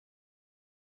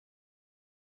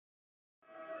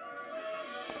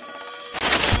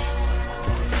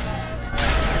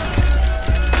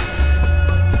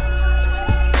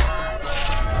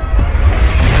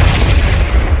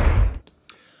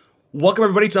Welcome,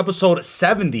 everybody, to episode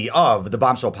 70 of the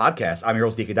Bombshell Podcast. I'm your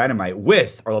host, DK Dynamite,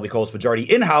 with our lovely co-host,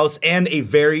 Fajardi, in-house, and a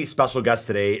very special guest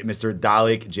today, Mr.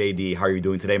 Dalek JD. How are you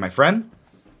doing today, my friend?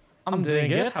 I'm doing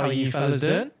good. How are you fellas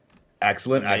doing?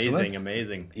 Excellent, excellent.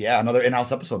 Amazing. Yeah, another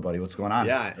in-house episode, buddy. What's going on?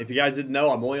 Yeah, if you guys didn't know,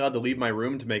 I'm only allowed to leave my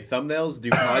room to make thumbnails, do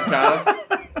podcasts,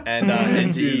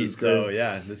 and to eat. So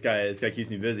yeah, this guy keeps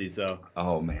me busy. So.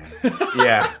 Oh man.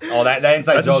 Yeah. Oh, that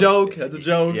inside That's joke. That's a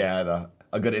joke. Yeah,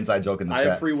 a good inside joke in the chat. I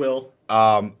have free will.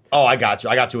 Oh, I got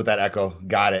you with that echo.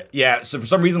 Got it. Yeah, so for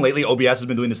some reason lately, OBS has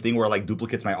been doing this thing where it like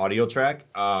duplicates my audio track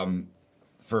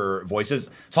for voices.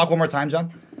 Talk one more time,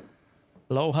 John.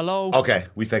 Hello. Okay,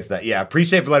 we fixed that. Yeah,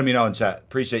 appreciate for letting me know in chat.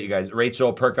 Appreciate you guys.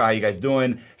 Rachel, Perka, how you guys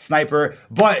doing? Sniper.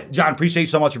 But, John, appreciate you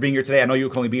so much for being here today. I know you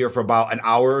can only be here for about an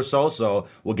hour or so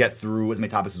we'll get through as many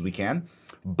topics as we can.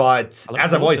 But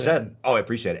as I've always said, I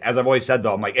appreciate it. As I've always said,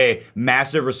 though, I'm like, hey,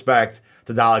 massive respect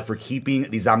to Dalek for keeping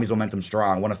the Zombies momentum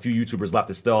strong. One of few YouTubers left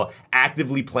that still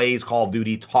actively plays Call of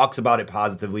Duty, talks about it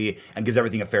positively, and gives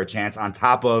everything a fair chance. On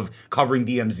top of covering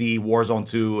DMZ, Warzone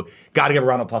 2. Got to give a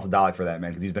round of applause to Dalek for that, man,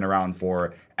 because he's been around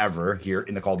forever here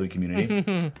in the Call of Duty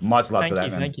community. Much love to that,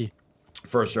 man. Thank you.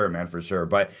 For sure, man, for sure.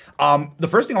 But the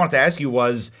first thing I wanted to ask you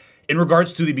was, in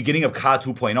regards to the beginning of COD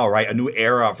 2.0, right, a new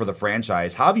era for the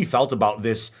franchise, how have you felt about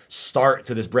this start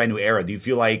to this brand new era? Do you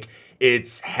feel like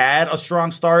it's had a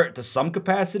strong start to some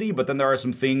capacity, but then there are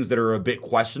some things that are a bit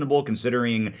questionable,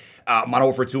 considering Modern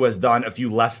Warfare 2 has done a few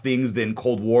less things than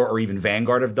Cold War or even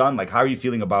Vanguard have done? Like, how are you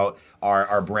feeling about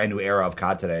our brand new era of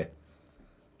COD today?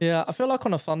 Yeah, I feel like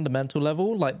on a fundamental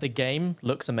level, like the game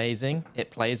looks amazing. It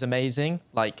plays amazing.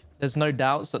 Like, there's no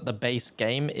doubts that the base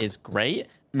game is great.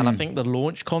 And I think the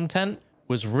launch content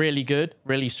was really good,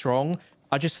 really strong.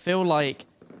 I just feel like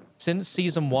since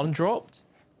Season 1 dropped,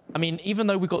 I mean, even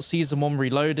though we got Season 1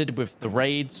 reloaded with the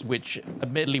raids, which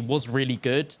admittedly was really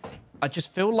good, I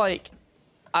just feel like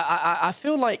I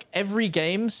feel like every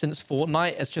game since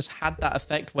Fortnite has just had that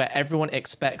effect where everyone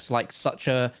expects like such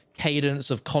a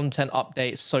cadence of content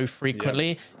updates so frequently.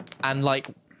 Yep. And like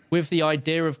with the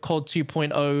idea of COD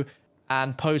 2.0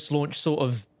 and post-launch sort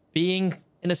of being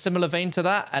in a similar vein to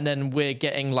that, and then we're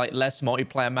getting like less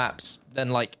multiplayer maps than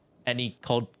like any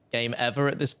COD game ever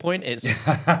at this point. It's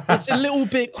a little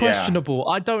bit questionable.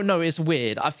 Yeah. I don't know. It's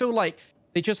weird. I feel like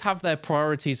they just have their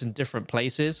priorities in different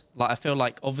places. Like I feel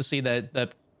like obviously they're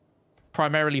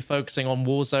primarily focusing on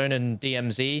Warzone and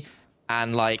DMZ,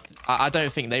 and like I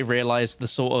don't think they realize the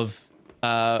sort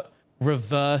of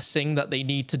reversing that they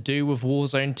need to do with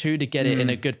Warzone 2 to get it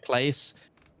in a good place.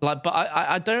 Like, but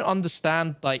I don't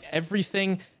understand like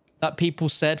everything that people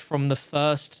said from the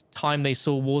first time they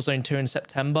saw Warzone 2 in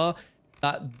September,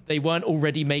 that they weren't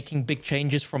already making big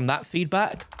changes from that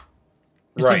feedback.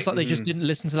 It seems like they just didn't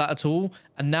listen to that at all.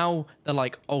 And now they're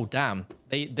like, oh, damn,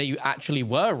 they actually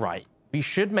were right. We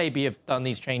should maybe have done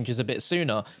these changes a bit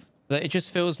sooner. But it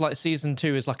just feels like Season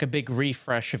 2 is like a big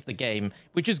refresh of the game,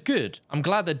 which is good. I'm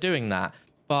glad they're doing that.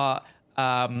 But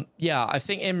yeah, I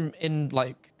think in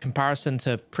like comparison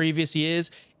to previous years,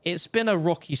 it's been a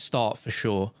rocky start for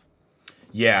sure.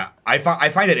 Yeah, I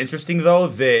find it interesting though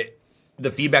that the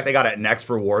feedback they got at Next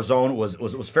for Warzone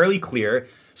was fairly clear.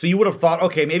 So you would have thought,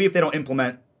 okay, maybe if they don't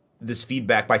implement this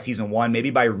feedback by Season 1,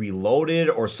 maybe by Reloaded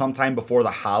or sometime before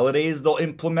the holidays, they'll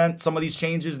implement some of these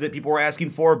changes that people were asking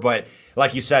for. But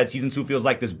like you said, Season 2 feels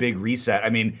like this big reset.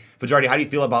 I mean, Fajardi, how do you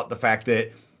feel about the fact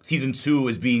that Season 2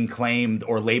 is being claimed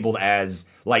or labeled as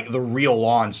like the real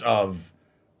launch of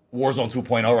Warzone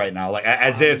 2.0 right now? Like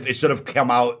as if it should have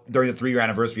come out during the 3-year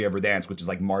anniversary of Verdansk, which is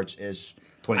like March-ish.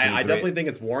 I definitely think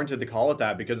it's warranted to call it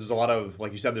that because there's a lot of,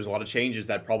 like you said, there's a lot of changes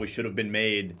that probably should have been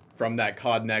made from that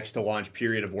COD Next to launch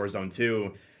period of Warzone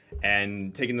 2, and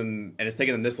it's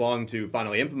taken them this long to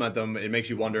finally implement them. It makes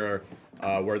you wonder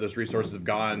where those resources have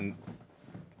gone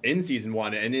in Season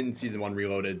 1 and in Season 1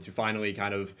 Reloaded to finally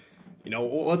kind of, you know,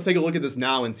 let's take a look at this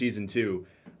now in Season 2.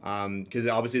 Because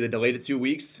obviously they delayed it 2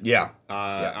 weeks. Yeah.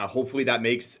 Hopefully that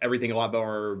makes everything a lot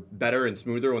better and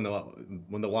smoother when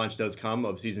the launch does come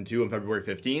of Season 2 on February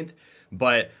 15th.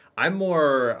 But I'm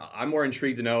more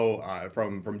intrigued to know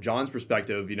from John's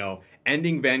perspective, you know,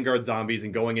 ending Vanguard Zombies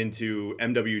and going into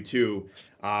MW2.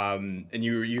 And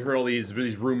you heard all these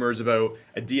rumors about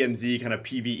a DMZ kind of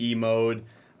PvE mode.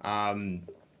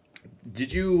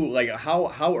 Did you, like,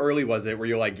 how early was it where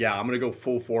you're like, yeah, I'm going to go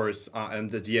full force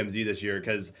into DMZ this year?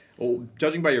 Because, well,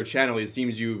 judging by your channel, it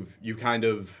seems you kind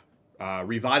of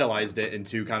revitalized it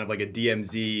into kind of like a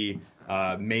DMZ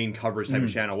main coverage type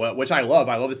of channel, which I love.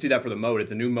 I love to see that for the mode.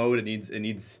 It's a new mode. It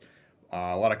needs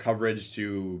a lot of coverage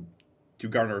to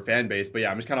garner a fan base. But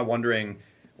yeah, I'm just kind of wondering,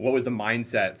 what was the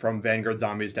mindset from Vanguard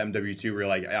Zombies to MW2 where you're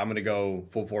like, I'm going to go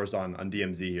full force on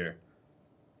DMZ here?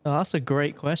 Oh, that's a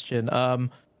great question.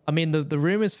 I mean, the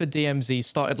rumors for DMZ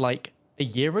started like a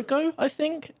year ago, I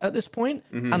think, at this point.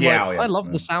 And Yeah, like, yeah, I love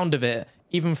the yeah. sound of it.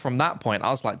 Even from that point, I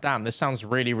was like, damn, this sounds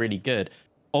really, really good.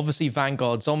 Obviously,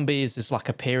 Vanguard Zombies is like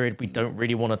a period we don't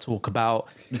really want to talk about.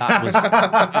 That was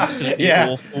absolutely Yeah.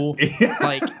 awful.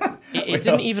 Like, it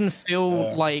didn't even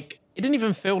feel like it didn't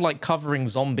even feel like covering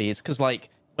zombies because like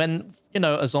when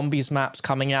a zombies map's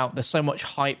coming out, there's so much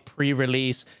hype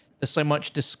pre-release. There's so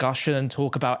much discussion and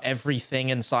talk about everything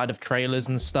inside of trailers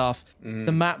and stuff.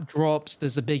 The map drops,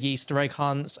 there's a big Easter egg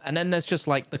hunts, and then there's just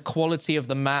like the quality of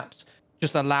the maps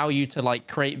just allow you to like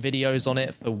create videos on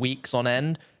it for weeks on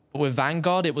end. But with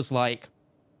Vanguard, it was like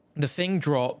the thing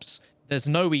drops, there's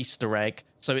no Easter egg,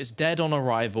 so it's dead on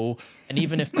arrival. And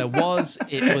even if there was,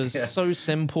 it was so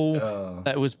simple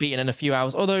that it was beaten in a few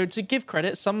hours. Although to give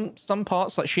credit, some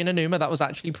parts like Shinonuma, that was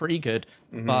actually pretty good.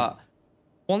 But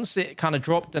once it kind of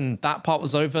dropped and that part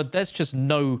was over, there's just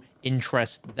no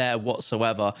interest there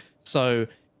whatsoever. So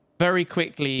very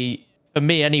quickly, for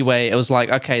me anyway, it was like,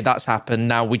 okay, that's happened.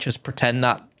 Now we just pretend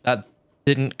that that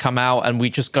didn't come out and we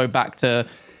just go back to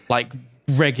like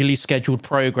regularly scheduled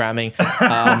programming.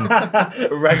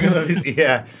 Regularly,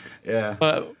 yeah.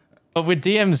 But with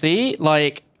DMZ,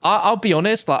 like I'll be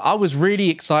honest, like I was really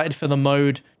excited for the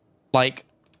mode, like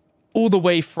all the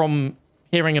way from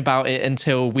hearing about it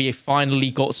until we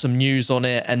finally got some news on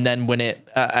it, and then when it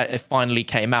finally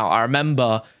came out, I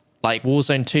remember like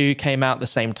Warzone 2 came out at the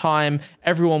same time.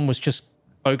 Everyone was just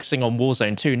focusing on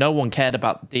Warzone 2. No one cared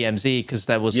about DMZ because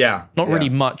there was not really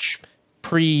much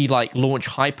pre-like launch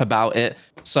hype about it.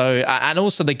 So and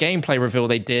also the gameplay reveal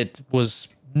they did was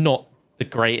not the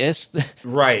greatest.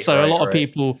 Right. So a lot of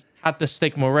people had the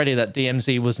stigma already that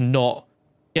DMZ was not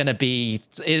gonna be,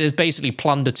 it is basically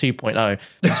Plunder 2.0.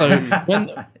 So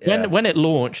when it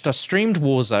launched, I streamed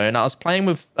Warzone. I was playing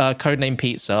with Codename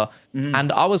Pizza,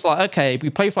 and I was like, okay, we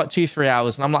played for like 2-3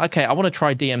 hours, and I'm like, okay, I want to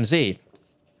try DMZ.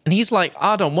 And he's like,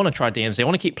 I don't want to try DMZ. I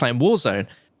want to keep playing Warzone.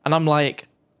 And I'm like,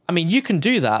 I mean, you can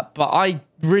do that, but I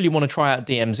really want to try out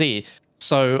DMZ.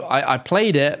 So I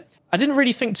played it. I didn't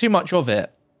really think too much of it.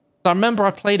 So I remember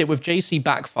I played it with JC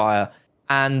Backfire,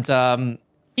 and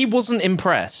he wasn't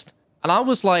impressed. And I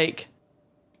was like,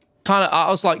 kind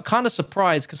of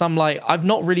surprised because I'm like, I've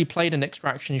not really played an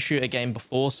extraction shooter game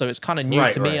before, so it's kind of new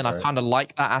to me, and I kind of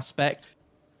like that aspect.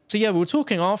 So yeah, we were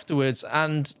talking afterwards,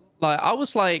 and like I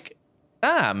was like,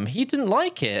 damn, he didn't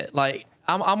like it. Like,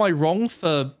 am I wrong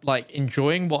for like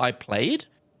enjoying what I played?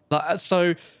 Like,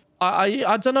 so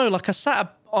I don't know. Like I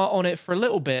sat on it for a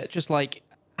little bit, just like,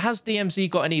 has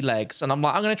DMZ got any legs? And I'm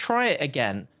like, I'm gonna try it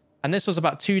again. And this was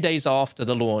about 2 days after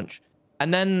the launch.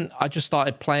 And then I just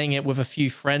started playing it with a few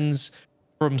friends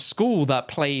from school that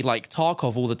play like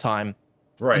Tarkov all the time.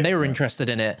 Right. And they were interested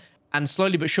in it. And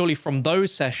slowly but surely from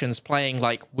those sessions playing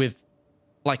like with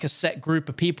like a set group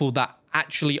of people that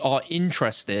actually are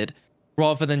interested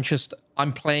rather than just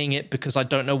I'm playing it because I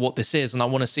don't know what this is and I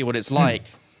want to see what it's like.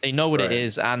 They know what it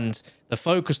is and they're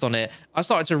focused on it. I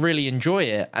started to really enjoy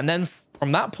it. And then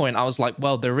from that point, I was like,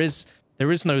 well, there is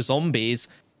no zombies.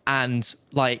 And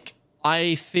like,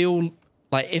 I feel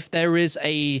like if there is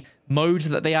a mode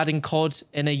that they add in COD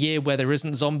in a year where there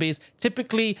isn't zombies,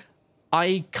 typically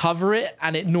I cover it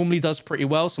and it normally does pretty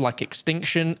well. So like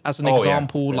Extinction as an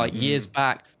example, like years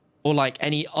back, or like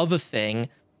any other thing,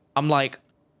 I'm like,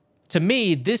 to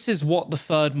me, this is what the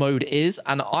third mode is,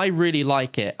 and I really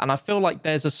like it. And I feel like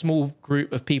there's a small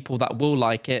group of people that will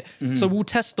like it. So we'll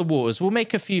test the waters. We'll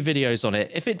make a few videos on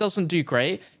it. If it doesn't do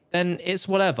great, then it's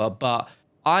whatever. But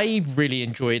I really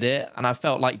enjoyed it, and I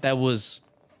felt like there was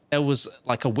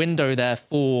like a window there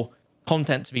for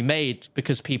content to be made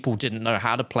because people didn't know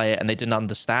how to play it and they didn't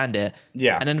understand it.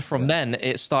 Yeah. And then from then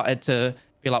it started to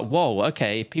be like, whoa,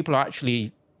 okay, people are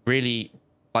actually really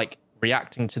like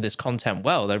reacting to this content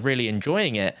well. They're really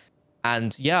enjoying it.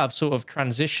 And yeah, I've sort of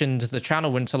transitioned the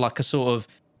channel into like a sort of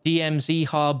DMZ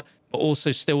hub, but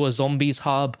also still a zombies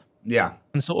hub. Yeah.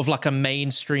 And sort of like a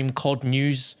mainstream COD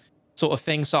news sort of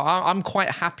thing. So I'm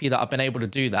quite happy that I've been able to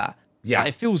do that. Yeah,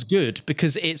 it feels good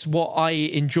because it's what I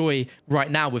enjoy right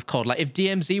now with COD. Like if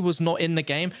DMZ was not in the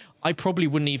game, I probably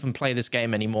wouldn't even play this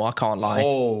game anymore. I can't lie.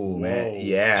 Oh, man.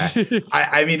 Yeah.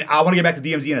 I mean, I want to get back to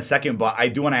DMZ in a second, but I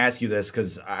do want to ask you this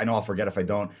because I know I'll forget if I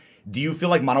don't. Do you feel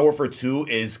like Modern Warfare 2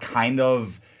 is kind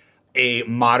of a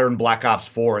modern Black Ops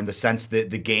 4 in the sense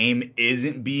that the game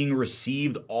isn't being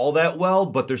received all that well,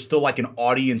 but there's still like an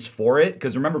audience for it?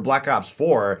 Because remember, Black Ops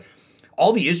 4...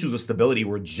 all the issues with stability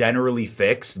were generally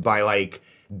fixed by like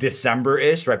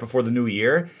December-ish, right before the new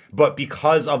year. But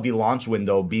because of the launch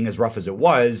window being as rough as it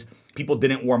was, people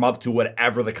didn't warm up to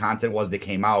whatever the content was that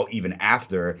came out even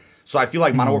after. So I feel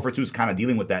like Modern Warfare 2 is kind of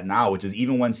dealing with that now, which is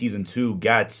even when Season 2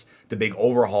 gets the big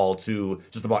overhaul to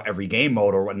just about every game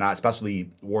mode or whatnot, especially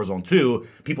Warzone 2,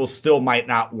 people still might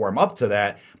not warm up to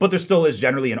that, but there still is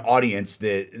generally an audience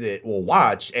that will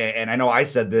watch. And I know I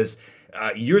said this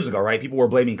years ago, right? People were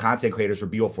blaming content creators for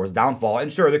BO4's downfall,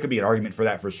 and sure, there could be an argument for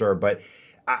that for sure, but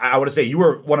I would say you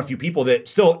were one of few people that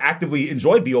still actively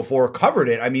enjoyed BO4, covered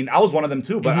it. I mean, I was one of them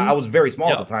too, but I was very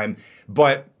small at the time.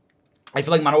 But I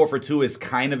feel like Modern Warfare 2 is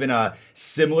kind of in a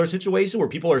similar situation where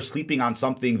people are sleeping on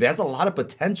something that has a lot of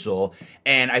potential.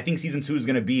 And I think Season 2 is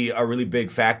going to be a really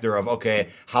big factor of, okay,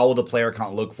 how will the player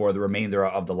count look for the remainder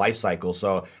of the life cycle?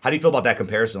 So how do you feel about that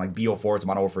comparison, like BO4 to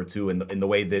Modern Warfare 2 in the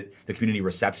way that the community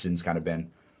reception's kind of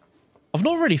been? I've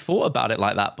not really thought about it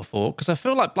like that before, because I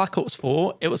feel like Black Ops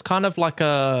 4, it was kind of like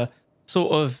a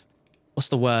sort of, what's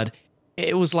the word?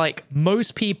 It was like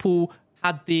most people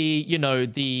had the, you know,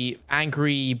 the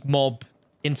angry mob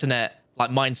internet like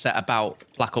mindset about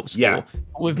Black Ops 4. Yeah.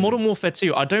 With Modern Warfare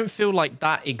 2, I don't feel like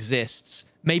that exists.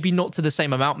 Maybe not to the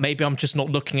same amount. Maybe I'm just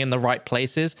not looking in the right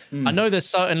places. I know there's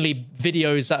certainly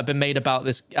videos that have been made about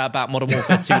this, about Modern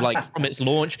Warfare 2, like from its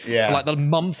launch. Yeah. Like the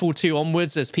month or two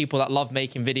onwards, there's people that love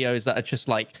making videos that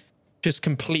are just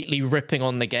completely ripping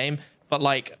on the game. But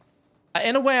like,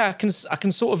 in a way, I can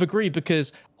sort of agree,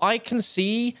 because I can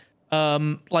see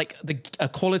like the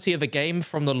quality of a game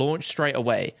from the launch straight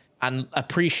away and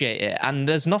appreciate it. And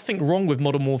there's nothing wrong with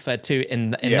Modern Warfare 2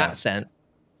 in that sense.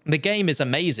 The game is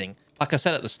amazing. Like I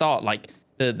said at the start, like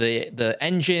the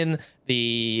engine,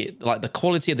 the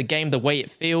quality of the game, the way it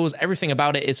feels, everything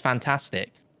about it is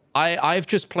fantastic. I've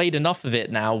just played enough of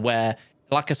it now where,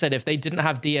 like I said, if they didn't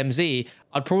have DMZ,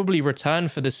 I'd probably return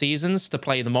for the seasons to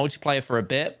play the multiplayer for a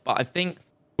bit. But I think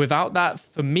without that,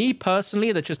 for me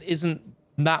personally, there just isn't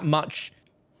that much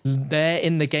there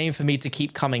in the game for me to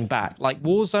keep coming back. Like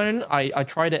Warzone, I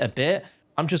tried it a bit.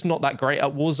 I'm just not that great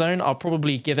at Warzone. I'll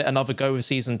probably give it another go with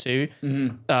Season 2.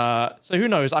 So who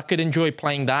knows? I could enjoy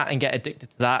playing that and get addicted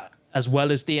to that as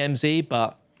well as DMZ.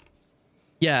 But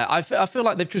yeah, I feel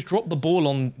like they've just dropped the ball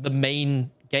on the main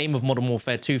game of Modern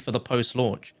Warfare 2 for the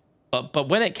post-launch. But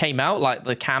when it came out, like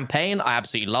the campaign, I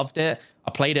absolutely loved it.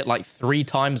 I played it like 3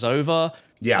 times over.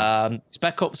 Yeah.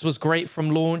 Spec Ops was great from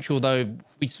launch, although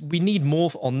we need more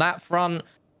on that front.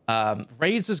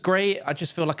 Raids is great. I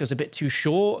just feel like it was a bit too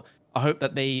short. I hope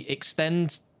that they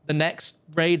extend the next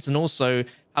raids and also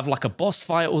have like a boss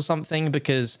fight or something,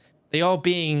 because they are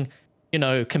being, you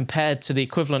know, compared to the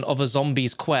equivalent of a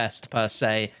zombies quest per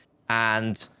se.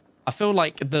 And I feel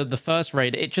like the first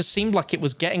raid, it just seemed like it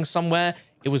was getting somewhere.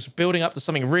 It was building up to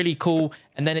something really cool,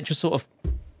 and then it just sort of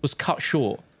was cut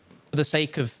short for the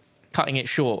sake of cutting it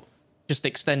short. Just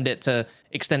extend it to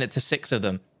 6 of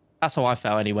them. That's how I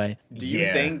felt anyway. Do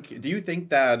you think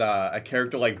that a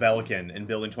character like Velikan in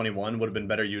Building 21 would have been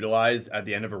better utilized at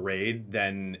the end of a raid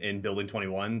than in Building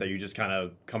 21, that you just kind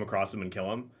of come across him and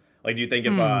kill him? Like, do you think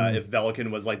if Velikan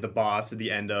was like the boss at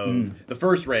the end of the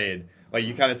first raid, like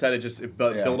you kind of said, it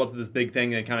built up to this big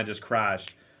thing and it kind of just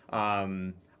crashed?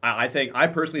 I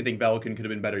personally think Velikan could have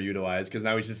been better utilized, because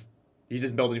now he's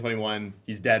just Building 21.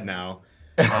 He's dead now.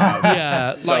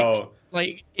 Yeah, so.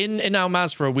 Like in Al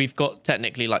Mazrah, we've got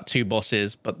technically like 2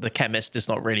 bosses, but the chemist is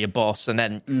not really a boss. And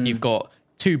then you've got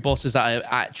 2 bosses that are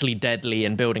actually deadly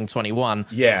in Building 21.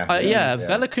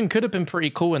 Velikan could have been pretty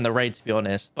cool in the raid, to be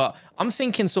honest. But I'm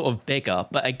thinking sort of bigger.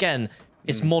 But again,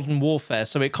 it's Modern Warfare,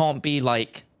 so it can't be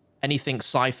like anything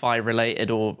sci-fi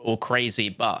related or crazy.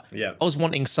 But I was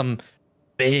wanting some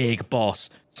big boss,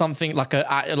 something like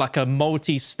a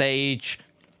multi-stage,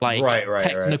 like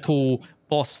technical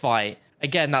boss fight.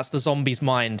 Again, that's the zombies'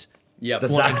 mind. Yeah,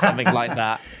 wanting something like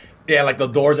that. Yeah, like the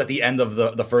doors at the end of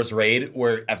the first raid,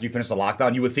 where after you finish the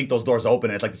lockdown, you would think those doors open,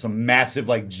 and it's like some massive,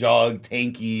 like, jug,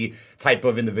 tanky type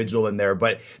of individual in there.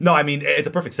 But no, I mean, it's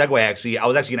a perfect segue, actually. I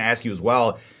was actually going to ask you as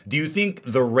well, do you think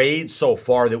the raid so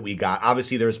far that we got,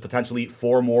 obviously there's potentially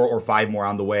 4 more or 5 more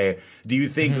on the way, do you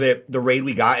think that the raid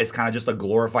we got is kind of just a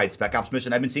glorified Spec Ops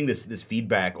mission? I've been seeing this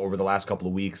feedback over the last couple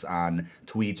of weeks on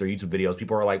tweets or YouTube videos.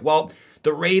 People are like, well,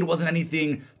 the raid wasn't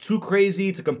anything too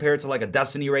crazy to compare to like a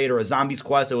Destiny raid or a Zombies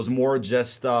quest. It was more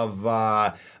just of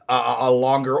a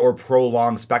longer or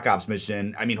prolonged Spec Ops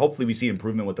mission. I mean, hopefully we see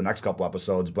improvement with the next couple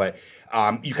episodes, but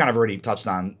you kind of already touched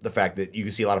on the fact that you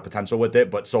can see a lot of potential with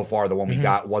it, but so far the one we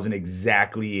got wasn't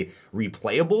exactly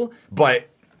replayable. But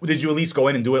did you at least go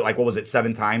in and do it, like, what was it,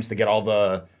 7 times to get all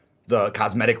the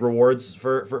cosmetic rewards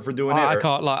for doing it? I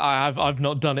can't lie. I've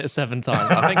not done it 7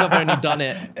 times. I think I've only done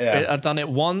it. I've done it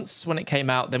once when it came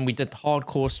out. Then we did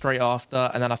hardcore straight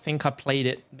after, and then I think I played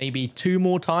it maybe 2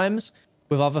 more times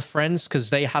with other friends because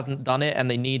they hadn't done it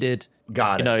and they needed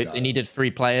Got it. They needed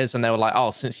 3 players, and they were like,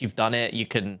 "Oh, since you've done it, you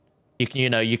can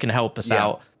help us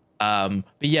out." But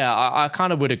yeah, I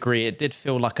kind of would agree. It did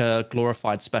feel like a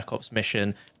glorified Spec Ops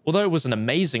mission, although it was an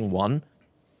amazing one.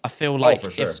 I feel like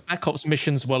if Spec Ops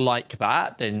missions were like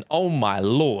that, then oh my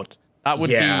lord, that would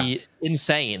be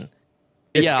insane.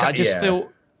 I just feel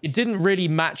it didn't really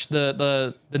match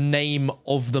the name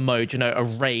of the mode. A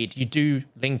raid. You do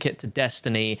link it to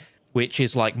Destiny, which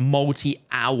is like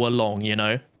multi-hour long.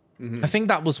 I think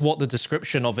that was what the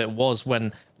description of it was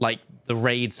when like the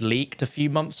raids leaked a few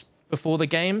months before the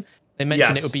game. They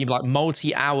mentioned it would be like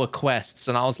multi-hour quests,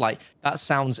 and I was like, that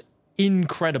sounds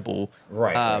incredible.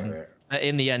 Right.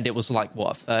 In the end, it was like,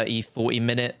 what, 30,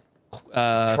 40-minute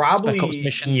probably Spec Ops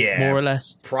mission, more or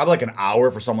less? Probably like an hour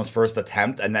for someone's first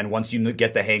attempt, and then once you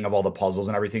get the hang of all the puzzles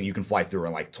and everything, you can fly through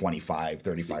in like 25,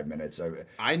 35 minutes.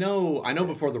 I know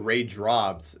before the raid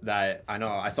dropped that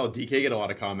I saw DK get a lot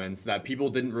of comments that people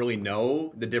didn't really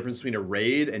know the difference between a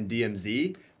raid and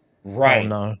DMZ. Right. Oh,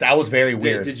 no. That was very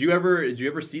weird. Did you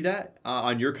ever see that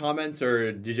on your comments,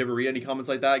 or did you ever read any comments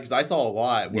like that? Because I saw a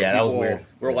lot where that was weird.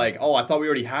 Were like, "Oh, I thought we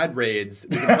already had raids.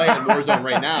 We can play in Warzone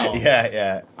right now."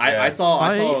 I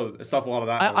saw stuff a lot of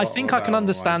that. I think I can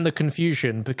understand the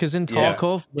confusion, because in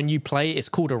Tarkov, when you play, it's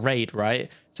called a raid, right?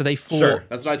 So they thought. Sure.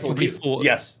 That's what I told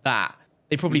you. That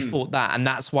they probably thought that, and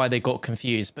that's why they got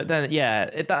confused. But then,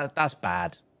 that's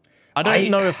bad. I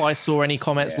don't know if I saw any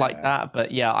comments like that,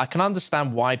 but I can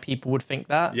understand why people would think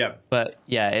that. Yeah. But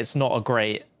it's not a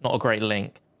great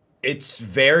link. It's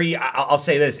very, I'll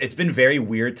say this, it's been very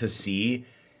weird to see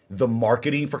the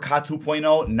marketing for COD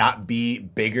 2.0 not be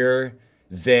bigger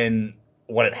than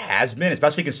what it has been,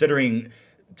 especially considering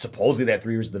supposedly they had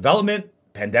 3 years of development.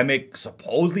 Pandemic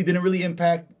supposedly didn't really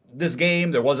impact this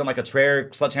game. There wasn't like a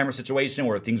Treyarch Sledgehammer situation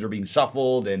where things were being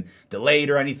shuffled and delayed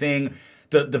or anything.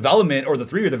 The development, or the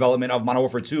 3-year development of Modern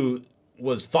Warfare 2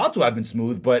 was thought to have been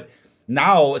smooth, but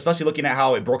now, especially looking at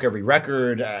how it broke every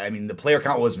record, the player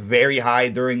count was very high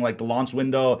during like the launch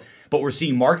window, but we're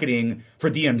seeing marketing for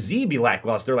DMZ be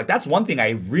lackluster. Like, that's one thing I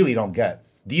really don't get.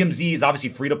 DMZ is obviously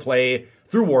free to play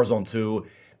through Warzone 2.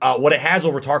 What it has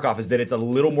over Tarkov is that it's a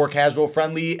little more casual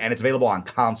friendly, and it's available on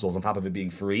consoles on top of it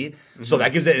being free. Mm-hmm. So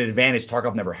that gives it an advantage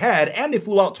Tarkov never had. And they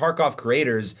flew out Tarkov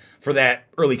creators for that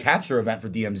early capture event for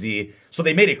DMZ. So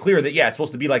they made it clear that, it's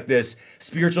supposed to be like this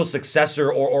spiritual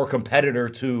successor or competitor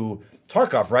to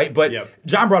Tarkov, right? But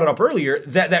John brought it up earlier,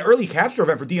 that early capture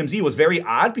event for DMZ was very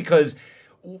odd, because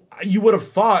you would have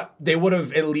thought they would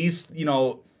have at least,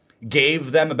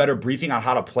 gave them a better briefing on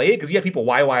how to play it, because you have people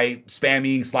YY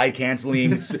spamming, slide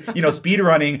canceling, speed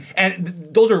running, and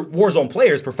those are Warzone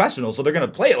players, professionals, so they're gonna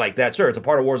play it like that. Sure, it's a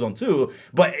part of Warzone 2,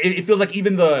 but it feels like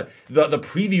even the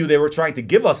preview they were trying to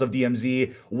give us of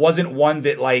DMZ wasn't one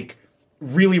that like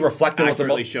really reflected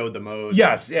accurately showed the mode.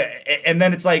 Yes, and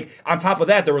then it's like on top of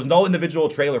that, there was no individual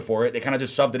trailer for it. They kind of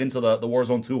just shoved it into the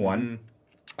Warzone 2 one,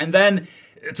 and then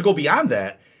to go beyond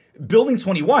that, Building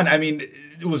 21,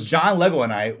 it was John, Lego,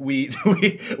 and I. We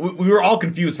were all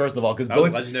confused, first of all, because was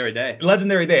a legendary day.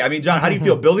 Legendary day. John, how do you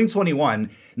feel? Building 21,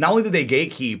 not only did they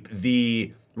gatekeep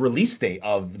the release date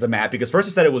of the map, because first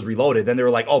it said it was reloaded, then they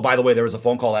were like, oh, by the way, there was a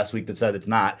phone call last week that said it's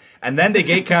not. And then they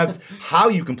gatekept how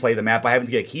you can play the map by having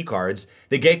to get key cards.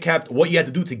 They gatekept what you had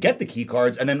to do to get the key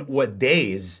cards, and then what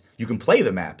days you can play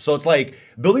the map. So it's like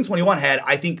Building 21 had,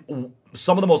 I think,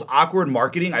 some of the most awkward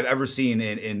marketing I've ever seen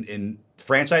in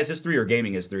franchise history or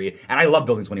gaming history. And I love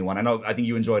Building 21. I think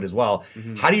you enjoy it as well.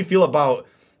 Mm-hmm. How do you feel about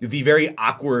the very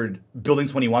awkward Building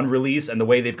 21 release and the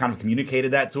way they've kind of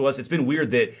communicated that to us? It's been weird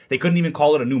that they couldn't even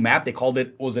call it a new map. They called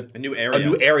it, a new area? A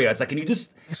new area. It's like, can you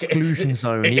just... Exclusion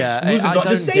zone. Exclusion zone.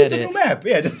 Just say it's a new map.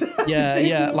 Yeah, just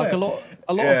like a lot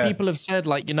of people have said,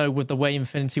 like, with the way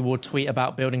Infinity Ward tweet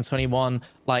about Building 21,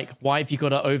 like, why have you got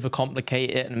to overcomplicate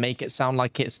it and make it sound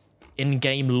like it's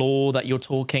in-game lore that you're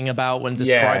talking about when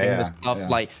describing this stuff?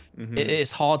 Like,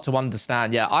 it's hard to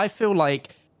understand. I feel like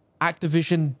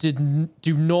Activision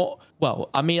do not, well,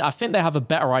 I think they have a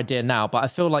better idea now, but I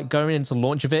feel like going into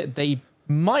launch of it, they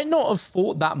might not have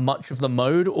thought that much of the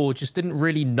mode, or just didn't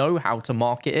really know how to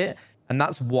market it, and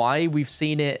that's why we've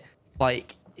seen it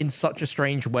like in such a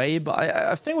strange way. But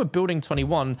I think with Building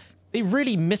 21, they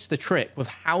really missed the trick with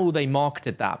how they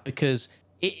marketed that, because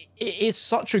it is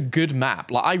such a good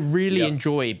map. Like, I really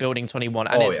enjoy Building 21.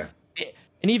 And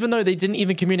and even though they didn't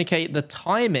even communicate the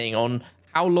timing on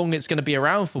how long it's going to be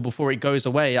around for before it goes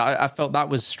away, I felt that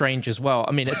was strange as well.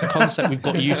 It's a concept we've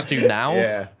got used to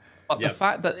now. But the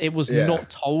fact that it was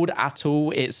not told at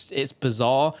all, it's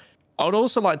bizarre. I would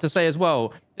also like to say as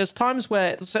well, there's times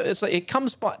where it's like it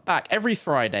comes back every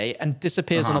Friday and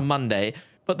disappears on a Monday,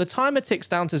 but the timer ticks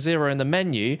down to 0 in the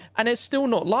menu, and it's still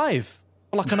not live.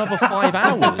 for like another 5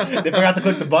 hours. They forgot to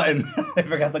click the button. They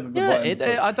forgot to click the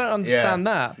button. I don't understand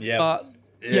that. Yeah. But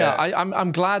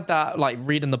I'm glad that, like,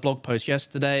 reading the blog post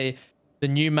yesterday, the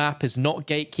new map is not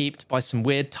gatekeeped by some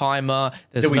weird timer.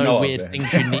 There's no weird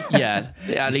things you need. Yeah,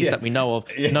 at least that we know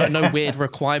of. Yeah. No weird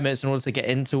requirements in order to get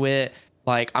into it.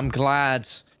 Like, I'm glad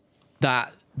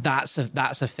that that's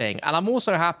a thing. And I'm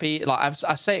also happy, like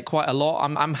I say it quite a lot,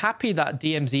 I'm happy that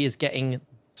DMZ is getting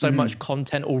so much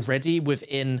content already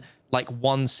within like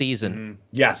one season.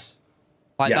 Yes.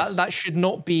 Like that should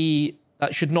not be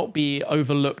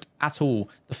overlooked at all.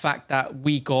 The fact that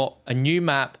we got a new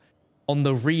map on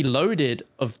the reloaded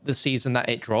of the season that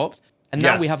it dropped, and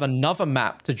now we have another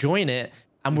map to join it,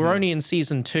 and we're only in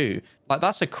season 2. Like,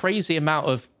 that's a crazy amount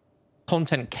of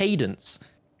content cadence.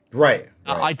 Right.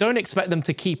 I don't expect them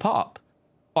to keep up,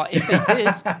 but if they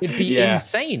did, it'd be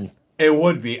insane. It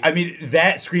would be. I mean,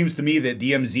 that screams to me that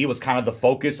DMZ was kind of the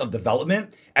focus of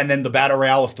development, and then the Battle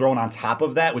Royale was thrown on top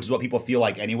of that, which is what people feel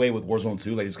like anyway with Warzone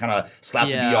 2. They just kind of slapped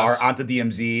the VR onto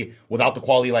DMZ without the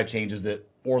quality of life changes that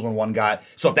Warzone 1 got.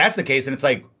 So if that's the case, then it's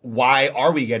like, why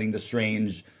are we getting the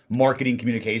strange marketing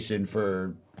communication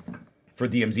for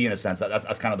DMZ in a sense?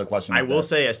 That's kind of the question. I will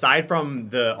say, aside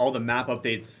from all the map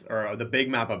updates or the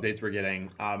big map updates we're getting,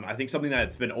 I think something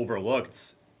that's been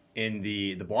overlooked in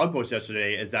the blog post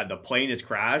yesterday is that the plane is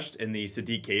crashed in the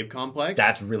Sadiq Cave complex.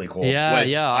 That's really cool.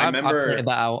 I remember I pointed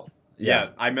that out. Yeah,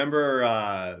 I remember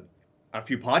a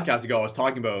few podcasts ago I was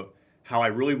talking about how I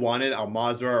really wanted Al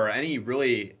Mazrah or any of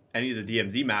the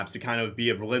DMZ maps to kind of be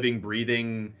a living,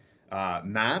 breathing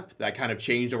map that kind of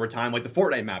changed over time, like the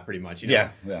Fortnite map, pretty much. You know?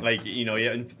 Yeah. Like, you know,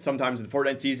 and sometimes in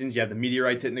Fortnite seasons, you have the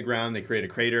meteorites hitting the ground, they create a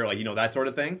crater, like, you know, that sort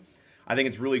of thing. I think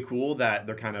it's really cool that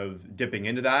they're kind of dipping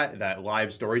into that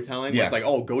live storytelling. Yeah. It's like,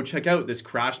 oh, go check out this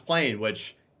crashed plane,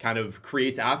 which kind of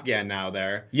creates Afghan now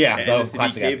there. Yeah, and the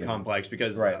Sadiq Cave complex,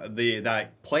 because that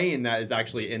plane that is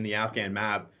actually in the Afghan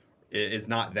map is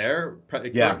not there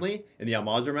currently in the Al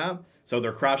Mazrah map. So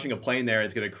they're crashing a plane there.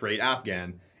 It's going to create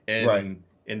Afghan in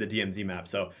the DMZ map.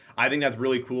 So I think that's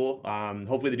really cool.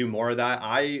 Hopefully they do more of that.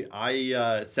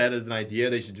 I said as an idea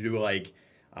they should do like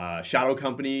Shadow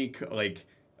Company, like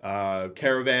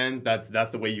caravans.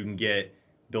 That's the way you can get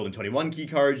Building 21 key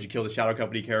cards. You kill the Shadow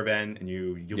Company caravan and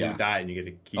you loot that and you get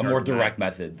a key card. A more direct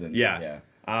method than stuff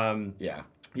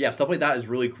like that is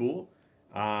really cool.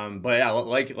 But yeah,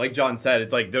 like John said,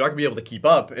 it's like they're not gonna be able to keep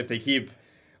up if they keep.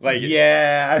 Like,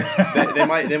 they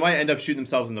might end up shooting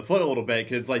themselves in the foot a little bit,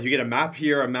 because like you get a map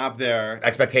here, a map there,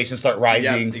 expectations start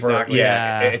rising.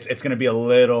 It's going to be a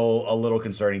little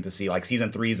concerning to see like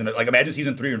season 3s and like imagine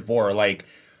season 3 and 4 like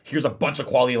here's a bunch of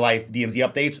quality of life DMZ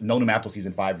updates, no new map till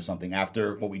season 5 or something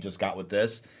after what we just got with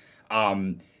this.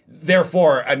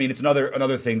 Therefore, I mean, it's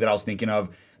another thing that I was thinking of.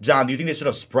 John, do you think they should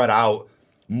have spread out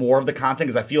more of the content?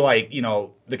 Because I feel like, you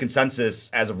know, the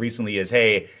consensus as of recently is,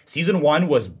 hey, season 1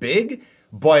 was big,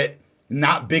 but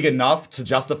not big enough to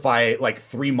justify like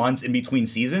 3 months in between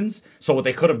seasons. So what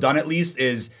they could have done at least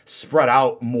is spread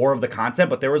out more of the content.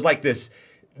 But there was like this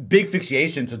big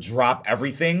fixation to drop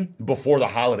everything before the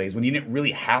holidays when you didn't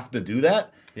really have to do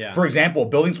that. Yeah. For example,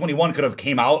 Building 21 could have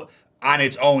came out on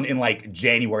its own in like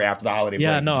January after the holiday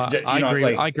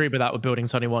break. I agree with that with Building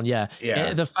 21. Yeah.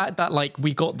 The fact that like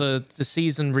we got the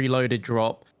season reloaded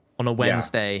drop on a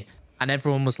Wednesday and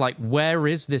everyone was like, where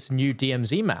is this new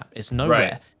DMZ map? It's nowhere.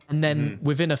 Right. And then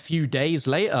within a few days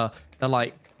later, they're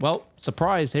like, well,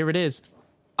 surprise, here it is.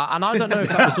 And I don't know if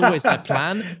that was always their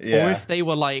plan or if they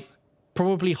were like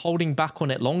probably holding back on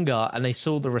it longer and they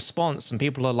saw the response and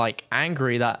people are like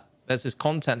angry that there's this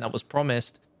content that was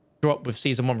promised drop with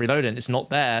season 1 reloaded and it's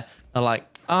not there. They're like,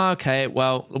 okay,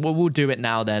 well, we'll do it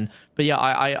now then. But yeah,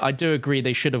 I do agree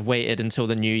they should have waited until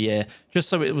the new year just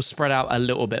so it was spread out a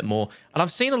little bit more. And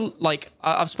I've seen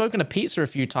I've spoken to Pizza a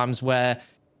few times where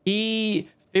he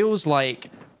feels like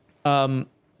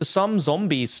some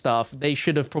zombie stuff they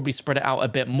should have probably spread it out a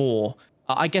bit more.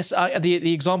 I guess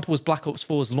the example was Black Ops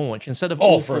 4's launch. Instead of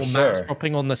all 4 maps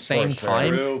dropping on the same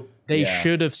time, they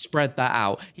should have spread that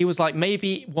out. He was like,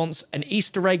 maybe once an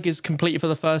Easter egg is completed for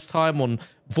the first time on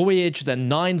Voyage, then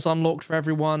 9's unlocked for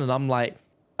everyone. And I'm like,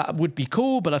 that would be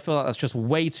cool, but I feel like that's just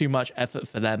way too much effort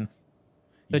for them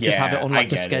to just have it on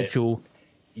like a schedule.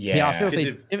 I feel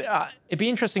it'd be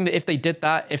interesting that if they did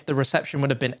that, if the reception would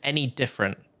have been any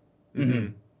different.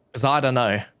 Because I don't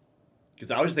know. Because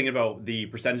I was just thinking about the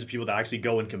percentage of people that actually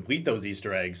go and complete those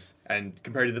Easter eggs, and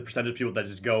compared to the percentage of people that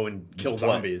just go and kill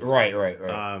zombies. Right.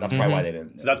 That's probably why they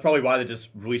didn't. So that's probably why they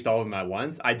just released all of them at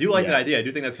once. I do like that idea. I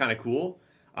do think that's kind of cool,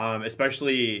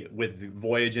 especially with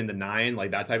Voyage into 9,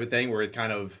 like that type of thing, where it's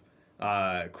kind of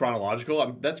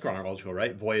chronological. That's chronological,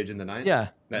 right? Voyage in the Night. Yeah.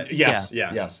 Yes.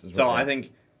 Yeah. Yes. So I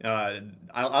think I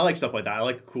like stuff like that. I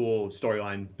like cool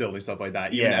storyline building stuff like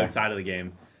that, even outside of the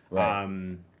game.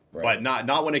 Right. But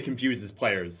not when it confuses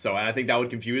players. So and I think that would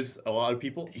confuse a lot of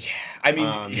people. Yeah. I mean,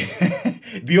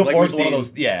 BO4 is one of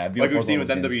those. Yeah. BO4 like we've seen with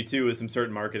games. MW2 with some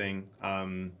certain marketing.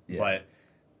 But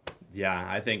yeah,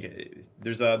 I think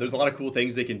there's a lot of cool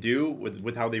things they can do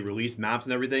with how they release maps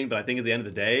and everything. But I think at the end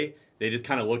of the day, they just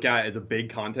kind of look at it as a big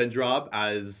content drop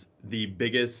as the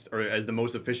biggest or as the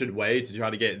most efficient way to try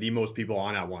to get the most people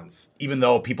on at once. Even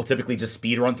though people typically just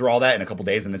speed run through all that in a couple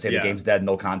days and then say the game's dead,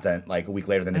 no content, like a week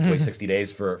later, then they have to wait 60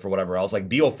 days for whatever else. Like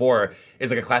BO4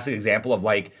 is like a classic example of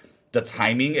like the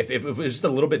timing. If it was just a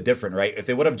little bit different, right? If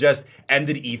they would have just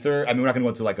ended Ether, I mean, we're not going to go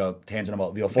into like a tangent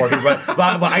about BO4, but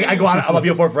I go on about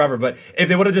BO4 forever. But if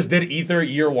they would have just did Ether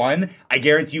year 1, I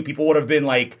guarantee you people would have been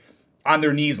like on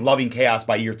their knees loving Chaos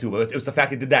by year 2. But it was the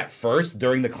fact they did that first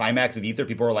during the climax of Ether.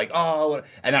 People were like, oh,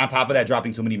 and then on top of that,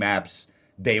 dropping too many maps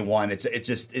day 1.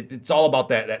 It's all about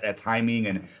that timing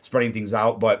and spreading things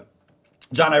out. But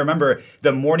John, I remember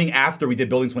the morning after we did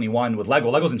Building 21 with Lego.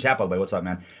 Lego's in chat, by the way. What's up,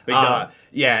 man?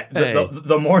 Yeah,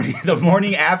 the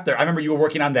morning after, I remember you were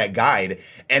working on that guide,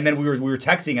 and then we were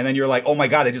texting, and then you're like, "Oh my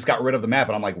god, I just got rid of the map,"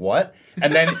 and I'm like, "What?"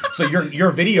 And then so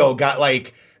your video got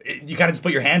like, you kind of just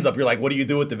put your hands up. You're like, "What do you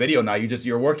do with the video now?"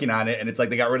 You're working on it, and it's like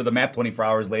they got rid of the map 24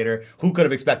 hours later. Who could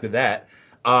have expected that?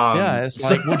 It's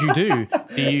like, what do you do?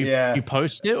 Do you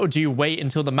post it, or do you wait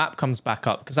until the map comes back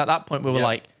up? Because at that point we were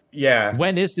like,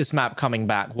 when is this map coming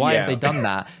back? Why have they done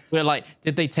that? We're like,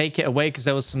 did they take it away because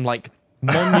there was some like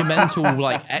monumental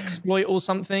like exploit or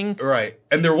something? Right.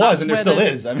 And there was, and there still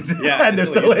is. I mean, and there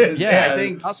still is. Yeah, I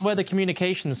think that's where the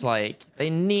communication's like, they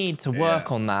need to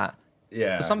work on that.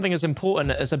 Yeah. For something as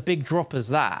important as a big drop as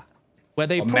that, where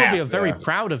they probably are very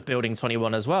proud of Building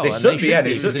 21 as well. They should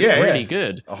be, because it's really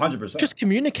good. 100%. Just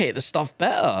communicate the stuff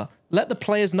better. Let the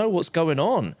players know what's going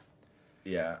on.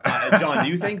 Yeah. John,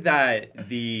 do you think that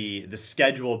the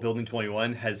schedule of Building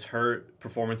 21 has hurt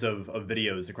performance of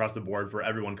videos across the board for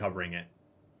everyone covering it?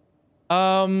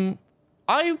 I'd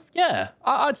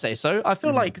say so. I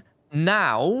feel like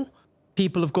now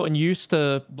people have gotten used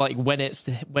to like when it's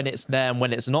there and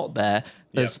when it's not there.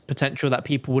 There's potential that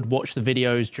people would watch the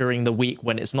videos during the week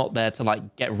when it's not there to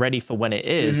like get ready for when it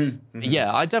is.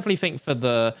 Yeah, I definitely think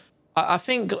I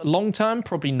think long term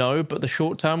probably no, but the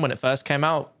short term when it first came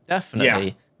out,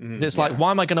 definitely. It's like,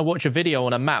 why am I going to watch a video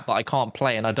on a map that I can't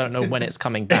play and I don't know when it's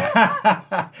coming back?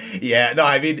 No,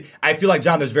 I mean, I feel like,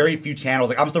 John, there's very few channels.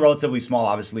 Like, I'm still relatively small,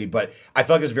 obviously, but I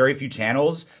feel like there's very few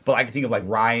channels. But I can think of like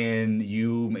Ryan,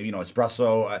 you, maybe,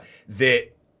 Espresso,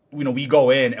 that, we go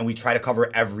in and we try to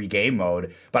cover every game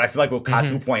mode. But I feel like with COD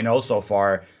 2.0 so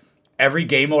far, every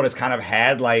game mode has kind of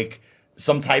had like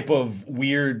some type of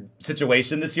weird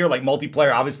situation this year, like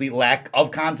multiplayer, obviously lack of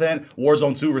content.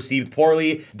 Warzone 2 received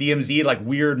poorly. DMZ, like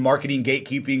weird marketing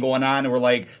gatekeeping going on, and we're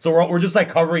like, so we're just like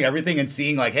covering everything and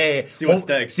seeing like, hey, see what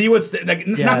sticks. Like,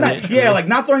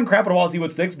 not throwing crap at the wall, see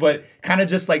what sticks, but kind of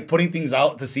just like putting things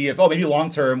out to see if maybe long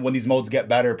term when these modes get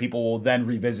better, people will then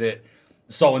revisit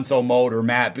so and so mode or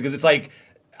map, because it's like,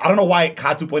 I don't know why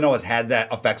COD 2.0 has had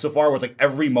that effect so far, where it's like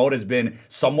every mode has been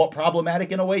somewhat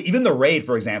problematic in a way. Even the raid,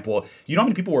 for example, you know how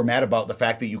many people were mad about the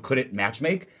fact that you couldn't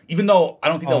matchmake? Even though I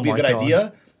don't think that would be a good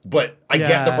idea. But I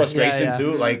get the frustration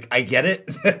too. Like, I get it.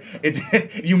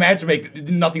 You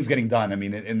matchmake, nothing's getting done. I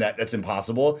mean, in that's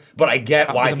impossible. But I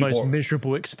get why people. The most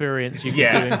miserable experience you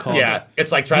can do in COD. Yeah,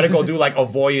 it's like try to go do like a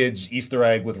Voyage Easter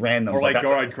egg with randoms, or like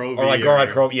Gorod Krovi, or like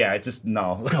Gorod Krovi. Yeah, it's just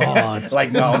no. God,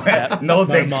 like no, no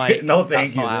thank you. No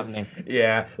thank you. Not happening.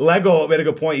 Yeah, Lego made a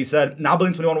good point. He said, now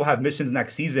Building 21 will have missions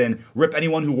next season. Rip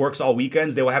anyone who works all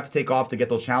weekends. They will have to take off to get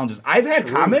those challenges. I've had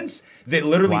comments that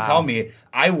literally tell me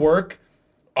I work.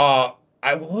 What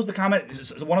was the comment?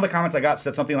 One of the comments I got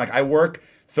said something like, I work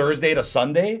Thursday to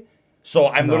Sunday, so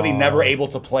I'm literally never able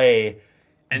to play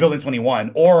Building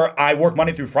 21. Or I work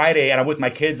Monday through Friday and I'm with my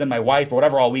kids and my wife or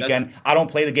whatever all weekend. I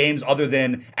don't play the games other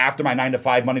than after my 9 to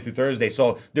 5 Monday through Thursday.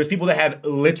 So there's people that have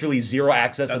literally zero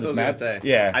access to this map.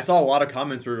 Yeah, I saw a lot of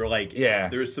comments where we were like,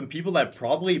 there's some people that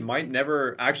probably might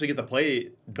never actually get to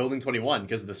play Building 21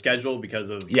 because of the schedule, because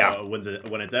of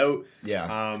when it's out.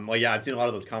 I've seen a lot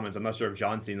of those comments. I'm not sure if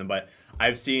John's seen them, but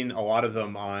I've seen a lot of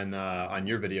them on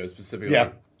your videos specifically.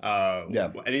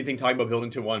 Anything talking about Building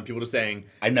 21, people just saying,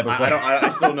 I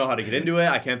still don't know how to get into it.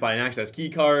 I can't find an access key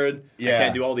card. I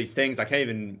can't do all these things. I can't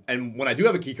even, and when I do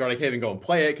have a key card, I can't even go and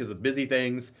play it because of busy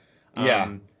things.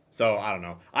 So I don't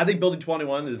know. I think Building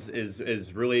 21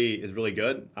 is really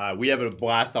good. We have a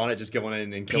blast on it, just going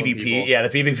in and killing PvP, people. yeah, the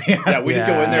PvP. Yeah, we just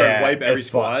go in there and wipe every it's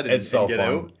fun. squad and, It's so and get fun.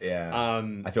 out.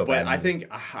 Yeah, I feel but bad. I think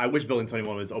I wish Building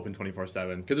 21 was open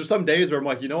 24/7 because there's some days where I'm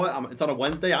like, you know what? It's on a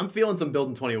Wednesday. I'm feeling some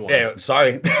Building 21. Yeah,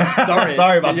 sorry, Sorry,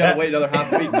 sorry about you that. gotta wait another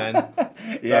half a week, man.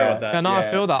 Sorry about that. And Yeah.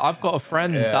 I feel that I've got a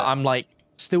friend that I'm like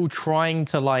still trying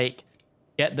to like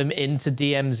get them into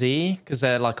DMZ because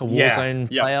they're like a Warzone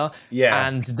Yeah. player. Yeah.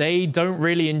 And they don't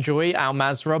really enjoy Al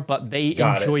Mazrah, but they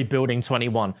Got it. enjoy Building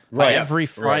 21. Right. Like every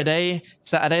Friday,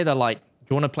 Saturday, they're like, do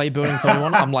you want to play Building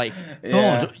 21? I'm like, Yeah.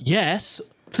 God, yes,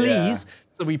 please. Yeah.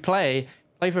 So we play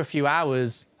for a few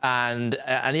hours and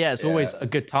yeah, it's always a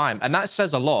good time. And that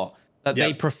says a lot that they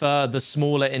Yep. prefer the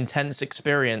smaller, intense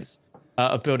experience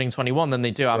of Building 21 than they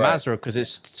do Al Right. Mazrah because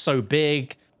it's so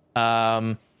big.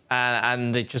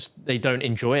 And they don't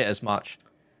enjoy it as much.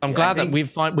 I'm glad that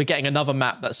we're getting another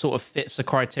map that sort of fits the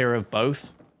criteria of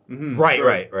both. Right.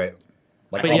 Like,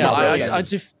 But yeah, almost I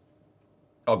just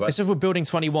oh, go ahead. except for Building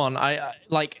 21, I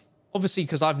like obviously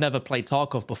because I've never played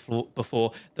Tarkov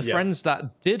before. The friends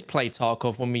that did play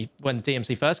Tarkov when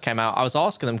DMC first came out, I was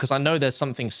asking them because I know there's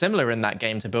something similar in that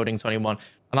game to Building 21,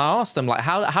 and I asked them like,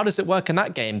 how does it work in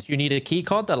that game? Do you need a key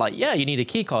card? They're like, yeah, you need a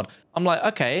key card. I'm like,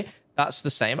 okay. That's the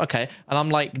same. Okay. And I'm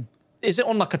like, is it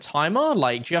on like a timer?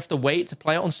 Like, do you have to wait to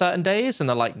play it on certain days? And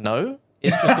they're like, no,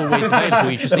 it's just always available.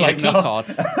 You just need Like, a key no. card.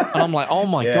 And I'm like, oh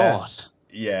my God.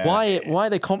 Yeah. Why are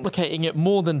they complicating it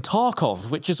more than Tarkov,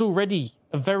 which is already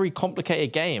a very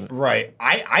complicated game? Right.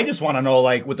 I just want to know,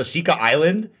 like, with the Sheikah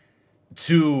Island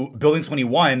to Building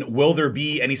 21, will there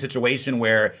be any situation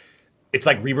where it's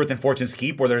like Rebirth and Fortune's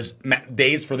Keep, where there's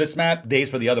days for this map, days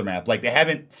for the other map? Like, they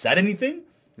haven't said anything.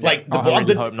 Like the I blog,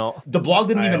 really hope not. The blog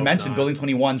didn't I even hope mention not. Building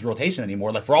 21's rotation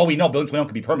anymore. Like for all we know, Building 21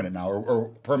 could be permanent now or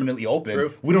permanently open.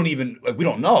 True. We don't even we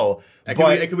don't know. It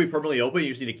But could be permanently open. You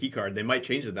just need a key card. They might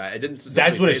change that. It didn't.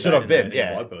 that's what it specifically say should that have been. in the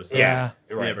Yeah. blog post, so Yeah.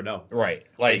 You Right. never know. Right.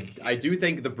 Like I do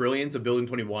think the brilliance of Building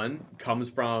 21 comes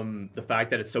from the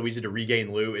fact that it's so easy to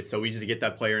regain loot. It's so easy to get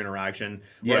that player interaction.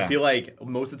 Where Yeah. I feel like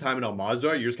most of the time in Al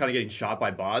Mazrah, you're just kind of getting shot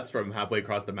by bots from halfway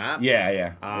across the map.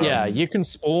 yeah. Yeah, you can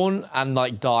spawn and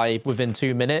like die within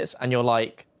 2 minutes, and you're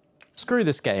like, screw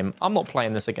this game. I'm not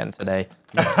playing this again today.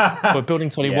 But Building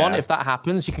 21, Yeah. if that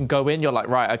happens, you can go in. You're like,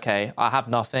 right, okay, I have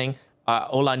nothing.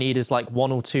 All I need is like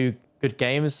 1 or 2 good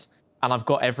games, and I've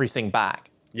got everything back.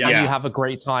 Yeah. And Yeah. you have a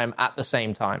great time at the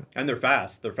same time. And they're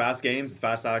fast. They're fast games. It's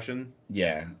fast action.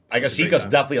 Yeah, I guess It's a great Sheikah's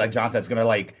time. definitely, like John said, it's gonna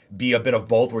like be a bit of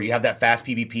both, where you have that fast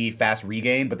PvP, fast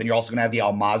regain, but then you're also gonna have the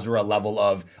Al Mazrah level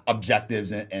of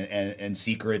objectives and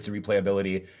secrets and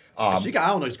replayability. Sheikah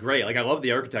Island looks great. Like I love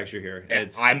the architecture here.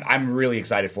 It's I'm really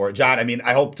excited for it, John. I mean,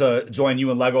 I hope to join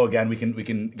you and Lego again. We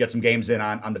can get some games in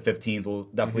on the 15th. We'll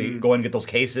definitely go in and get those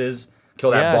cases,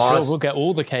 kill that Yeah, boss. sure, we'll get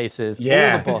all the cases,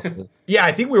 Yeah. all the bosses. Yeah,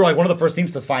 I think we were like one of the first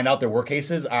teams to find out there were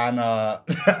cases on on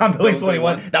Building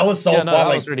 21. That was so Yeah, fun. no, that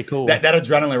like, was really cool. That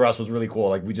adrenaline rush was really cool.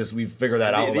 Like we figured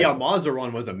that out. the like, Al Mazrah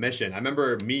one was a mission. I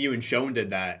remember me, you, and Shone did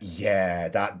that, yeah,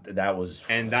 that was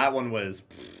and that one was.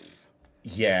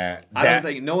 yeah. I don't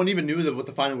think no one even knew what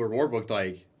the final reward looked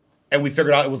like. And we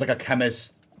figured out it was like a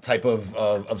chemist type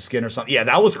of skin or something. Yeah,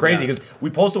 that was crazy Yeah. because we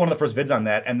posted one of the first vids on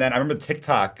that, and then I remember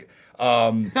TikTok.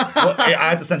 Well, I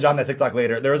have to send John that TikTok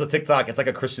later. There was a TikTok. It's like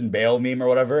a Christian Bale meme or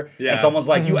whatever. Yeah. And someone's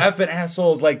like, "You effing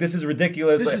assholes! Like this is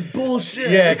ridiculous." Like,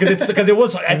 bullshit. yeah, because it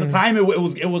was at the time it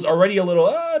was already a little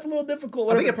it's a little difficult.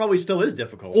 I think whatever. it probably still is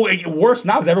difficult. Well, worse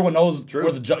now because everyone knows True.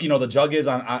 where the the jug is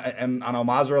on Al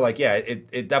Mazrah. Like, yeah,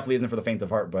 it definitely isn't for the faint of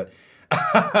heart. But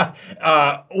what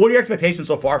are your expectations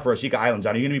so far for Sheikah Island,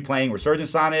 John? Are you going to be playing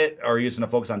Resurgence on it, or are you just going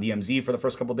to focus on DMZ for the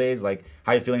first couple days? Like,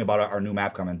 how are you feeling about our new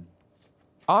map coming?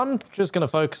 I'm just going to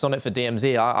focus on it for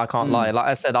DMZ. I can't lie. Like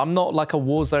I said, I'm not like a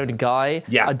Warzone guy.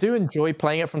 Yeah. I do enjoy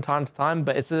playing it from time to time,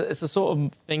 but it's a sort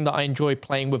of thing that I enjoy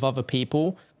playing with other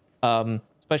people,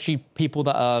 especially people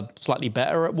that are slightly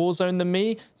better at Warzone than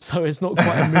me. So it's not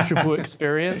quite a miserable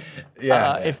experience.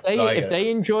 Yeah. If No, I get they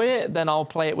enjoy it, then I'll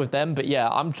play it with them. But yeah,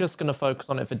 I'm just going to focus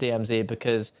on it for DMZ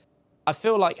because I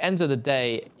feel like end of the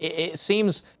day, it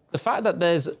seems the fact that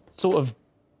there's sort of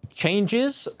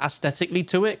changes aesthetically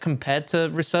to it compared to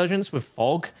Resurgence with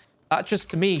fog, that just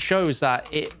to me shows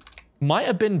that it might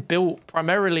have been built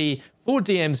primarily for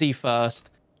DMZ first,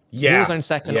 Yeah. Warzone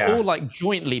second, Yeah. or like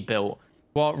jointly built,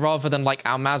 rather than like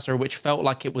Al Mazrah, which felt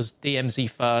like it was DMZ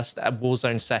first and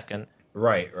Warzone second.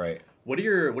 Right. What are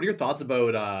your thoughts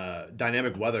about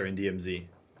dynamic weather in DMZ?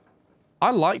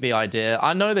 I like the idea.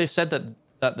 I know they've said that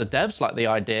the devs like the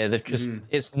idea. They've just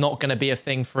it's not going to be a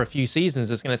thing for a few seasons.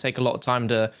 It's going to take a lot of time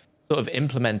to sort of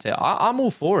implement it. I'm all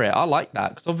for it. I like that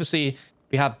because obviously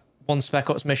we have one Spec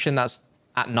Ops mission that's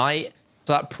at night.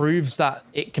 So that proves that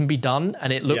it can be done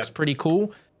and it looks pretty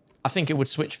cool. I think it would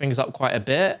switch things up quite a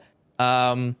bit.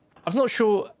 I'm not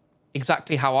sure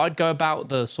exactly how I'd go about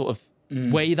the sort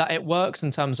of way that it works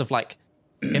in terms of like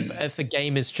if a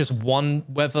game is just one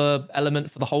weather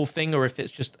element for the whole thing or if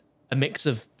it's just a mix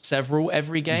of several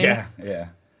every game. Yeah.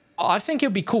 I think it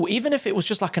would be cool, even if it was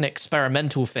just like an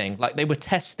experimental thing. Like they were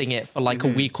testing it for like a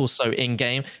week or so in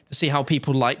game to see how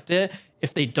people liked it.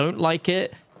 If they don't like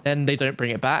it, then they don't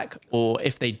bring it back. Or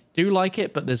if they do like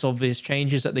it, but there's obvious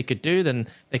changes that they could do, then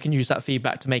they can use that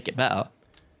feedback to make it better.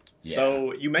 Yeah.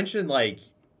 So you mentioned like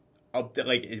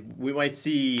we might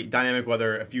see dynamic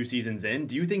weather a few seasons in.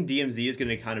 Do you think DMZ is going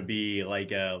to kind of be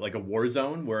like a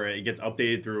Warzone where it gets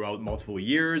updated throughout multiple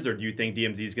years, or do you think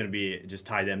DMZ is going to be just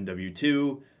tied to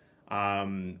MW2?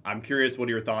 I'm curious, what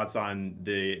are your thoughts on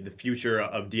the future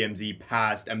of DMZ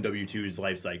past MW2's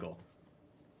life cycle?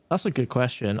 That's a good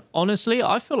question. Honestly,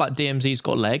 I feel like DMZ's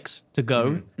got legs to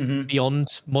go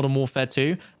beyond Modern Warfare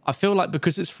 2. I feel like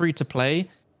because it's free to play,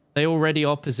 they already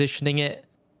are positioning it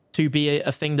to be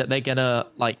a thing that they're gonna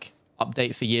like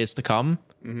update for years to come.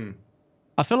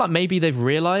 I feel like maybe they've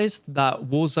realized that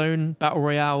Warzone Battle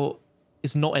Royale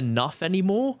is not enough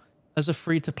anymore as a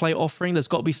free to play offering. There's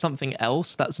got to be something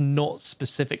else that's not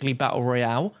specifically Battle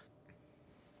Royale.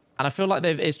 And I feel like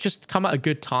it's just come at a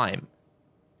good time.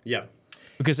 Yeah.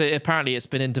 Because apparently it's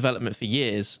been in development for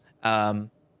years. And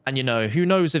you know, who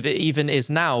knows if it even is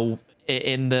now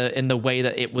in the way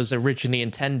that it was originally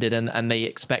intended and they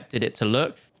expected it to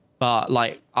look. But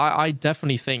like, I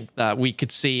definitely think that we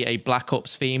could see a Black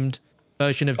Ops themed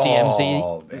version of DMZ.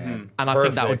 Oh, man. And I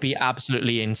think that would be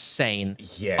absolutely insane.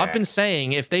 Yeah. I've been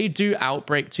saying if they do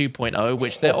Outbreak 2.0,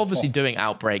 which they're obviously doing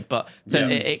Outbreak, but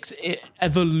it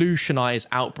evolutionize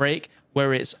Outbreak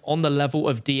where it's on the level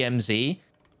of DMZ,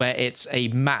 where it's a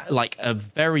map, like a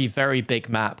very, very big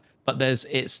map, but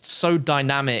it's so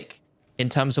dynamic in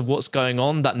terms of what's going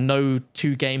on that no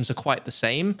two games are quite the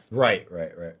same. Right.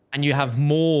 And you have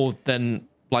more than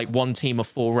like one team of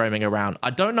 4 roaming around. I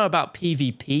don't know about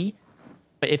PvP,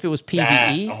 but if it was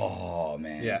PvE, oh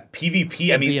man, yeah,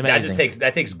 PvP. I mean,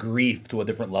 that takes grief to a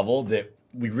different level. That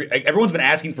everyone's been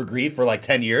asking for grief for like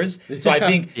 10 years. So I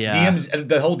think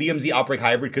the whole DMZ Outbreak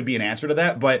hybrid could be an answer to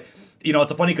that. But you know,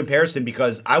 it's a funny comparison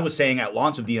because I was saying at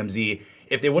launch of DMZ,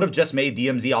 if they would have just made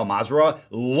DMZ Al Mazrah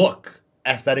look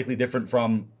aesthetically different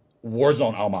from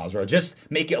Warzone Al Mazrah, just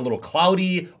make it a little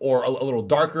cloudy or a little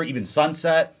darker, even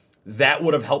sunset, that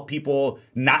would have helped people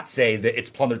not say that it's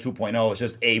Plunder 2.0. It's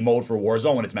just a mode for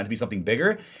Warzone when it's meant to be something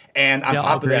bigger. And on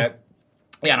top of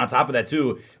that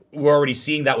too, we're already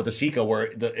seeing that with the Sheikah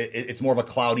where it's more of a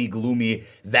cloudy, gloomy.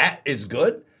 That is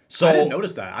good. So I didn't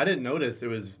notice that. I didn't notice it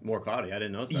was more cloudy. I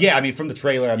didn't notice that. Yeah, I mean, from the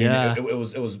trailer, I mean, it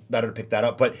was better to pick that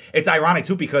up. But it's ironic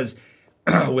too because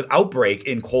with Outbreak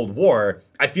in Cold War,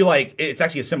 I feel like it's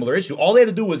actually a similar issue. All they had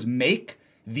to do was make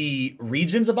the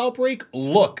regions of Outbreak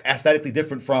look aesthetically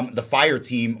different from the Fire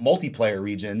Team multiplayer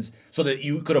regions so that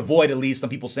you could avoid at least some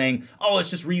people saying, oh,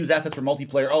 it's just reuse assets for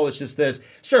multiplayer. Oh, it's just this.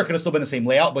 Sure, it could have still been the same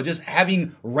layout, but just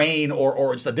having rain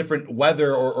or just a different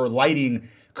weather or lighting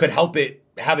could help it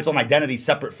have its own identity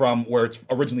separate from where it's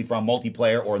originally from,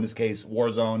 multiplayer, or in this case,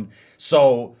 Warzone.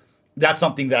 So that's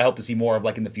something that I hope to see more of,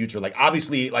 like in the future. Like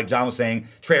obviously, like John was saying,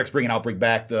 Treyarch's bringing Outbreak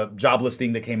back. The job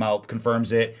listing that came out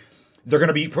confirms it. They're going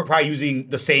to be probably using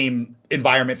the same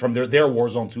environment from their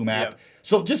Warzone 2 map. Yep.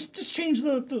 So just change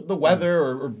the weather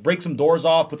or break some doors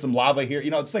off, put some lava here.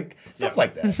 You know, it's like stuff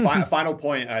like that. Final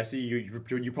point. I see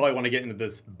you probably want to get into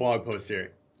this blog post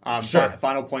here. Sure.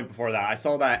 Final point before that. I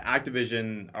saw that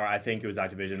Activision, or I think it was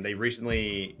Activision, they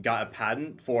recently got a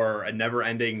patent for a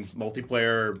never-ending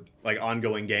multiplayer, like,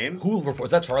 ongoing game. Who was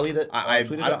that? Charlie that I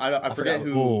tweeted that? I forget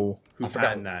who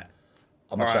patented that.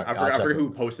 I forget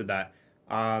who posted that.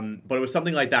 But it was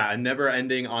something like that, a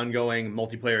never-ending, ongoing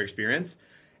multiplayer experience.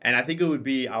 And I think it would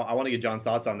be, I want to get John's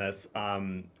thoughts on this,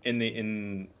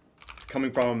 in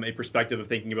coming from a perspective of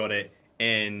thinking about it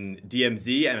in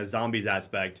DMZ and a zombies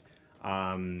aspect.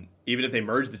 Even if they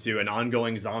merge the two, an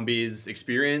ongoing zombies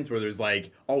experience where there's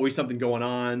like always something going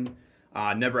on,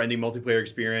 never-ending multiplayer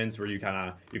experience where you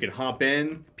can hop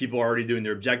in, people are already doing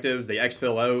their objectives, they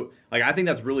exfil out. Like, I think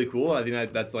that's really cool. I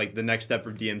think that's like the next step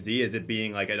for DMZ, is it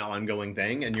being like an ongoing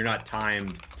thing and you're not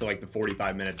timed to like the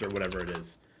 45 minutes or whatever it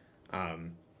is.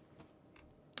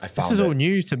 This is all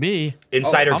new to me.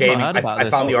 Insider Gaming.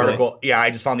 I found the article. Yeah, I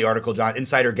just found the article, John.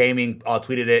 Insider Gaming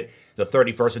tweeted it the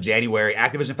 31st of January.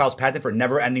 Activision files patent for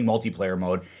never-ending multiplayer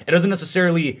mode. It doesn't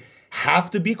necessarily have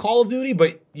to be Call of Duty,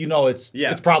 but you know it's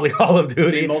probably Call of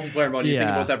Duty. Multiplayer mode. You think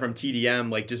about that from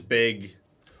TDM, like just big.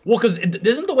 Well, because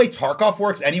isn't the way Tarkov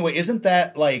works anyway? Isn't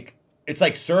that like it's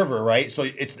like server, right? So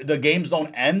it's the games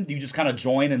don't end. You just kind of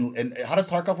join and how does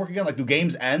Tarkov work again? Like, do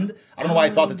games end? I don't know why I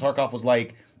thought that Tarkov was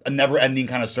like a never-ending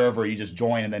kind of server. You just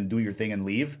join and then do your thing and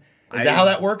leave. Is that how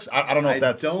that works? I don't know if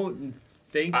that's. I don't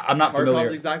think I'm not familiar.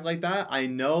 Tarkov's exactly like that. I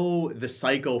know the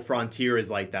Cycle Frontier is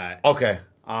like that. Okay.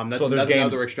 That's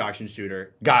another extraction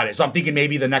shooter. Got it. So I'm thinking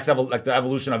maybe the next like the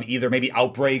evolution of either maybe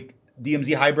Outbreak,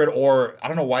 DMZ hybrid, or I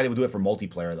don't know why they would do it for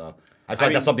multiplayer though. I feel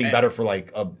like that's something better for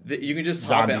like you can just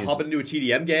hop into a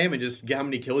TDM game and just get how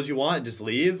many kills you want and just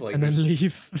leave. Like, and then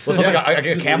leave. Well, it's like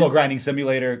a camel grinding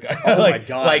simulator. Oh my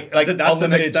god! Like that's the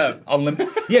next step.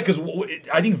 Yeah, because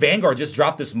I think Vanguard just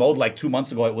dropped this mode like 2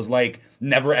 months ago. It was like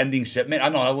never-ending shipment. I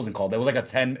don't know, that wasn't called. It was like a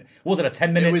 10. What was it? A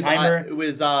 10-minute timer? It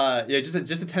was just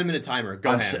a 10-minute timer.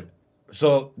 Go ahead.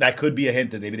 So that could be a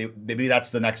hint that maybe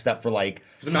that's the next step for like.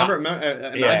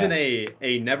 Imagine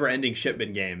a never-ending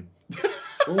shipment game.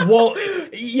 Well,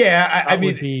 yeah, I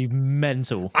mean, would be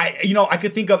mental. I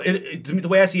could think of it, the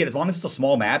way I see it, as long as it's a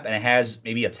small map and it has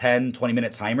maybe a 10,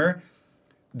 20-minute timer,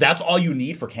 that's all you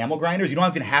need for camel grinders. You don't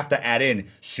even have to add in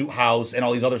shoot house and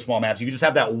all these other small maps. You can just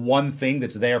have that one thing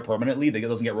that's there permanently that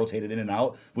doesn't get rotated in and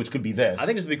out, which could be this. I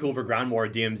think this would be cool for ground war,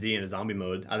 DMZ, and a zombie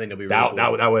mode. I think that'd be really cool.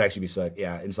 That would actually be sick.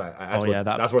 Yeah, inside.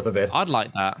 That's worth a bit. I'd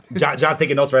like that. John's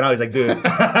taking notes right now. He's like, dude.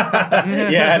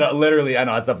 Yeah, no, literally. I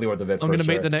know. That's definitely worth a bit. I'm going to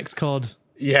make the next COD.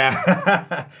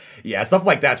 Yeah. Yeah, stuff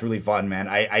like that's really fun, man.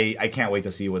 I can't wait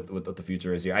to see what the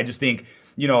future is here. I just think,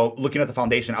 looking at the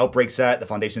Foundation Outbreak set, the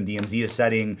Foundation DMZ is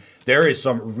setting, there is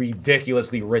some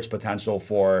ridiculously rich potential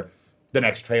for the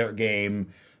next Treyarch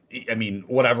game. I mean,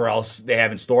 whatever else they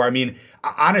have in store. I mean,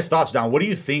 honest thoughts, John, what do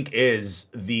you think is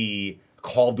the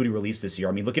Call of Duty release this year?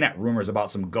 I mean, looking at rumors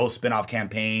about some Ghost spin-off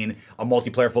campaign, a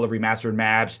multiplayer full of remastered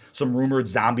maps, some rumored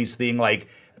zombies thing, like,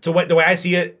 so the way I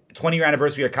see it, 20-year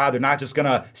anniversary of COD, they're not just going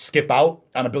to skip out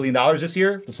on $1 billion this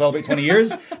year to celebrate 20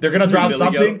 years. They're going to drop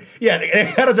something. Yeah,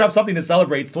 they got to drop something that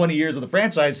celebrates 20 years of the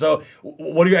franchise. So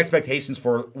what are your expectations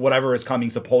for whatever is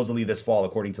coming supposedly this fall,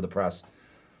 according to the press?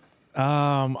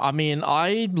 I mean,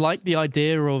 I like the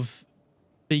idea of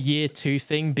the year 2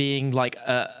 thing being like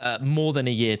more than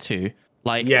a year 2.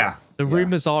 Like, the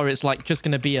rumors are it's like just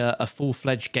going to be a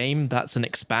full-fledged game that's an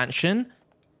expansion,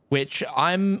 which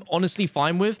I'm honestly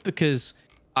fine with, because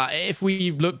if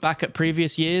we look back at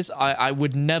previous years, I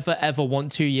would never ever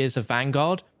want 2 years of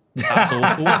Vanguard. That's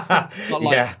awful.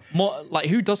 But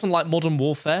who doesn't like Modern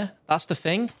Warfare? That's the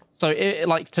thing. So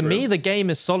to me, the game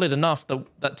is solid enough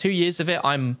that 2 years of it,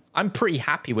 I'm pretty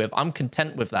happy with. I'm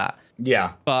content with that.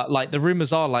 Yeah. But like the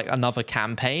rumors are like another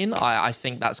campaign. I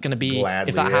think that's going to be,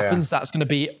 if that happens, that's going to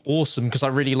be awesome, because I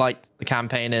really liked the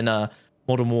campaign in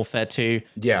Modern Warfare 2.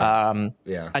 Yeah.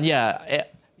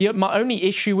 And my only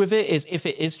issue with it is, if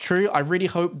it is true, I really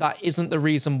hope that isn't the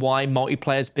reason why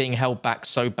multiplayer is being held back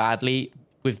so badly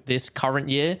with this current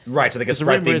year. Right, so they can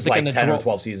spread things like 10 or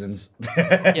 12 seasons.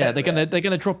 Yeah, they're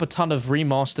gonna drop a ton of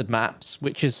remastered maps,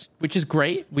 which is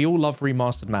great. We all love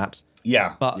remastered maps.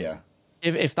 Yeah, but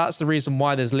if that's the reason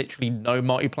why there's literally no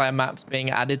multiplayer maps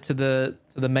being added to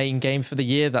the main game for the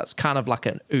year, that's kind of like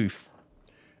an oof.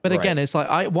 But again, it's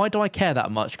like, why do I care that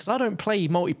much? Because I don't play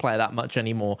multiplayer that much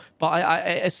anymore. But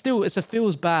it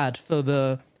feels bad for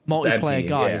the multiplayer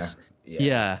guys.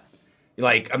 Yeah.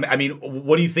 Like, I mean,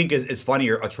 what do you think is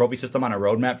funnier, a trophy system on a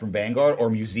roadmap from Vanguard, or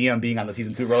Museum being on the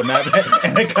Season 2 roadmap?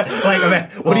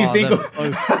 What do you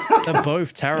think? They're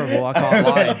both terrible, I can't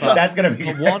lie. But that's going to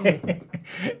be one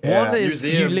is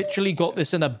Museum. You literally got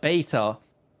this in a beta,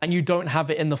 and you don't have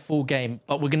it in the full game,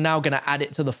 but we're now going to add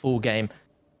it to the full game.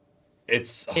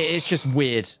 It's just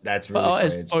weird. That's really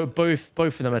strange. Both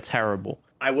of them are terrible.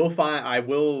 I will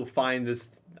find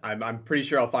this. I'm pretty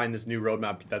sure I'll find this new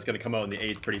roadmap that's going to come out on the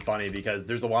 8th pretty funny, because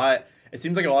there's a lot. It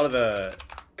seems like a lot of the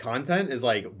content is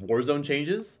like Warzone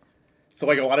changes. So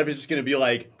like a lot of it's just going to be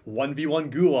like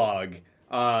 1v1 gulag,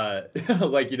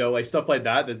 like stuff like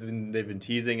that they've been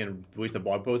teasing and released a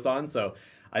blog post on. So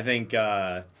I think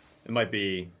it might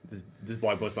be this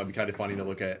blog post might be kind of funny to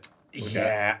look at.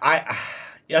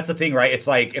 That's the thing, right? It's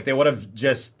like if they would have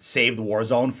just saved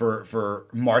Warzone for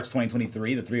March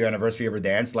 2023, the 3-year anniversary of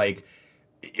Verdansk, like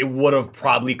it would have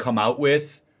probably come out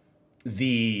with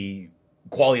the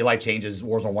quality of life changes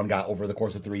Warzone 1 got over the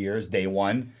course of 3 years, day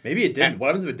one. Maybe it didn't. What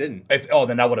happens if it didn't?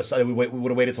 Then that would have we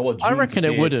would have waited till June. I reckon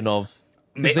it wouldn't have.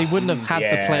 Because they wouldn't have had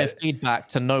the player feedback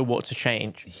to know what to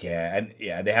change. Yeah, and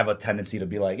they have a tendency to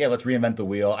be like, let's reinvent the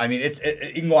wheel. I mean,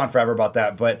 it can go on forever about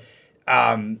that, but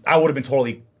I would have been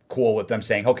totally cool with them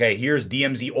saying, okay, here's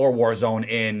DMZ or Warzone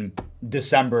in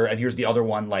December, and here's the other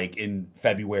one like in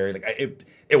February. Like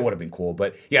it would have been cool.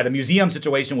 But yeah, the museum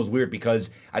situation was weird because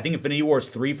I think Infinity War is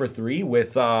 3 for 3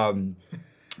 with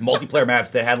multiplayer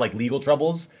maps that had like legal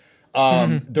troubles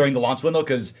during the launch window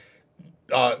because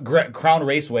Crown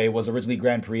Raceway was originally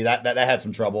Grand Prix. That had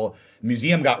some trouble.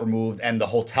 Museum got removed, and the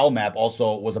hotel map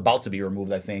also was about to be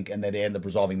removed, I think, and then they ended up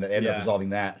resolving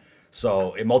that.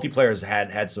 So multiplayer has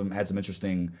had some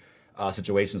interesting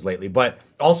situations lately. But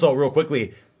also, real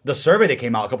quickly, the survey that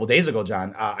came out a couple days ago,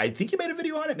 John, I think you made a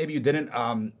video on it. Maybe you didn't.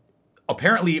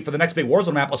 Apparently, for the next big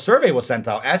Warzone map, a survey was sent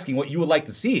out asking what you would like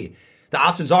to see. The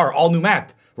options are all new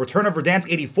map, return of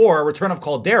Verdansk 84, return of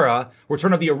Caldera,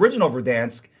 return of the original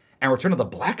Verdansk, and return of the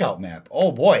Blackout map.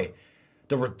 Oh boy,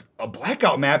 a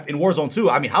Blackout map in Warzone 2.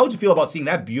 I mean, how would you feel about seeing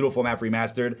that beautiful map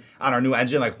remastered on our new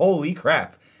engine? Like, holy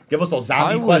crap. Give us those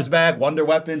zombie quests back, wonder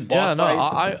weapons, boss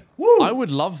fights. I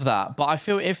would love that, but I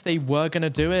feel if they were going to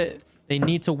do it, they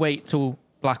need to wait till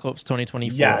Black Ops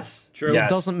 2024. Yes, true. It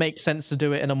doesn't make sense to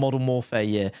do it in a Modern Warfare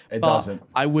year. It doesn't.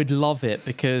 I would love it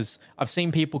because I've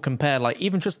seen people compare, like,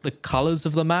 even just the colors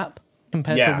of the map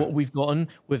compared to what we've gotten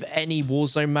with any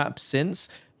Warzone map since.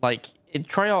 Like,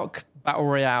 Treyarch Battle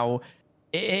Royale,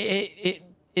 it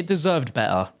deserved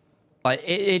better. Like,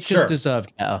 it just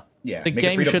deserved better. Yeah, the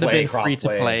game should have been free to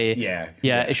play.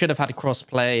 Yeah, it should have had cross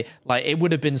play. Like, it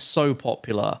would have been so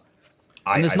popular.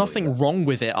 And there's nothing wrong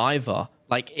with it either.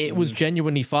 Like, it was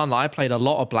genuinely fun. I played a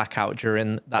lot of Blackout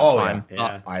during that time.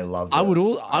 Yeah. I loved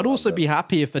it. I'd also be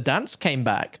happy if Verdansk came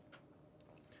back.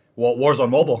 Well,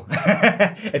 Warzone Mobile.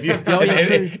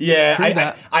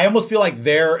 I almost feel like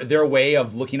their way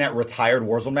of looking at retired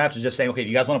Warzone maps is just saying, okay, if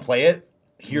you guys want to play it,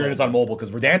 here it is on mobile, because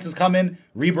Verdansk is coming,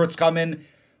 Rebirth's coming,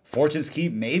 Fortune's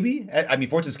Keep maybe. I mean,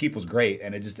 Fortune's Keep was great,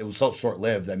 and it was so short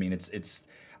lived. I mean, it's.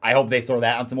 I hope they throw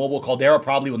that onto mobile. Caldera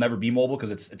probably will never be mobile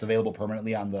because it's available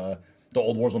permanently on the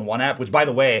old Warzone 1 app, which, by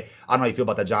the way, I don't know how you feel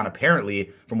about that, John.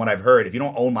 Apparently, from what I've heard, if you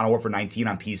don't own Modern Warfare 19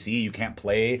 on PC, you can't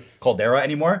play Caldera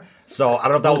anymore. So I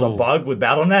don't know if that was a bug with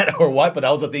Battle.net or what, but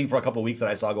that was a thing for a couple of weeks that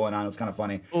I saw going on. It was kind of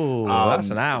funny. Oh, that's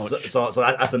an ouch. So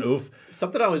that's an oof.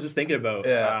 Something I was just thinking about.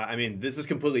 Yeah. I mean, this is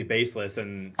completely baseless,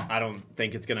 and I don't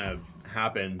think it's going to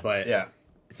happen, but... Yeah.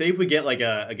 Say if we get like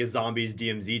a zombies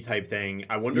DMZ type thing,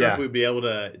 I wonder if we'd be able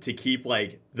to keep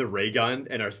like the ray gun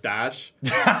in our stash,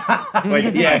 like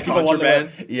keep the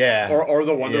wonder or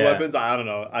the wonder weapons. I don't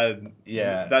know.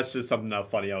 That's just something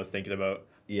funny I was thinking about.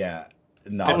 Yeah,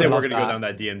 no, if they were gonna go down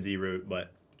that DMZ route,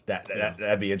 but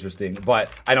that'd be interesting.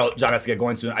 But I know John has to get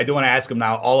going soon. I do want to ask him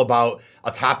now all about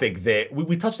a topic that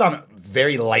we touched on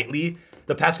very lightly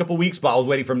the past couple weeks, but I was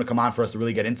waiting for him to come on for us to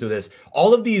really get into this.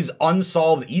 All of these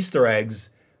unsolved Easter eggs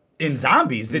in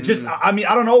zombies that just, I mean,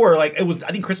 out of nowhere, like it was,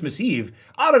 I think Christmas Eve,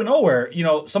 out of nowhere,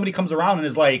 somebody comes around and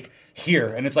is like, here.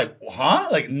 And it's like, huh?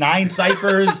 Like 9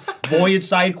 ciphers, Voyage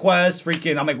side quests,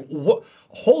 freaking, I'm like, what?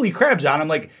 Holy crap, John. I'm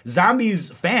like,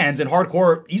 zombies fans and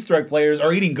hardcore Easter egg players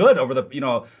are eating good over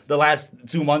the last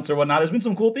 2 months or whatnot. There's been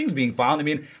some cool things being found. I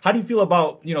mean, how do you feel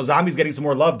about, zombies getting some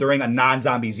more love during a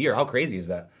non-zombies year? How crazy is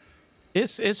that?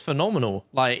 It's phenomenal.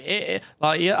 Like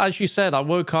as you said, I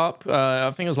woke up. I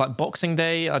think it was like Boxing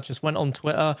Day. I just went on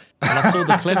Twitter and I saw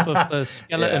the clip of the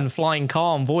skeleton flying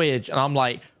car on Voyage, and I'm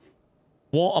like,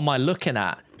 "What am I looking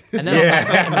at?" And then I'm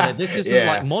like, "Wait a minute, this isn't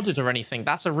like modded or anything.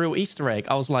 That's a real Easter egg."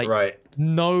 I was like,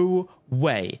 "No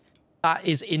way." That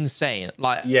is insane.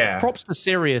 Like, props to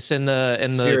Sirius in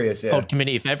the COD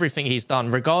community for everything he's done,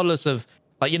 regardless of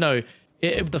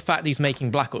the fact he's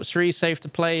making Black Ops 3 safe to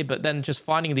play, but then just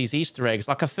finding these Easter eggs.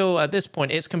 Like, I feel at this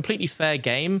point, it's completely fair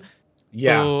game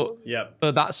for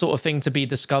that sort of thing to be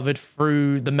discovered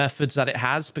through the methods that it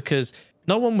has, because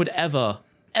no one would ever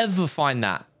find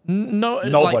that.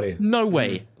 Nobody. No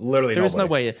way. Literally there is no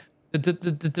way. The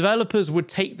developers would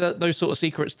take those sort of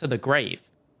secrets to the grave.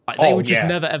 Like, they would just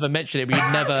never ever mention it. We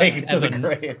would never take it to the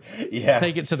grave. Yeah,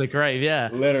 take it to the grave. Yeah,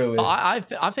 literally.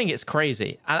 I think it's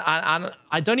crazy, and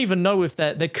I don't even know if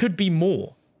there could be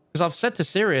more. Because I've said to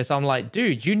Sirius, I'm like,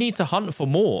 dude, you need to hunt for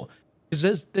more,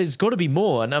 because there's got to be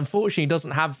more. And unfortunately, he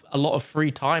doesn't have a lot of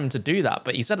free time to do that.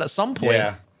 But he said at some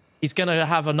point he's gonna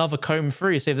have another comb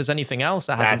through, see if there's anything else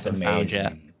that hasn't been found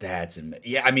yet. That's amazing.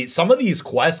 Yeah, I mean, some of these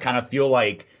quests kind of feel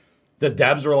like the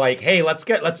devs were like, hey, let's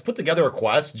put together a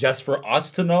quest just for us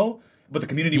to know, but the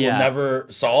community will never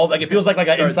solve. Like, it feels like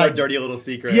an inside dirty little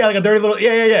secret. Yeah, like a dirty little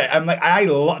I'm like, I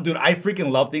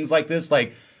freaking love things like this.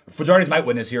 Like, Fajardis might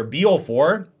witness here.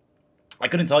 BO4, I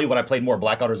couldn't tell you what I played more,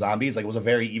 Blackout or Zombies. Like, it was a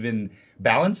very even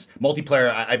balance.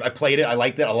 Multiplayer, I played it. I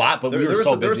liked it a lot, but we were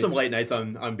so busy. There were some late nights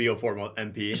on BO4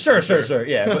 MP. Sure.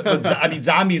 Yeah, but I mean,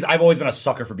 Zombies, I've always been a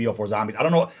sucker for BO4 Zombies. I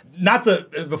don't know, not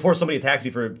to, before somebody attacks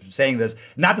me for saying this,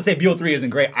 not to say BO3 isn't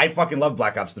great. I fucking love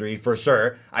Black Ops 3, for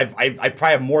sure. I probably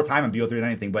have more time on BO3 than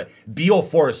anything, but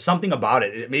BO4 is something about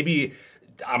it. Maybe,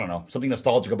 I don't know, something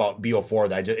nostalgic about BO4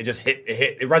 that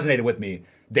it resonated with me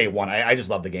day one. I just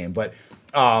love the game, but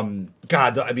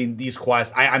God, I mean, these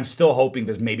quests, I'm still hoping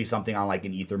there's maybe something on like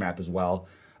an Ether map as well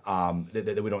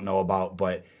that we don't know about,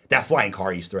 but that flying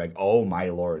car Easter egg, oh my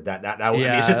Lord, that I mean,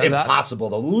 it's just impossible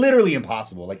though, literally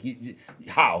impossible. Like,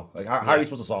 how are you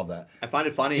supposed to solve that? I find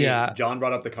it funny. John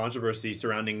brought up the controversy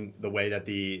surrounding the way that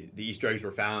the Easter eggs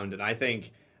were found, and I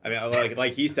think, I mean,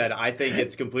 like he said, I think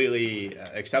it's completely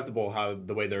acceptable how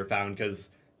the way they're found, because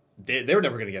they were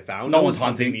never going to get found. No one's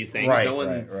hunting these things. Right,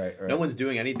 no one's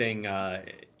doing anything,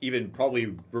 even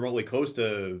probably remotely close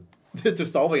to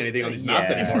solving anything on these maps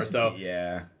anymore. So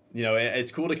you know,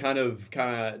 it's cool to kind of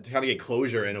get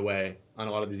closure in a way on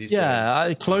a lot of these Easter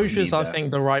eggs. Closure's I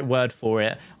think the right word for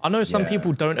it. I know some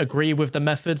people don't agree with the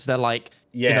methods. They're like,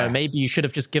 you know, maybe you should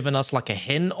have just given us like a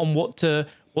hint on what to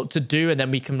do, and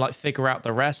then we can like figure out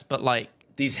the rest. But like,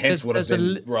 these hints would have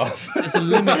been rough. There's a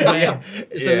limit where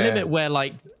a limit where,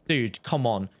 like, dude, come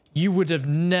on, you would have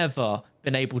never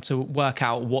been able to work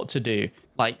out what to do.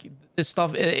 Like, this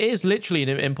stuff, it is literally an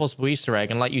impossible Easter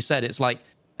egg, and like you said, it's like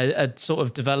a sort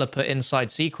of developer inside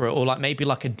secret, or like maybe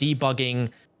like a debugging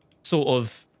sort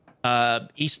of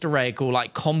Easter egg, or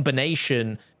like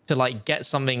combination to like get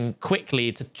something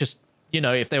quickly to just, you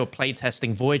know, if they were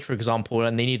playtesting Void, for example,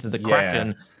 and they needed the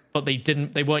Kraken. But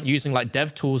they weren't using like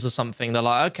dev tools or something. They're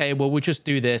like, okay, well, we'll just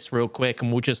do this real quick and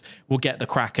we'll get the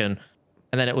Kraken.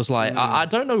 And then it was like, I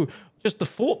don't know, just the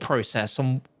thought process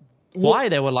on why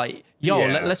they were like, yo,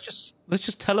 let's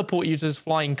just teleport you to this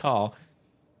flying car.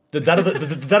 The Dead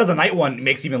of the Night one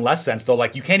makes even less sense though.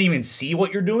 Like, you can't even see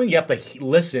what you're doing. You have to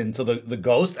listen to the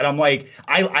ghost. And I'm like,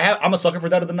 I'm a sucker for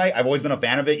Dead of the Night. I've always been a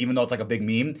fan of it, even though it's like a big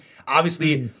meme.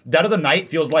 Obviously, Dead of the Night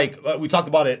feels like we talked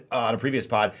about it on a previous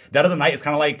pod. Dead of the Night is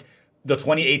kind of like the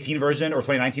 2018 version or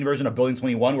 2019 version of Building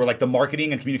 21, where like the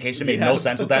marketing and communication made no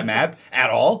sense with that map at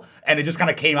all, and it just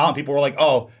kind of came out and people were like,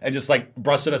 oh, and just like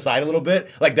brushed it aside a little bit.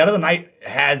 Like, Dead of the Night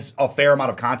has a fair amount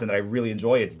of content that I really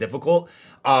enjoy. It's difficult.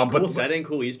 Cool setting,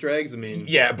 cool Easter eggs. I mean,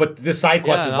 but the side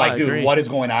quest is like, dude, what is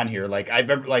going on here? Like, I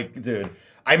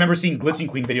remember seeing Glitching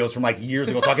Queen videos from like years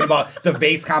ago talking about the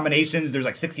vase combinations. There's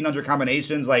like 1,600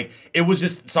 combinations. Like, it was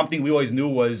just something we always knew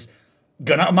was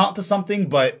gonna amount to something,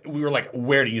 but we were like,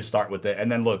 where do you start with it?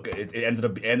 And then look, it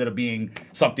ended up being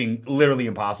something literally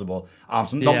impossible.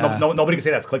 Nobody can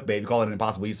say that's clickbait. You call it an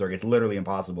impossible Easter egg. It's literally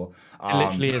impossible. It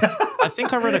literally is. I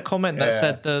think I read a comment that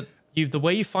said that the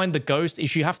way you find the ghost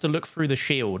is you have to look through the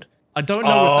shield. I don't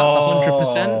know if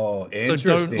that's 100%.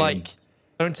 So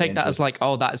don't take that as like,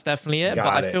 oh, that's definitely it. But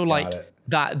I feel like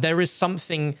that there is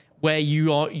something where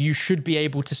you should be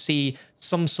able to see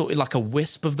some sort of like a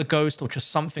wisp of the ghost or just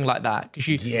something like that.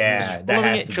 Because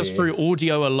following it just through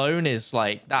audio alone is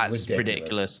like, that's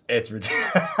ridiculous. It's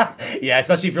ridiculous. Yeah,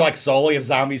 especially if you're like solo, you have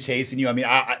zombies chasing you. I mean,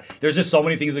 there's just so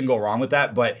many things that can go wrong with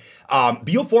that. But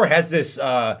BO4 has this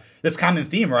common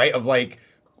theme, right, of like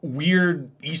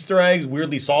weird Easter eggs,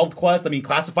 weirdly solved quests. I mean,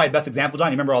 Classified, best example, John.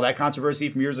 You remember all that controversy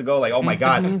from years ago? Like, oh my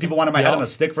God, people wanted my head on a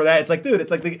stick for that. It's like, dude, it's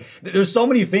like there's so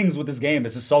many things with this game.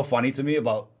 It's just so funny to me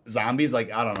about zombies.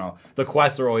 Like, I don't know. The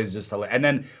quests are always just hilarious. And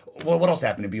then what else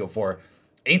happened in BO4?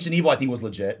 Ancient Evil, I think, was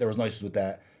legit. There was no issues with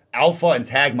that. Alpha and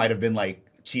Tag might have been like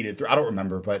cheated through. I don't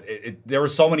remember, but there were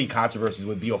so many controversies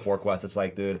with BO4 quests. It's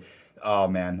like, dude, oh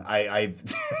man,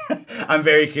 I'm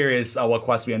very curious what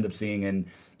quests we end up seeing in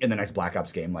the next Black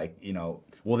Ops game. Like, you know,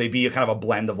 will they be a kind of a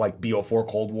blend of like BO4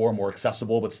 Cold War, more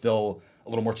accessible but still a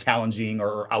little more challenging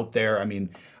or out there? I mean,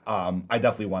 I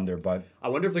definitely wonder, but I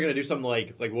wonder if they're gonna do something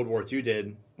like World War II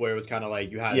did, where it was kind of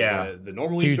like you had the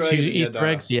normal Easter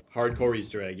eggs, hardcore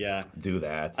Easter egg. Yeah, do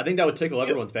that. I think that would tickle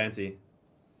everyone's fancy.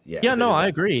 Yeah, no, I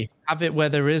agree. Have it where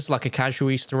there is like a casual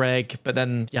Easter egg, but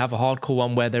then you have a hardcore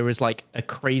one where there is like a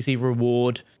crazy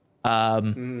reward.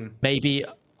 Maybe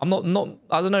I don't know,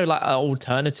 like an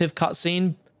alternative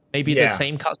cutscene. Maybe the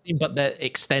same cutscene, but they're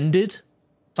extended.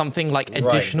 Something like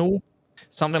additional.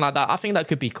 Something like that. I think that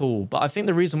could be cool. But I think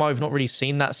the reason why we've not really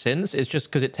seen that since is just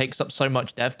because it takes up so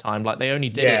much dev time. Like, they only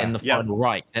did it in the final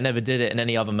right. They never did it in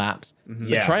any other maps. But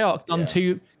Treyarch done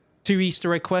two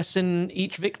Easter egg quests in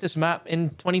each Victus map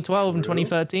in 2012 and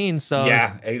 2013. So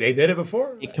yeah, they did it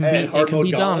before. It can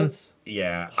be done.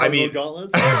 Yeah, I Hard mean, mode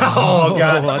gauntlets. oh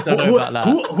god, I don't know about that.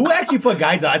 Who actually put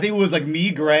guides out? I think it was like me,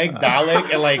 Greg,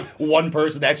 Dalek, and like one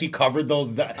person that actually covered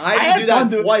those. I had to do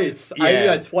that twice. I had to do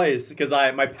Yeah. that twice because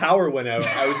my power went out.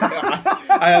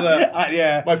 I had a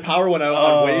Yeah, my power went out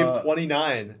on wave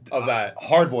 29 of that.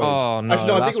 hard voice. Oh no, Actually,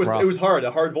 no, I think that's rough. it was hard,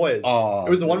 a hard voyage. Oh,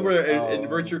 it was the one dude. where it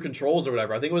inverts your controls or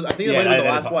whatever. I think it might have been the that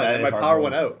last is- one, that and is my hard power voice.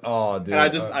 went out. Oh, dude. And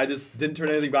I just didn't turn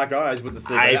anything back on. I just went to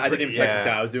sleep. I didn't even text this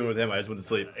guy. I was doing it with him. I just went to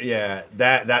sleep. Yeah,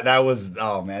 that was,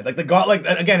 oh man, like the god, like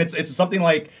again, it's something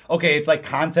like, okay, it's like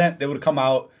content that would come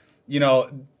out, you know,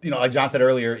 like John said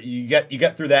earlier, you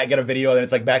get through that, get a video, then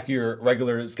it's like back to your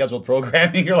regular scheduled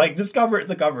programming. You're like, just cover it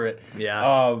to cover it. Yeah.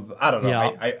 I don't know.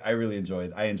 Yeah. I really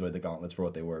enjoyed the gauntlets for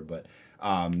what they were, but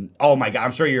oh my god,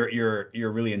 I'm sure you're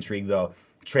really intrigued though.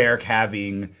 Treyarch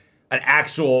having an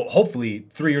actual, hopefully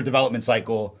 3-year development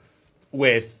cycle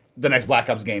with the next Black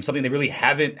Ops game, something they really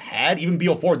haven't had. Even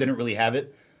BO4 didn't really have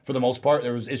it for the most part.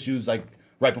 There was issues like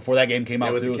right before that game came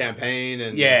out With too. the campaign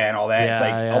and And all that. It's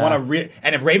like Yeah, I want to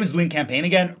and if Raven's doing campaign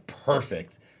again,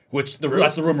 perfect. Which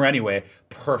that's the rumor anyway.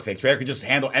 Perfect. Treyarch could just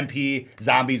handle MP,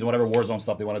 zombies, and whatever Warzone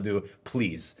stuff they want to do,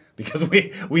 please, because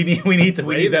we need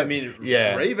Raven, that. I mean,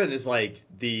 yeah, Raven is like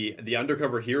the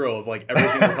undercover hero of like every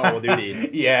single Call of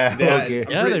Duty. yeah, okay.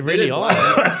 Yeah, they really did are.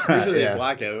 Blackout. Pretty sure they Yeah. did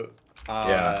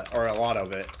Blackout, or a lot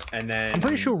of it, and then I'm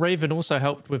pretty sure Raven also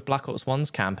helped with Black Ops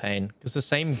 1's campaign because the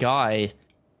same guy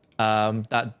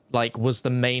that like was the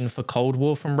main for Cold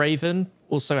War from Raven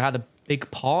also had a big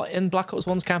part in Black Ops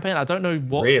 1's campaign. I don't know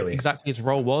what Really? exactly his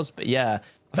role was, but yeah, I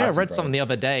think That's I read something the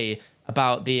other day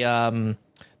about the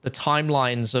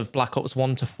timelines of Black Ops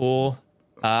 1 to 4,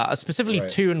 specifically Right.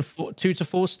 2 to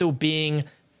 4 still being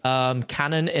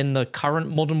canon in the current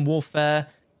Modern Warfare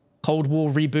Cold War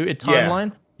rebooted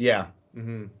timeline. Yeah.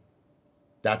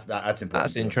 That's important.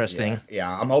 That's too. interesting.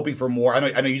 Yeah, I'm hoping for more. I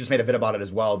know you just made a vid about it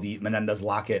as well. The Menendez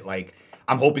locket. Like,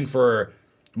 I'm hoping for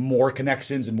more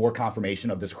connections and more confirmation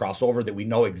of this crossover that we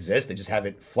know exists. They just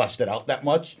haven't fleshed it out that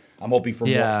much. I'm hoping for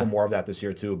more of that this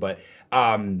year too. But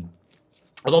I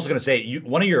was also gonna say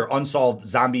one of your unsolved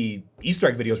zombie Easter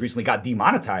egg videos recently got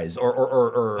demonetized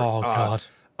or Oh, God.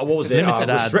 what was it? Limited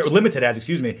ads. Limited ads.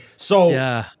 Excuse me. So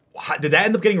Yeah. did that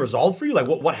end up getting resolved for you? Like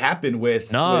what happened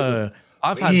with? No, with-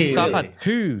 I've had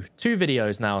two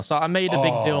videos now. So I made a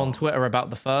big deal on Twitter about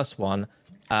the first one,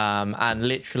 and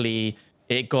literally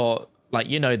it got like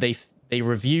they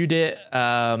reviewed it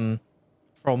from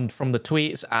the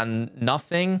tweets and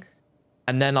nothing,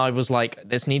 and then I was like,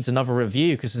 this needs another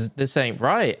review because this ain't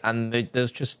right, and they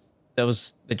just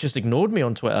ignored me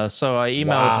on Twitter. So I emailed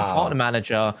the partner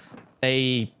manager.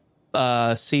 They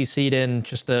CC'd in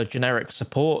just a generic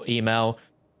support email.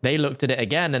 They looked at it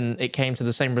again and it came to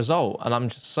the same result. And I'm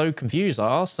just so confused. I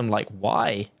asked them, like,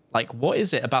 why? Like, what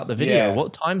is it about the video? Yeah.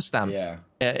 What timestamp? Yeah.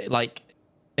 Like,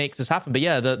 makes this happen? But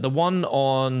yeah, the one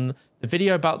on the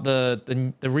video about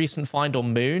the recent find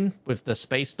on Moon with the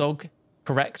space dog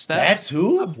correct step. That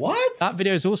too? What? That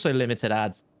video is also limited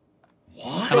ads.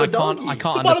 What? And I donkey. can't It's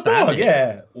about a understand dog. it.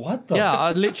 Yeah. What the?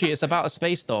 Yeah, literally, it's about a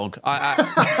space dog.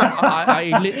 I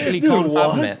literally Dude, can't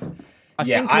fathom what? it. I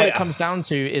Yeah, think what it comes down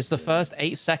to is the first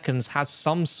 8 seconds has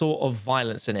some sort of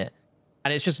violence in it.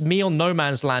 And it's just me on no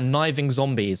man's land knifing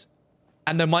zombies.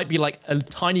 And there might be like a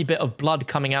tiny bit of blood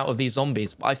coming out of these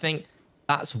zombies. I think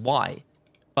that's why.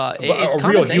 But it's a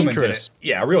kind real of human dangerous. didn't.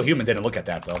 Yeah, a real human didn't look at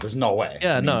that though. There's no way.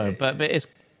 Yeah, I mean, no, but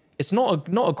it's not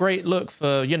a great look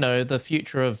for the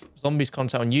future of zombies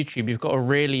content on YouTube. You've got to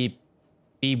really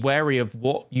be wary of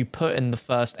what you put in the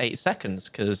first 8 seconds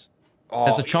because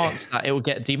there's a chance that it will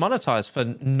get demonetized for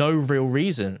no real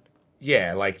reason.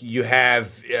 Yeah, like you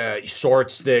have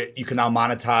shorts that you can now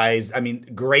monetize. I mean,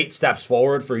 great steps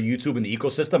forward for YouTube and the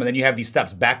ecosystem, and then you have these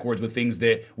steps backwards with things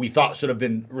that we thought should have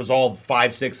been resolved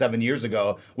 5, 6, 7 years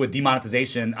ago with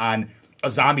demonetization on a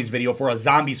zombies video for a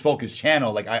zombies focused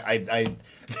channel. Like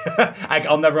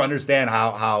I'll never understand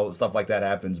how stuff like that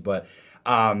happens. But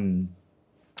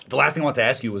the last thing I want to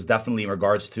ask you was definitely in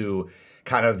regards to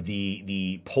kind of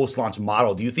the post launch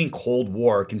model. Do you think Cold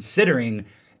War, considering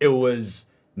it was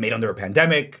made under a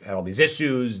pandemic, had all these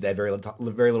issues, they had very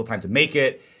little time to make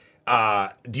it,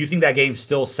 do you think that game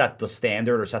still set the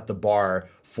standard or set the bar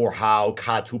for how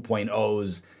COD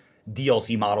 2.0's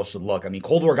DLC model should look? I mean,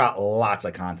 Cold War got lots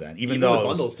of content, even with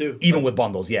bundles too. Even with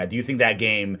bundles, yeah. Do you think that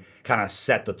game kind of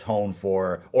set the tone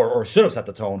for, or should have set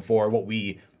the tone for what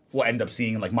we will end up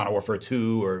seeing in like Modern Warfare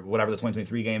 2 or whatever the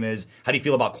 2023 game is? How do you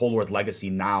feel about Cold War's legacy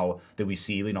now that we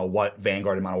see, what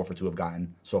Vanguard and Modern Warfare 2 have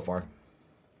gotten so far?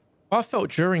 I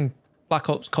felt during Black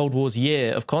Ops Cold War's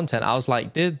year of content, I was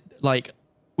like,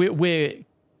 we're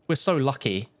so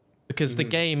lucky because the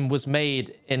game was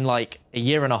made in like a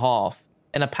year and a half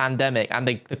in a pandemic, and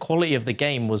the quality of the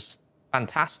game was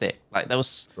fantastic. Like there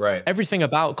was everything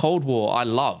about Cold War I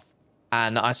love,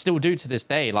 and I still do to this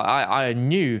day. Like I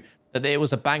knew that it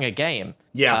was a banger game.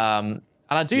 And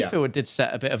I do feel it did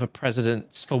set a bit of a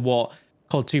precedence for what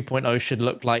COD 2.0 should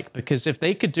look like, because if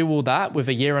they could do all that with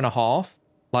a year and a half,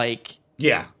 like,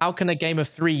 how can a game of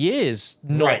 3 years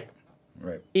not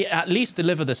at least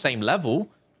deliver the same level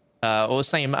or the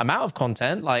same amount of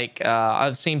content? Like,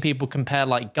 I've seen people compare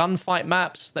like gunfight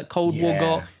maps that Cold War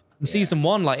got in season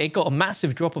 1. Like, it got a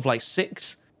massive drop of like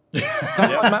 6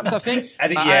 gunfight maps, I think. I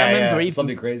remember even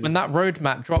something crazy. When that road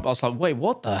map dropped, I was like, wait,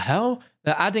 what the hell?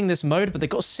 They're adding this mode, but they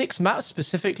got 6 maps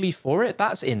specifically for it.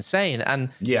 That's insane. And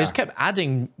they just kept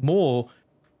adding more,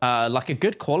 like a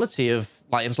good quality of,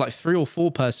 like, it was like 3 or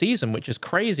 4 per season, which is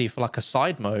crazy for like a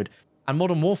side mode. And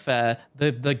Modern Warfare,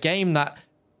 the game that,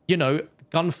 you know,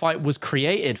 gunfight was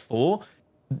created for,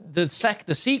 the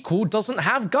sequel doesn't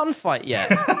have gunfight yet.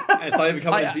 It's not even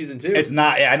coming in season 2. It's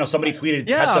not. I know somebody tweeted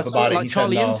stuff about it. Like he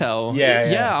Charlie said no. Intel.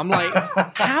 Yeah. I'm like,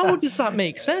 how does that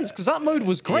make sense? Because that mode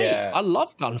was great. I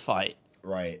love gunfight.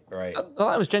 Right.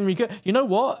 That was genuinely good. You know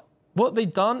what? What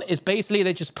they've done is basically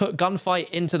they just put gunfight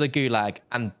into the gulag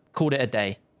and called it a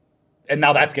day. And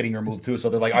now that's getting removed too. So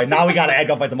they're like, all right, now we got to add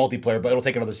gunfight the multiplayer, but it'll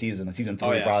take another season. A season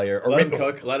 3 probably. Or let them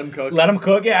cook. Let them cook. Let them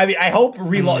cook. Yeah, I mean, I hope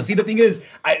Reload. See, the thing is,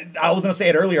 I was gonna say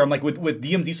it earlier. I'm like, with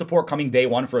DMZ support coming day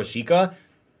 1 for Ashika,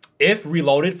 if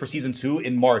Reloaded for season 2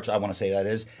 in March, I want to say that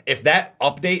is, if that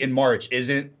update in March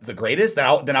isn't the greatest,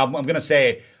 then I'm gonna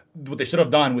say what they should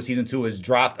have done with season 2 is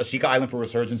dropped Ashika Island for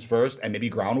Resurgence first, and maybe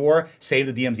Ground War, save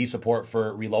the DMZ support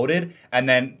for Reloaded, and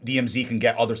then DMZ can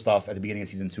get other stuff at the beginning of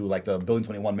season 2, like the Building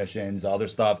 21 missions, the other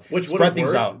stuff. Which would have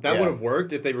worked. That would have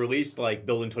worked if they released like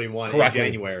Building 21 in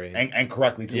January. And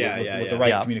correctly too, with the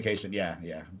right communication.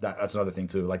 That's another thing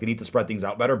too. Like, they need to spread things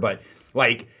out better, but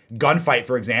like Gunfight,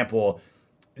 for example,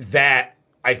 that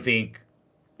I think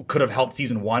could have helped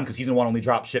season 1, because season 1 only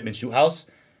dropped Shipment Shoot House.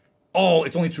 Oh,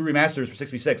 it's only 2 remasters for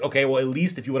 6v6. Okay, well, at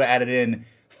least if you would have added in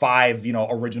 5,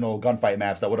 original gunfight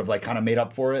maps, that would have like kind of made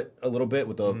up for it a little bit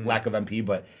with the lack of MP.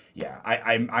 But yeah,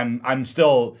 I'm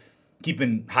still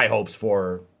keeping high hopes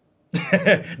for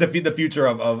the future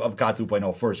of COD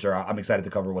 2.0 for sure. I'm excited to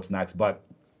cover what's next. But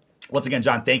once again,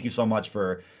 John, thank you so much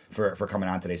for coming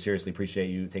on today. Seriously, appreciate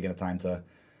you taking the time to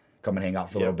come and hang out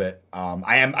for a little bit.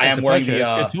 I am wearing the.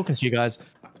 It's good talking to you guys.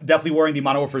 Definitely wearing the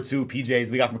Modern Warfare 2 PJs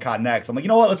we got from COD Next. I'm like, you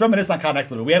know what? Let's reminisce on COD Next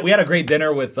a little bit. We had a great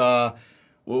dinner with some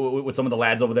of the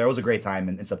lads over there. It was a great time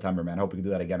in September, man. I hope we can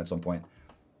do that again at some point.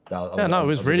 It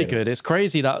was really good. It's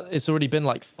crazy that it's already been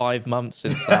like 5 months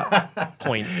since that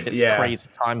point. It's crazy.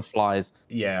 Time flies.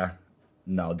 Yeah.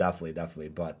 No, definitely.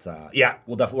 But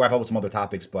we'll definitely wrap up with some other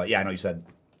topics. But yeah, I know you said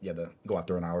you had to go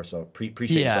after an hour, so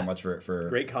appreciate you so much for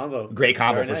great convo. Great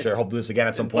convo for sure. Hope to do this again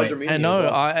at some point. I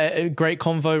know, great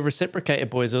convo reciprocated,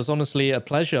 boys. It was honestly a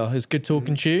pleasure. It was good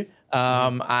talking to you.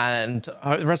 And I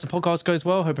hope the rest of the podcast goes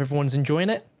well. Hope everyone's enjoying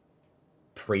it.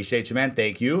 Appreciate you, man.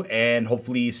 Thank you, and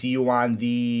hopefully see you on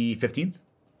the 15th.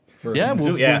 We'll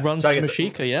run some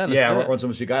Ashika. Run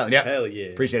some Ashika Island. Yeah, hell yeah.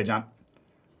 Appreciate it, John.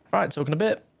 All right, talking a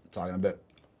bit.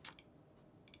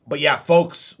 But yeah,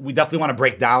 folks, we definitely want to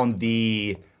break down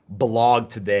the blog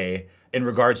today in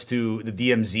regards to the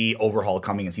DMZ overhaul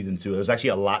coming in season 2. There's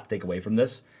actually a lot to take away from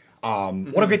this.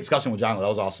 What a great discussion with John. That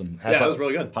was awesome. That was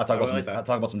really good. Talk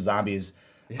about some zombies.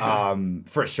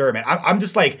 For sure, man. I'm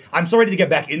just like, I'm so ready to get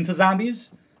back into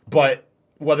zombies, but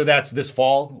whether that's this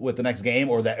fall with the next game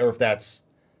or if that's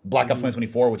Black Ops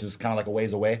 2024, which is kind of like a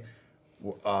ways away,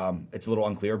 it's a little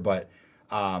unclear. But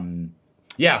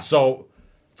so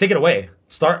take it away.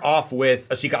 Start off with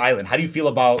Ashika Island. How do you feel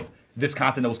about this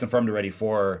content that was confirmed already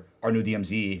for our new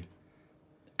DMZ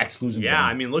exclusion zone?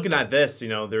 I mean, looking at this,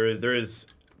 there is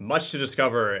much to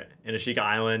discover in Ashika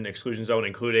Island exclusion zone,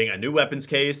 including a new weapons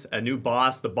case, a new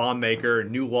boss, the bomb maker,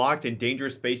 new locked and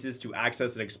dangerous spaces to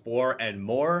access and explore, and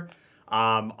more.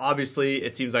 Obviously,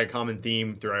 it seems like a common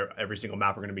theme throughout every single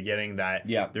map we're going to be getting that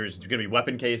there's going to be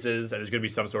weapon cases and there's going to be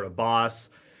some sort of boss.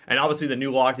 And obviously the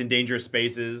new locked and dangerous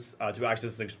spaces to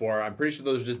access and explore. I'm pretty sure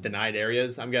those are just denied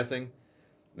areas, I'm guessing.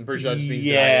 I'm pretty sure that just means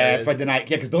denied areas. It's by denied.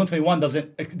 Yeah, because Building 21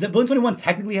 doesn't... Building 21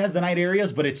 technically has denied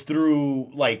areas, but it's through,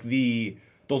 like,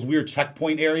 those weird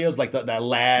checkpoint areas, like that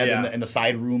lab and the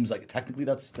side rooms. Like, technically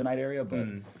that's denied area, but...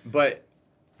 But...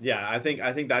 yeah, I think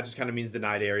that just kind of means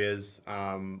denied areas.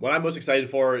 What I'm most excited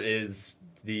for is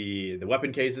the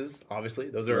weapon cases. Obviously,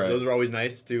 those are always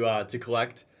nice to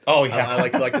collect. Oh yeah, I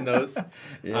like collecting those.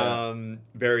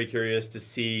 Very curious to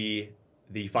see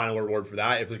the final reward for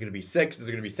that. If there's going to be 6, is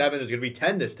there going to be 7? Is there going to be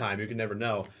 10 this time? You can never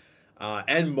know.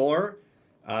 And more.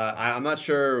 I'm not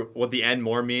sure what the and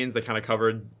more means. They kind of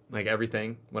covered like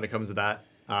everything when it comes to that.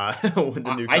 With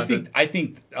the new content. I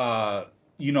think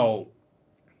you know,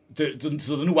 so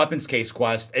the new weapons case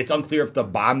quest. It's unclear if the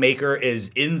bomb maker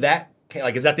is in that.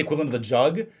 Like, is that the equivalent of the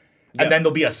jug? Yep. And then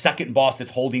there'll be a second boss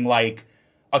that's holding like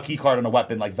a key card and a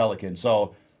weapon, like Velikan.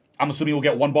 So I'm assuming we'll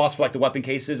get one boss for like the weapon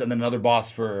cases, and then another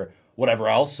boss for whatever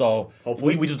else. So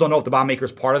Hopefully. we just don't know if the bomb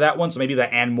maker's part of that one. So maybe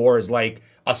the and more is like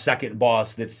a second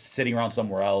boss that's sitting around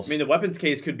somewhere else. I mean, the weapons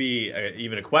case could be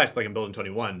even a quest like in Building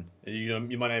 21. You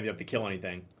might not even have to kill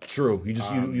anything. True. You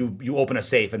just you open a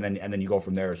safe and then you go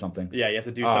from there or something. Yeah, you have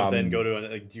to do something. You go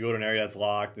to an area that's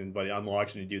locked, but it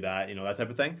unlocks and you do that. That type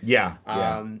of thing. Yeah.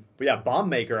 But yeah, Bomb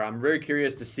Maker. I'm very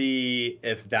curious to see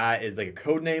if that is like a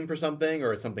code name for something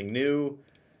or something new,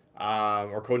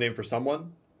 or code name for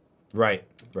someone. Right.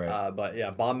 But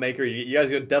yeah, Bomb Maker. You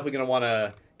guys are definitely gonna want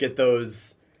to get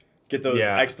those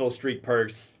Xville streak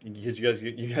perks because you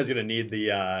guys are gonna need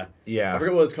the I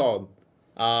forget what it's called.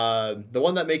 The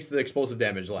one that makes the explosive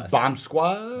damage less. Bomb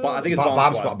Squad? I think it's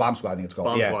Bomb Squad. Bomb Squad, I think it's called.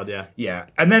 Bomb Squad, yeah. Yeah.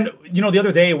 And then, the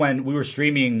other day when we were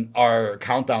streaming our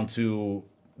countdown to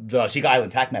the Sheikah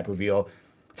Island Tac Map reveal,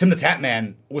 Tim the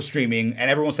Tatman was streaming, and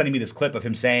everyone was sending me this clip of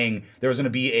him saying there was going to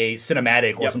be a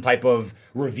cinematic or some type of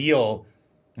reveal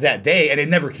that day, and it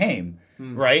never came,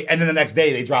 right? And then the next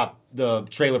day, they dropped the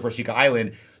trailer for Sheikah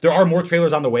Island. There are more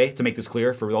trailers on the way, to make this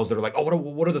clear, for those that are like, oh,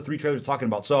 what are the 3 trailers talking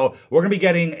about? So we're going to be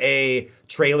getting a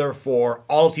trailer for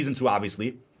all of Season 2,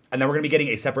 obviously, and then we're going to be getting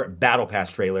a separate Battle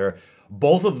Pass trailer.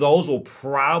 Both of those will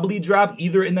probably drop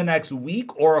either in the next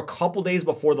week or a couple days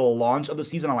before the launch of the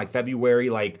season on February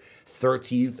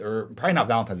 13th, or probably not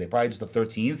Valentine's Day, probably just the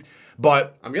 13th.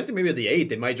 But I'm guessing maybe the 8th.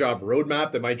 They might drop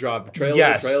roadmap. They might drop trailer.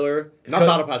 Yes. Trailer. Not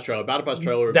Battle Pass trailer. Battle Pass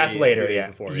trailer. Would that's be later. 3 days Yeah.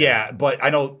 before, Yeah. But I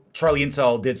know Charlie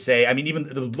Intel did say. I mean, even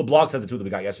the blog says it too that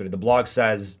we got yesterday. The blog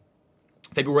says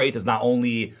February 8th is not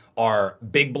only our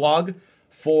big blog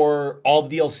for all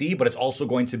the DLC, but it's also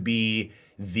going to be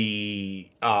the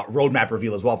roadmap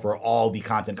reveal as well for all the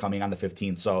content coming on the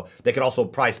 15th. So they could also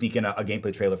probably sneak in a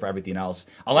gameplay trailer for everything else.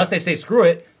 Unless they say, screw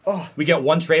it, we get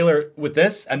one trailer with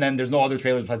this, and then there's no other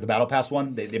trailers besides the Battle Pass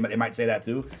one. They might say that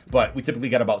too. But we typically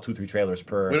get about 2-3 trailers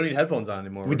per... We don't need headphones on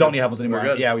anymore. We don't need headphones anymore. We're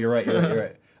good. Yeah, you're right. You're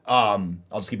right. I'll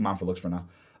just keep them on for looks for now.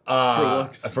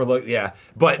 For looks. Yeah.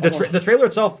 But the trailer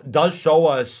itself does show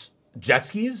us jet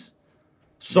skis.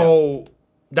 So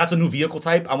that's a new vehicle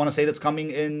type, I want to say, that's coming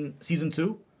in Season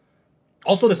 2.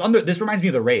 Also, this reminds me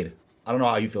of the Raid. I don't know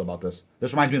how you feel about this.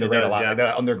 This reminds me of the Raid a lot. Yeah. Like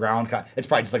that underground. It's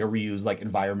probably just like a reused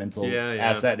environmental Yeah.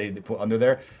 asset they put under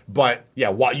there. But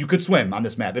yeah, you could swim on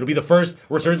this map. It'll be the first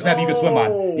Resurgence map you could swim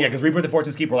on. Yeah, because Rebirth of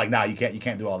Fortune's Keep were like, nah, you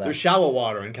can't do all that. There's shallow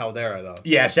water in Caldera though.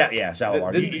 Yeah, shallow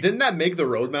water. Didn't that make the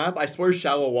roadmap? I swear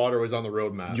shallow water was on the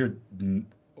roadmap.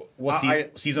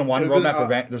 Season 1 roadmap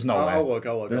for There's no way. I'll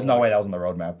look. There's no way that was on the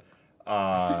roadmap.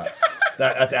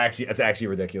 That's actually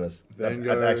ridiculous. That's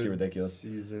actually ridiculous.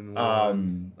 Season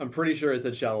 1. I'm pretty sure it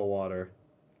said shallow water.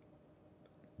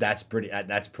 That's pretty.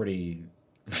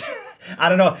 I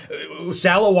don't know.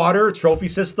 Shallow water trophy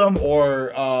system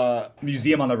or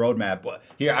museum on the roadmap. But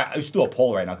here, I should do a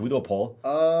poll right now. Can we do a poll?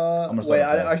 I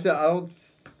don't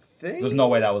think. There's no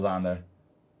way that was on there.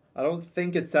 I don't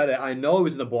think it said it. I know it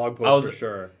was in the blog post for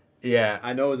sure. Yeah,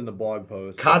 I know it was in the blog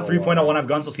post. COD 3.0 One Up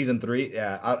Guns till Season 3.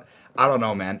 Yeah, I don't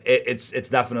know, man. It's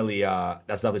definitely that's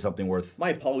definitely something worth. My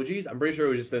apologies. I'm pretty sure it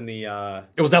was just in the.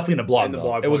 It was definitely in the blog.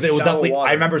 It was definitely. Water.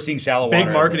 I remember seeing shallow water.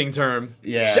 Big marketing term.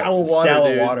 Yeah, shallow water. Shallow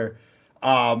dude. water.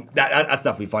 That's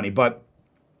definitely funny. But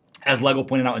as Lego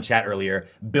pointed out in chat earlier,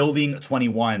 building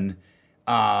 21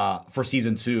 for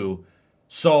Season 2.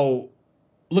 So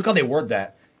look how they word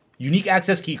that: unique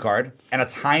access keycard and a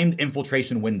timed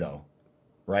infiltration window.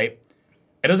 Right?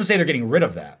 It doesn't say they're getting rid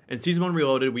of that. In Season 1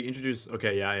 Reloaded, we introduced...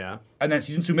 Okay, yeah. And then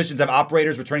Season 2 missions have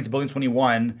operators returning to Building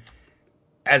 21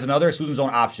 as another exclusion zone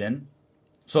option.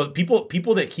 So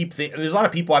people that keep... There's a lot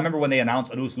of people... I remember when they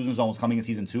announced a new exclusion zone was coming in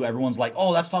Season 2, everyone's like,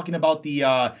 oh, that's talking about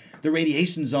the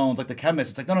radiation zones, like the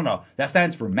chemists. It's like, no. That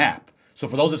stands for map. So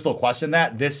for those that still question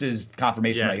that, this is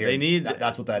confirmation right here. They need...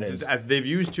 That's what that is. They've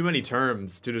used too many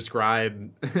terms to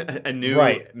describe a new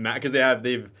map. Because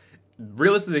they've...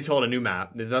 Realistically, they call it a new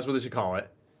map. That's what they should call it.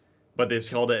 But they've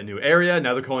called it a new area.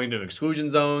 Now they're calling it exclusion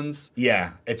zones.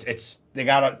 Yeah, it's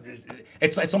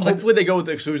almost Hopefully they go with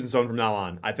the exclusion zone from now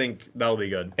on. I think that'll be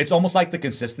good. It's almost like the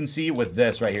consistency with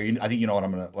this right here. I think you know what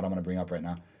I'm gonna bring up right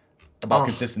now about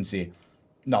consistency.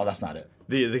 No, that's not it.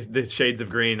 The shades of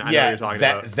green. I know what you're talking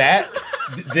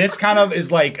about. This kind of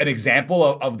is like an example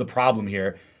of the problem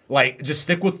here. Like, just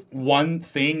stick with one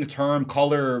thing, term,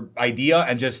 color, idea,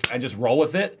 and just roll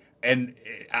with it. and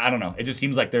I don't know. It just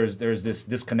seems like there's this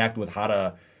disconnect with how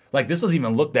to like. This doesn't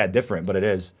even look that different, but it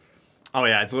is. Oh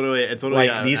yeah, it's literally Like,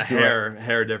 a, these a two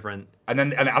hair different.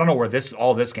 And I don't know where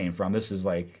all this came from. This is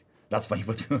like that's funny,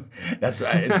 but that's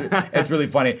it's really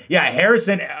funny. Yeah,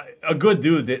 Harrison, a good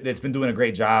dude that's been doing a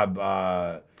great job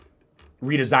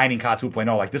redesigning COD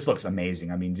 2.0. Like this looks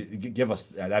amazing. I mean, give us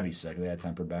that'd be sick. They had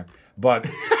Tempered back, but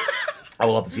I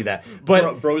would love to see that.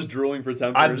 But Bro's drooling for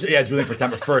Tempered. yeah, drooling for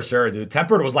Tempered for sure, dude.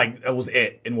 Tempered was like it was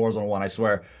it in Warzone 1, I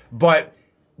swear. But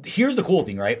here's the cool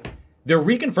thing, right? They're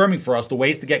reconfirming for us the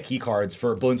ways to get key cards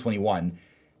for Building 21.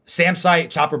 Sam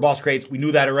site, Chopper Boss crates, we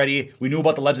knew that already. We knew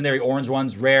about the legendary orange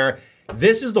ones, rare.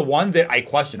 This is the one that I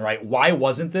question, right? Why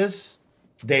wasn't this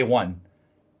day one?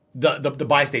 The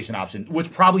buy station option,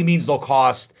 which probably means they'll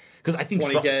cost because I think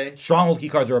 20K. Stronghold key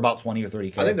cards are about 20 or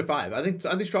 30K. I think they're 5. I think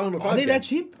Stronghold are 5. Are they that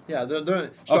cheap? Yeah, they're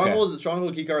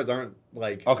Stronghold key cards aren't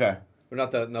like Okay.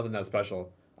 they're nothing that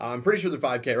special. I'm pretty sure they're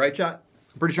 5K, right, chat?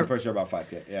 I'm pretty sure. I'm pretty sure about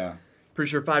 5K. Yeah. Pretty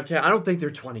sure 5K. I don't think they're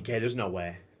 20K. There's no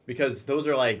way because those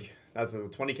are like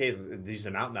 20K is a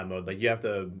decent amount in that mode. Like you have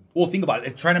to. Well, think about it.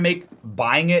 It's trying to make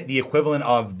buying it the equivalent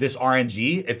of this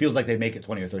RNG. It feels like they make it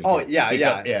 20 or 30. Oh yeah.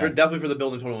 Definitely for the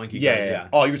Building 21 key cards. Yeah.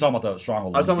 Oh, you were talking about the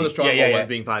Stronghold. I was talking about the Stronghold ones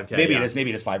being 5K. Maybe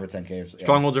it is 5 or 10K. Or so.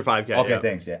 Strongholds are 5K. Okay,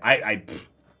 thanks. Yeah, I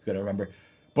gotta remember,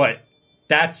 but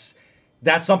that's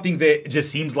something that just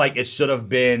seems like it should have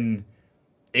been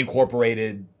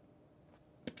incorporated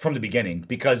from the beginning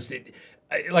because,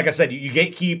 like I said, you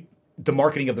gatekeep the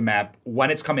marketing of the map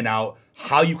when it's coming out,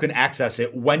 how you can access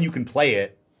it, when you can play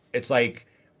it. It's like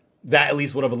that at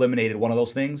least would have eliminated one of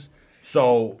those things.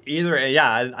 So either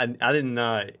I didn't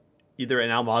either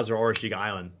in Al Mazrah or Sheikah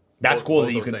Island. that's cool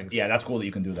that you can. Things. Yeah, that's cool that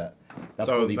you can do that. That's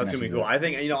so cool that you that's can gonna be actually cool. do that. I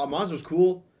think Al Mazrah's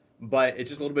cool, but it's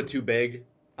just a little bit too big.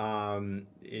 You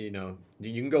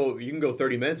can go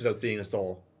 30 minutes without seeing a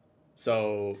soul.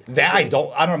 So That I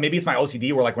don't know. Maybe it's my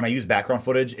OCD where like when I use background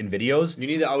footage in videos, you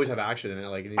need to always have action in it.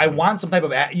 Like I want some type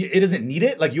of. It doesn't need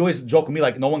it. Like you always joke with me,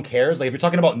 like no one cares. Like if you're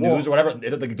talking about news or whatever,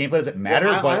 the gameplay doesn't matter.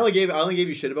 Well, but I only gave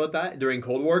you shit about that during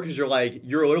Cold War because you're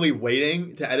literally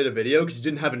waiting to edit a video because you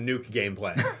didn't have a nuke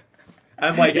gameplay.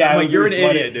 I'm like, you're an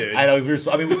idiot, dude. I know. We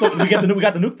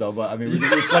got the nuke though, but I mean, we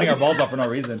were sweating our balls off for no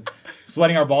reason.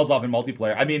 Sweating our balls off in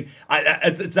multiplayer. I mean,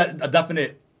 it's a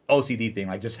definite OCD thing.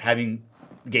 Like just having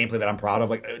gameplay that I'm proud of.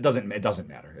 Like it doesn't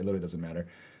matter. It literally doesn't matter.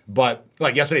 But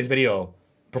like yesterday's video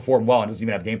performed well and doesn't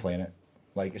even have gameplay in it.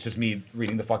 Like it's just me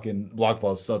reading the fucking blog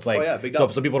post. So it's like big so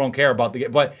people don't care about the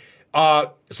game. But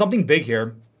something big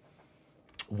here.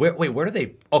 Where do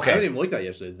they? Okay. I didn't even look at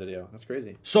yesterday's video. That's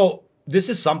crazy. So this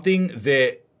is something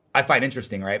that I find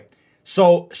interesting, right?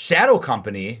 So Shadow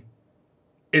Company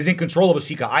is in control of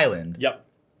Ashika Island. Yep.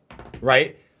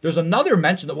 Right? There's another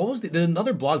mention that there's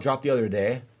another blog dropped the other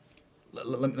day.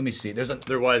 Let me see. There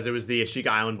was the Ashika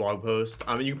Island blog post.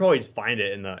 You can probably just find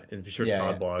it in the Short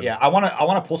yeah, blog. Yeah, I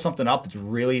wanna pull something up that's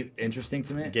really interesting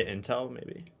to me. Get intel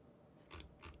maybe.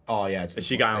 Oh yeah, it's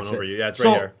Ashika Island over you. Yeah, it's so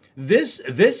right here.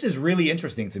 This is really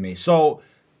interesting to me. So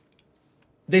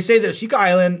they say that Ashika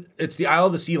Island, it's the Isle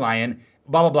of the Sea Lion,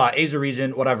 blah blah blah, Asia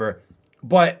region, whatever.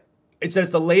 But it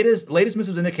says the latest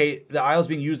missives indicate the isle is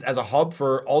being used as a hub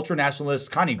for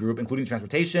ultra-nationalist Khani group, including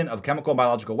transportation of chemical and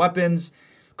biological weapons.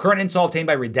 Current intel obtained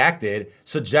by Redacted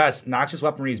suggests noxious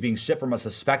weaponry is being shipped from a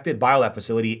suspected biolab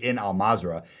facility in Al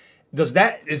Mazrah.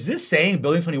 Is this saying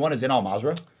Building 21 is in Al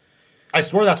Mazrah? I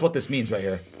swear that's what this means right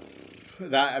here.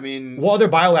 What other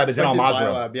biolab is in Al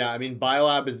Mazrah? Yeah,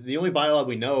 biolab is the only biolab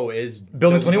we know is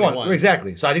Building 21.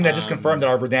 Exactly. So I think that just confirmed that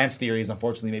our Verdansk theory is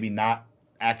unfortunately maybe not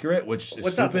accurate, which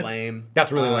is stupid. That's lame.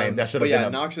 That's really lame. That should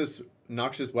have been.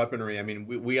 Noxious weaponry.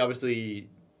 We obviously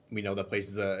know that place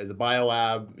is a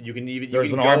biolab. You can even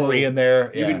there's an armory in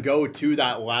there. You can go to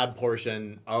that lab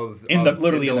portion of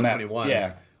literally in the map. 21.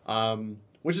 Yeah.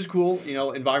 Which is cool.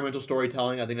 Environmental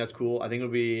storytelling. I think that's cool. I think it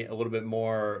would be a little bit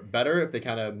more better if they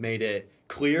kind of made it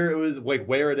clear it was like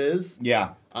where it is.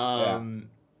 Yeah.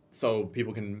 So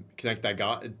people can connect that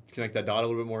dot a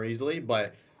little bit more easily.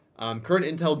 But current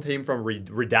intel came from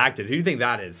Redacted. Who do you think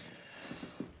that is?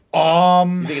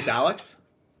 You think it's Alex?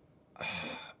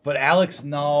 But Alex,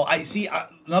 no. I see.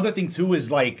 Another thing too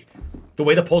is like the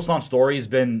way the post-launch story has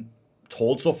been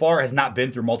told so far has not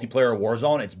been through multiplayer or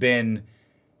Warzone. It's been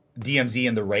DMZ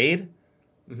and the raid.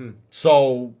 Mm-hmm.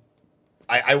 So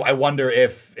I wonder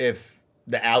if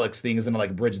the Alex thing is gonna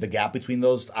like bridge the gap between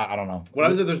those. I don't know. What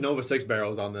happens if there's Nova 6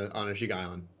 barrels on Ashika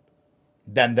Island?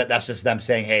 Then that's just them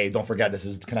saying, hey, don't forget this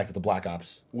is connected to Black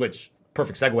Ops. Which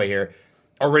perfect segue here.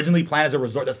 Originally planned as a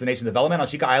resort destination development,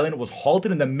 Ashika Island was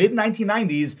halted in the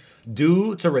mid-1990s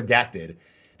due to Redacted.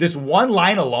 This one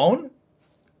line alone,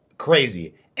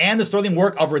 crazy. and the sterling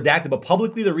work of Redacted, but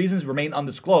publicly the reasons remain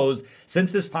undisclosed.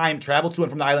 Since this time, travel to and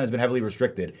from the island has been heavily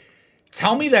restricted.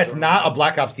 Tell me that's not a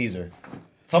Black Ops teaser.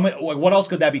 Tell me, what else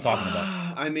could that be talking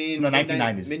about? I mean, from the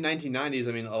 1990s. Mid-1990s.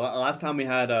 I mean, last time we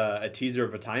had a teaser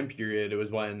of a time period, it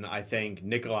was when I think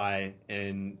Nikolai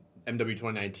in MW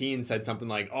 2019 said something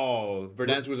like, "Oh,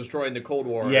 Verdansk was destroyed in the Cold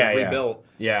War, and rebuilt."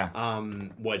 Yeah.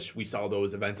 Which we saw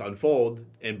those events unfold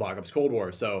in Black Ops Cold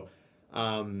War. So,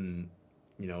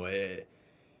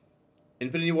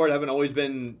 Infinity Ward haven't always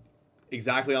been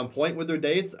exactly on point with their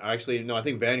dates. Actually, no, I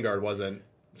think Vanguard wasn't.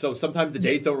 So sometimes the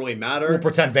dates don't really matter. We'll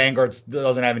pretend Vanguard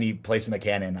doesn't have any place in the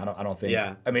canon. I don't think.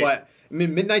 Yeah, I mean,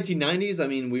 mid 1990s. I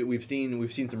mean, we've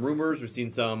seen some rumors. We've seen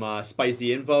some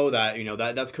spicy info that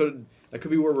that could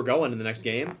be where we're going in the next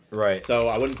game. Right. So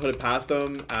I wouldn't put it past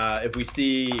them. If we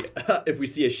see a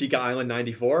Sheikah Island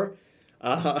 94.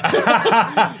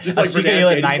 Just like Sheikah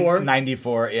Verdansk Island 84.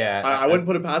 94. Yeah. I wouldn't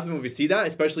put it past them if we see that,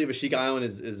 especially if a Sheikah Island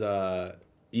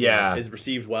is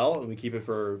received well and we keep it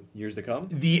for years to come.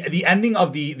 The ending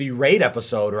of the raid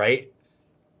episode, right,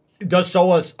 does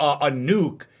show us a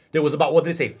nuke that was about, what did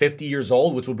they say, 50 years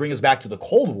old, which would bring us back to the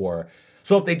Cold War.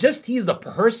 So if they just tease the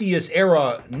Perseus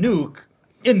era nuke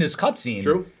in this cutscene,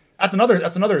 true, that's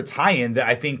another tie-in that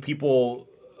I think people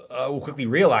will quickly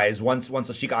realize once a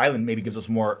Sheikah Island maybe gives us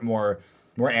more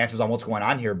answers on what's going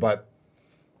on here. But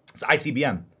it's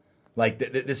ICBM, like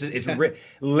this is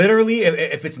literally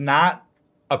if it's not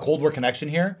a Cold War connection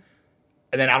here,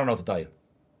 and then I don't know what to tell you.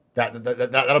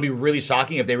 That'll be really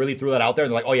shocking if they really threw that out there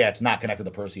and they're like, oh yeah, it's not connected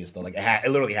to Perseus though. Like it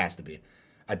literally has to be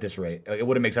at this rate. Like, it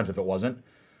wouldn't make sense if it wasn't.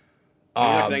 Maybe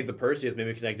not connected to Perseus,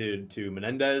 maybe connected to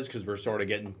Menendez, because we're sort of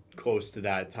getting close to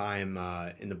that time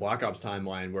in the Black Ops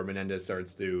timeline where Menendez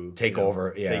starts to take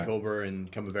over and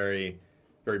become a very,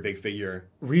 very big figure.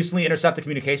 Recently intercepted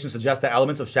communications suggest that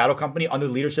elements of Shadow Company under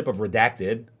the leadership of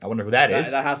Redacted, I wonder who that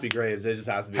is. That has to be Graves. It just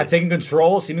has to be. Had taken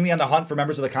control, seemingly on the hunt for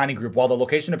members of the Connie group. While the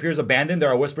location appears abandoned, there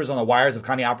are whispers on the wires of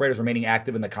Connie operators remaining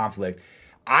active in the conflict.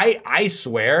 I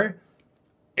swear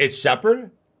it's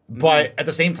Shepard, but at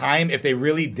the same time, if they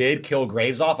really did kill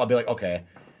Graves off, I'll be like, okay,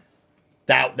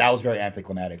 that was very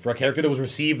anticlimactic. For a character that was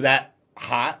received that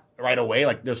hot right away,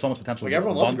 like there's so much potential. Like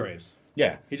everyone loves Graves.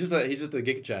 Yeah, he's just a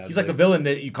geek chad. He's like the villain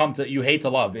that you hate to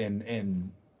love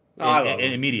in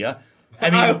media. I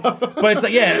mean, but it's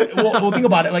like, yeah. Well, think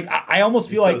about it. Like, I almost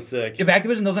feel like sick. If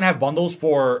Activision doesn't have bundles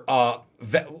for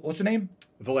what's her name?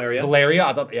 Valeria.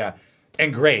 I thought, yeah,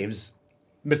 and Graves,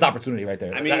 missed opportunity right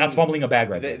there. I mean, that's fumbling a bag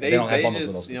right there. They don't have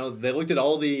bundles for those. They looked at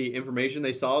all the information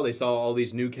they saw. They saw all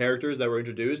these new characters that were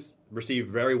introduced, received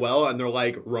very well, and they're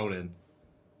like Ronin.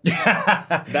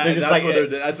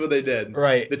 That's what they did.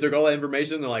 Right. They took all that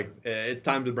information. They're like, it's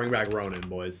time to bring back Ronin,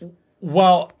 boys.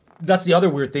 Well, that's the other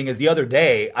weird thing is the other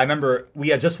day, I remember we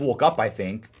had just woke up, I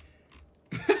think.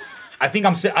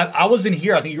 I was in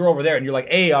here. I think you were over there, and you're like,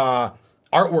 hey,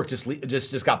 artwork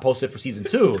just got posted for season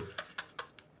 2.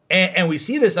 and we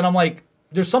see this, and I'm like,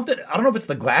 there's something, I don't know if it's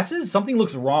the glasses. Something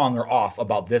looks wrong or off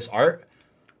about this art.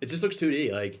 It just looks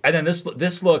 2D. Like, and then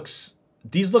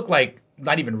these look like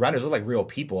not even renders, look like real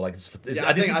people. Like, I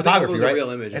think it's photography, right?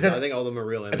 Real images. I think all of them are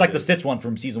real images. It's like the Stitch one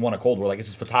from season 1 of Cold War. Like, it's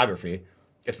just photography.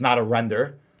 It's not a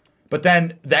render. But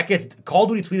then Call of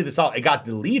Duty tweeted this out. It got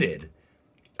deleted.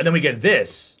 And then we get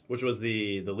this. Which was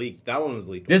the leaked. That one was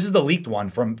leaked. This is the leaked one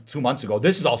from 2 months ago.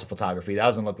 This is also photography. That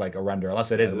doesn't look like a render.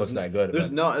 Unless it is, it looks that good.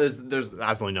 There's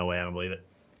absolutely no way. I don't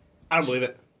believe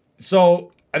it.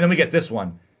 So, and then we get this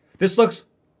one. This looks,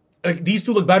 like, these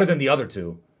two look better than the other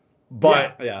two.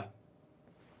 But yeah.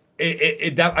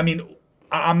 I mean,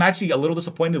 I'm actually a little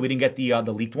disappointed that we didn't get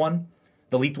the leaked one.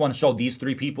 The leaked one showed these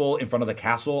 3 people in front of the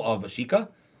castle of Sheikah,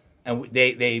 and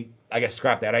they I guess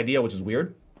scrapped that idea, which is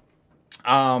weird.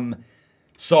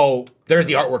 So there's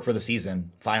the artwork for the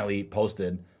season finally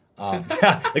posted. Look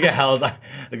at Hell's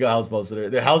posted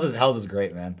it. The Hell's is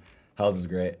great, man. Hell's is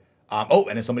great. And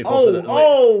then somebody posted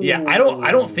it. Yeah,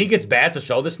 I don't think it's bad to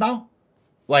show this now.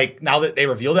 Like, now that they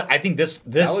revealed it, I think this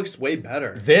that looks way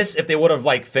better. This, if they would have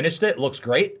like finished it, looks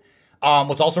great.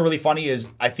 What's also really funny is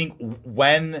I think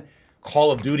when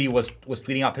Call of Duty was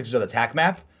tweeting out pictures of the TAC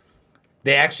map,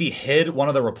 they actually hid one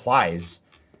of the replies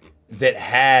that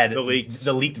had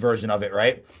the leaked version of it,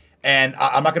 right? And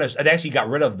I'm not gonna. They actually got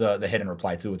rid of the hidden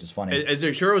reply too, which is funny. Is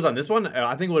you sure it was on this one?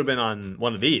 I think it would have been on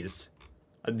one of these.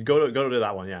 Go to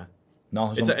that one, yeah.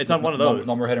 No, it's on one of those.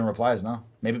 No more hidden replies. No,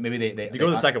 maybe they go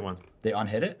to the second one. They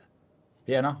unhid it.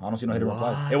 Yeah, no, I don't see no hidden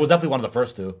replies. It was definitely one of the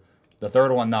first 2. The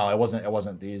third one, no, it wasn't. It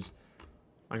wasn't these.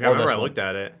 I can't remember. I looked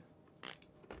at it.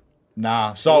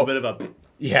 Nah, so a little bit of a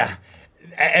yeah.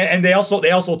 And they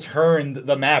also turned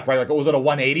the map, right? Like, was it a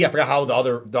 180? I forgot how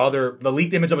the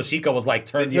leaked image of Ashika was like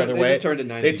turned the other way. They just turned it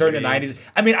 90 They turned it degrees. 90s.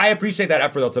 I mean, I appreciate that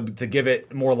effort though to give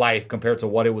it more life compared to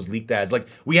what it was leaked as. Like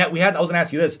we had. I was gonna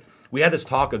ask you this. We had this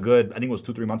talk I think it was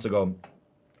 2-3 months ago.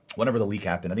 Whenever the leak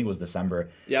happened, I think it was December.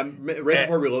 Yeah, right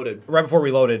before Reloaded. Right before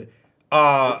Reloaded.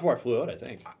 Right before I flew out, I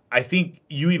think. I think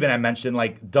you even had mentioned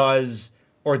like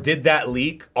did that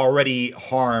leak already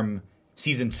harm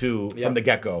season 2 from the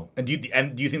get-go? And do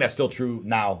you think that's still true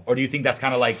now, or do you think that's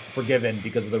kind of like forgiven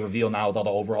because of the reveal now with all the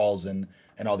overhauls and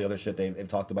all the other shit they've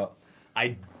talked about?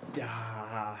 I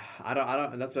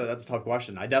don't. That's a tough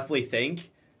question. I definitely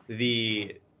think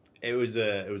it was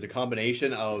a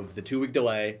combination of the 2-week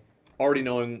delay, already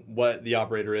knowing what the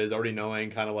operator is, already knowing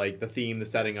kind of like the theme, the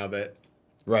setting of it,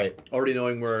 right? Already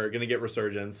knowing we're gonna get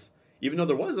Resurgence, even though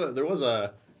there was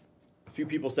a few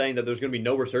people saying that there's gonna be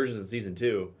no Resurgence in season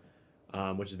 2.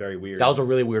 Which is very weird. That was a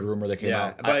really weird rumor that came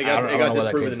out. But it got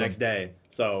disproven the next day.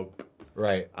 So,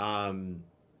 right.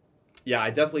 Yeah, I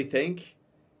definitely think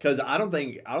because I don't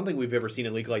think we've ever seen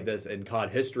a leak like this in COD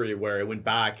history where it went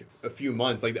back a few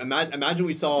months. Like imagine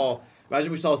we saw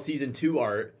season 2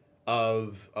 art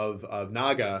of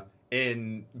Naga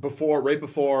right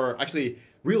before actually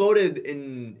Reloaded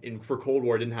in for Cold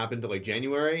War didn't happen until like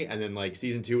January, and then like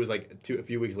season 2 was like a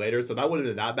few weeks later, so that wouldn't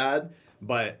have been that bad.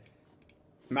 But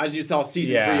imagine you saw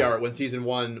season 3 art when season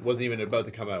 1 wasn't even about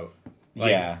to come out.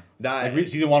 Like,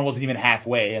 season 1 wasn't even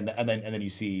halfway, and then you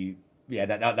see, that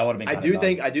would have been. I do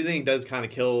think it does kind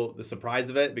of kill the surprise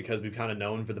of it because we've kind of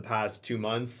known for the past 2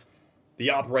 months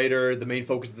the operator, the main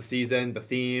focus of the season, the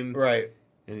theme, right.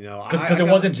 And because it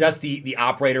wasn't just the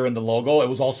operator and the logo. It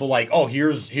was also like, oh,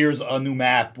 here's a new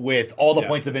map with all the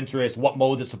points of interest, what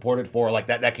modes it's supported for. Like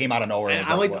that came out of nowhere. And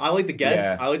I like the guess.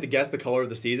 Yeah. I like to guess the color of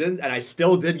the seasons, and I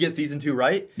still did get season 2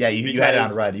 right. Yeah, you had it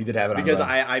on red. You did have it on red. Because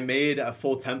I made a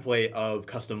full template of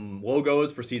custom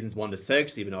logos for seasons 1 to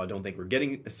 6, even though I don't think we're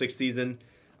getting a 6th season.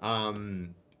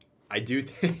 I do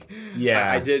think.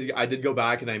 Yeah. I did go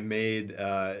back and I made.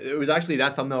 It was actually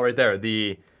that thumbnail right there.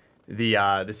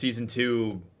 The season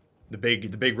 2, the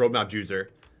big roadmap juicer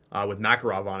with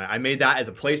Makarov on it. I made that as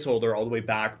a placeholder all the way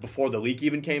back before the leak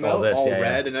even came out,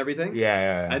 red and everything.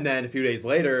 Yeah. And then a few days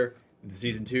later, the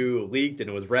season 2 leaked and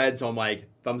it was red, so I'm like,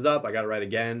 thumbs up, I got it right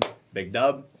again. Big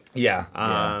dub. Yeah.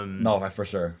 No, for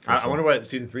sure. I wonder what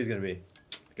season 3 is gonna be.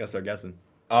 I gotta start guessing.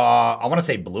 I want to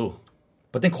say blue,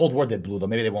 but then Cold War did blue though.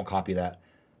 Maybe they won't copy that.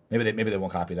 Maybe they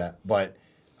won't copy that. But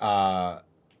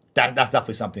that's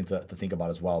definitely something to think about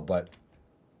as well. But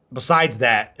besides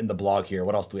that, in the blog here,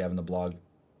 what else do we have in the blog?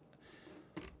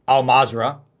 Al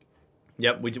Mazrah.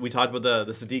 Yep, we talked about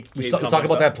the Sadiq. We talked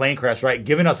about that plane crash, right?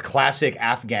 Giving us classic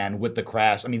Afghan with the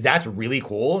crash. I mean, that's really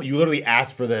cool. You literally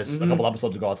asked for this a couple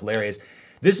episodes ago. It's hilarious.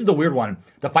 This is the weird one.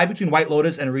 The fight between White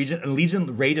Lotus and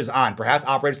Legion rages on. Perhaps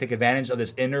operators take advantage of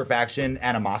this inter-faction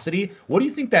animosity. What do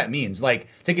you think that means? Like,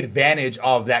 take advantage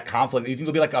of that conflict. You think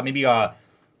there'll be like maybe a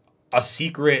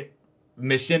secret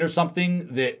mission or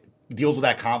something that deals with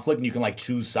that conflict and you can like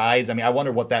choose sides? I mean, I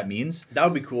wonder what that means. That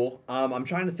would be cool. I'm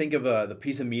trying to think of the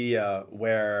piece of media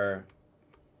where,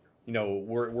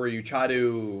 where you try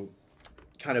to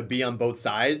kind of be on both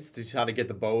sides to try to get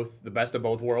the best of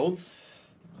both worlds.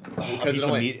 Because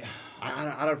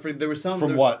I don't. There was some.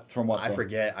 From what? I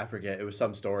forget. It was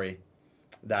some story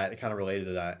that kind of related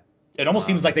to that. It almost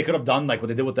seems like they could have done like what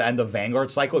they did with the end of Vanguard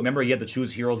cycle. Remember, you had to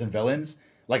choose heroes and villains,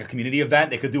 like a community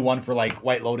event. They could do one for like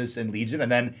White Lotus and Legion,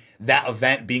 and then that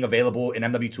event being available in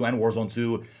MW2 and Warzone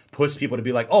 2 push people to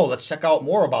be like, oh, let's check out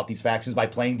more about these factions by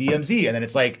playing DMZ, and then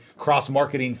it's like cross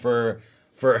marketing for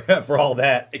all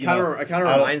that. It kind of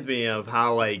reminds me of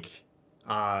how like.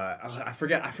 I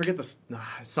forget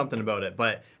something about it,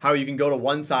 but how you can go to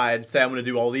one side, say I'm going to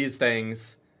do all these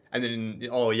things, and then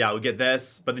we'll get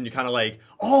this, but then you're kind of like,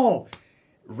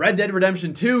 Red Dead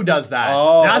Redemption 2 does that.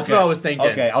 That's what I was thinking.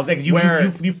 Okay, I was thinking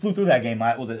you flew through that game.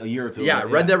 Was it a year or two? Yeah,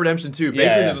 Red Dead Redemption 2.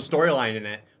 Basically, there's a storyline in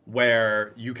it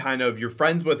where you're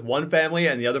friends with one family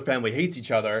and the other family hates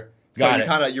each other. So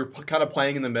you're kind of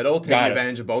playing in the middle, taking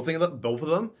advantage of both of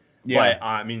them. Yeah. But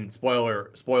I mean,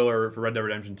 spoiler for Red Dead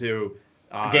Redemption 2.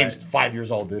 The game's 5 years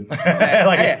old, dude.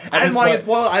 I didn't want to get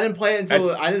spoiled. I didn't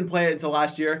play it until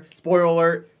last year. Spoiler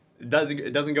alert. It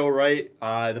doesn't go right.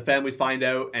 The families find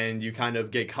out, and you kind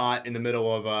of get caught in the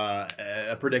middle of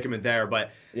a predicament there.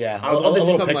 But I would love to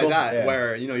see something like that,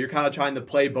 where you're kind of trying to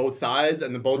play both sides,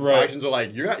 and both factions are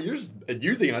like, you're just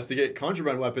using us to get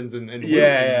contraband weapons and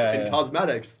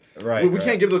cosmetics. Right. We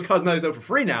can't give those cosmetics out for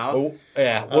free now. What do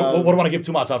I want to give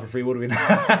too much out for free? What do we know?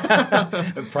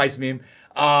 Price meme.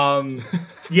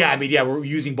 We're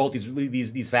using both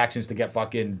these factions to get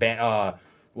fucking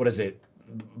what is it?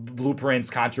 blueprints,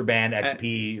 contraband,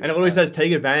 XP. And it literally says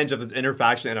take advantage of this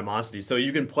interfaction animosity. So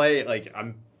you can play like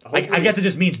I guess it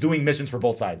just means doing missions for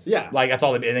both sides. Yeah. Like that's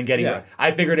all. And then getting. Yeah.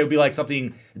 I figured it would be like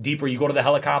something deeper. You go to the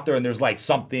helicopter and there's like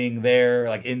something there,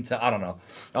 like into. I don't know.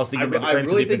 I was thinking. I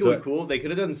really think it would be cool. They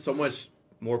could have done so much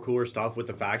more cooler stuff with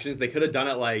the factions. They could have done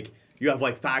it like you have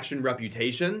like faction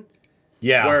reputation.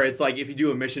 Yeah. Where it's like if you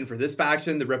do a mission for this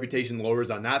faction, the reputation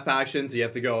lowers on that faction, so you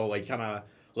have to go like kind of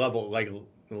level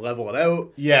it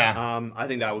out. Yeah. I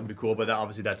think that would be cool, but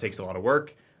obviously that takes a lot of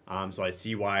work. So I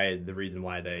see the reason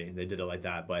why they did it like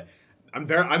that. But I'm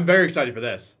very excited for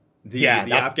this. The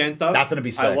Afghan stuff. That's gonna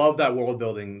be sick. I love that world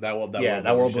building. That world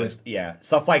building. Yeah,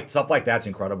 stuff like that's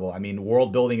incredible. I mean,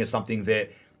 world building is something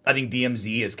that I think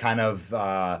DMZ is kind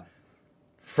of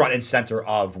front and center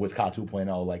of with COD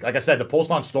 2.0. Like I said, the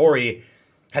post-launch story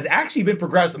has actually been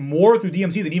progressed more through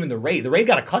DMZ than even the raid. The raid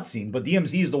got a cutscene, but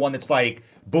DMZ is the one that's like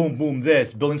boom, boom,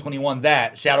 this, Building 21,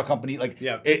 that, Shadow Company. Like,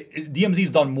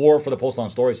 DMZ's done more for the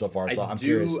post-launch story so far. So I'm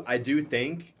curious. I do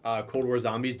think Cold War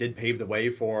Zombies did pave the way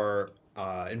for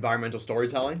environmental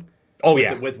storytelling. Oh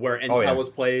yeah, with where intel was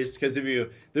placed, because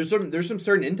there's some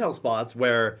certain intel spots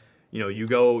where. You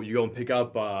go and pick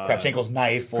up Kravchenko's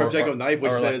knife, which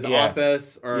says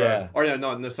office,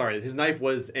 sorry, his knife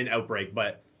was in Outbreak,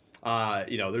 but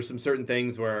there's some certain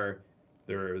things where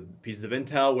there are pieces of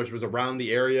intel which was around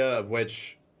the area of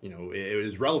which it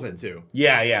was relevant to.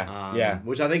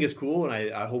 Which I think is cool,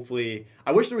 and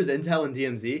I wish there was intel in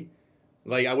DMZ.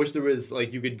 Like I wish there was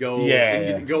you could go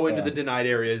into the denied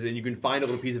areas and you can find a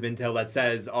little piece of intel that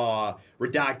says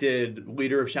redacted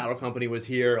leader of Shadow Company was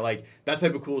here, like that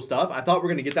type of cool stuff. I thought we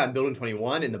are gonna get that in Building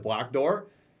 21 in the Black Door.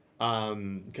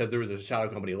 Because there was a Shadow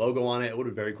Company logo on it. It would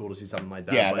have been very cool to see something like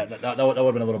that. Yeah, that would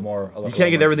have been a little more. You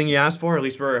can't get everything you asked for. At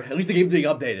least the game's being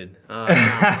updated.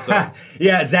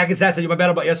 Yeah, Zach and Zach said you my bad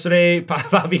about yesterday.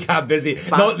 Bobby got busy.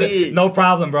 No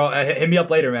problem, bro. Hit me up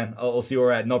later, man. We'll see where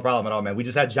we're at. No problem at all, man. We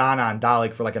just had John on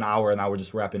Dalek for like an hour, and now we're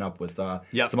just wrapping up with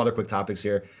some other quick topics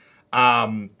here.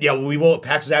 We will.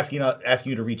 Pax was asking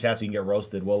you to reach out so you can get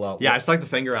roasted. I stuck the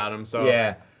finger at him. So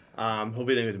hopefully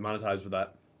they didn't get demonetized for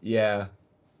that. Yeah.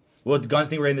 Well, the guns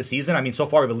thing we're in the season. I mean, so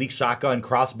far we have a leaked shotgun,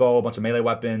 crossbow, a bunch of melee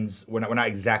weapons. We're not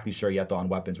exactly sure yet though on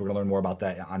weapons. We're gonna learn more about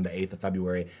that on the 8th of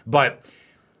February. But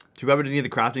too bad we didn't need the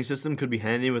crafting system. Could be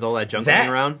handy with all that junk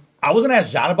running around. I was gonna ask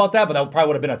John about that, but that probably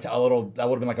would have been that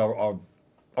would have been like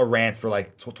a rant for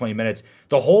like 20 minutes.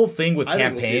 The whole thing with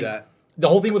campaign,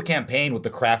 with the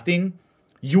crafting,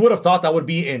 you would have thought that would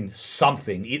be in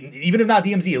something, even if not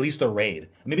DMZ, at least the raid.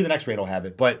 Maybe the next raid will have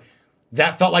it, but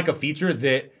that felt like a feature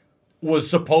that was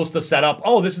supposed to set up,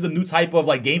 this is the new type of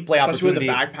like gameplay opportunity. Especially with the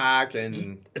backpack,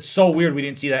 and it's so weird we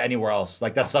didn't see that anywhere else.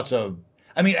 Like that's at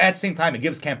the same time, it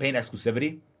gives campaign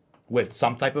exclusivity with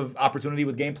some type of opportunity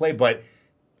with gameplay, but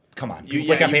come on,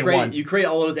 you create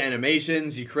all those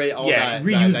animations, you create all that.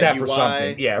 Reuse that for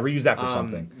something. Yeah, reuse that for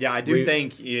something. Yeah, I do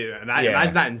think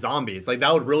imagine that in zombies. Like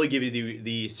that would really give you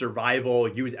the survival,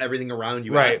 use everything around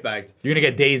you aspect. You're gonna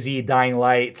get DayZ, Dying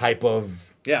Light type of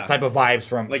vibes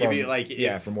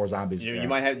from more zombies. You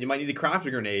might need to craft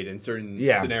a grenade in certain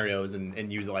scenarios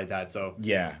and use it like that. So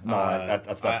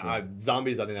that's definitely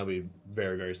zombies. I think that'll be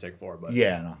very, very sick for. But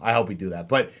I hope we do that.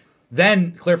 But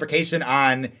then clarification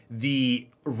on the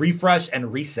refresh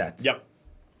and reset. Yep.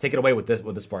 Take it away with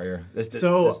this part here.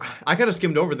 I kind of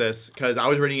skimmed over this because I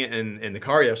was reading it in the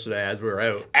car yesterday as we were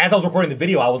out. As I was recording the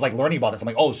video, I was like learning about this. I'm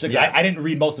like, oh shit! Yeah. I didn't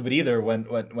read most of it either when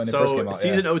it first came out.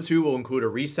 Season 02 will include a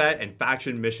reset and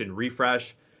faction mission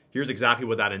refresh. Here's exactly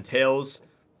what that entails.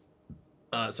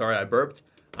 Sorry, I burped.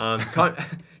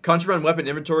 Contraband weapon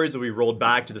inventories will be rolled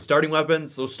back to the starting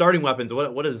weapons. So starting weapons,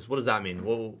 what does that mean?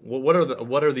 What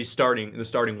are the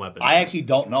starting weapons? I actually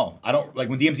don't know. I don't like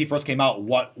when DMZ first came out.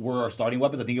 What were our starting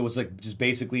weapons? I think it was like just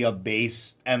basically a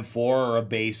base M4 or a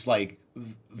base like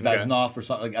Vesnov or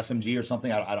something like SMG or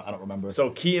something. I don't remember. So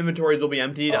key inventories will be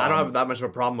emptied. I don't have that much of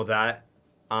a problem with that,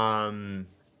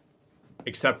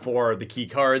 except for the key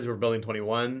cards for Building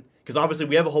 21. Because obviously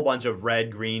we have a whole bunch of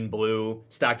red, green, blue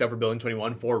stacked up for Building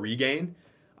 21 for regain.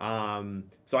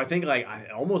 So I think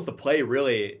almost the play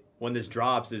really when this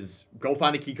drops is go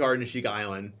find a key card in Ashika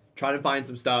Island, try to find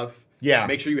some stuff. Yeah.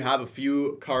 Make sure you have a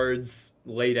few cards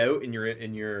laid out in your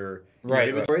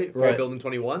inventory for Building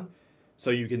 21. So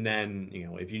you can then,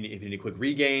 if you need a quick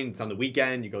regain, it's on the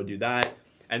weekend, you go do that.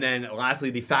 And then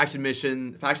lastly, the faction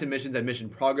missions and mission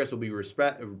progress will be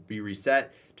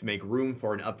reset to make room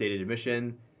for an updated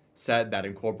mission set that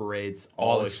incorporates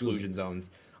all exclusion zones.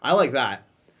 I like that.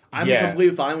 I'm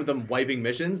completely fine with them wiping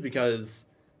missions because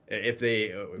if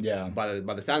they, by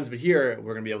the sounds of it here,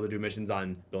 we're going to be able to do missions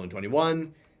on Building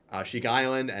 21, Sheik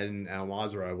Island, and Al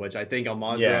Mazrah, which I think Al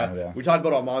Mazrah, Yeah. we talked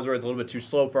about Al Mazrah, it's a little bit too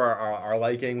slow for our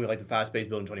liking. We like the fast-paced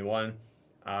building 21.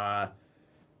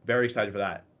 Very excited for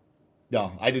that.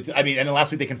 No, I do too. I mean, and then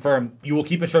last week they confirmed you will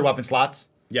keep insured weapon slots.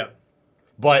 Yep.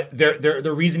 But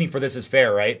their reasoning for this is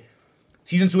fair, right?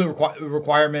 Season 2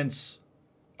 requirements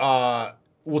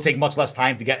will take much less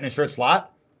time to get an insured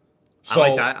slot. So, I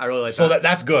like that. I really like that. So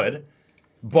that's good.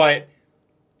 But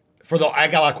I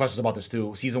got a lot of questions about this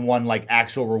too. Season 1, like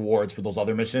actual rewards for those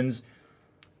other missions.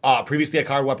 Previously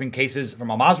acquired weapon cases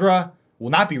from Al Mazrah will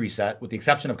not be reset with the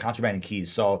exception of contraband and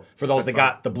keys. So for those that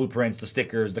got the blueprints, the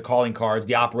stickers, the calling cards,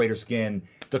 the operator skin,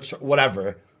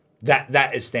 whatever,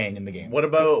 that is staying in the game. What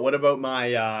about my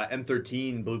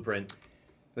M13 blueprint?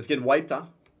 That's getting wiped, huh?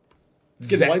 It's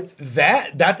getting wiped.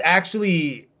 That's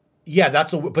actually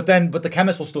but the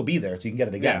chemist will still be there, so you can get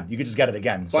it again. Yeah. You could just get it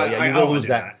again. So But yeah, I you don't will wanna lose do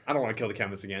that. I don't want to kill the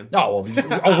chemist again. No,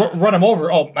 well, run him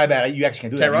over. Oh, my bad. You actually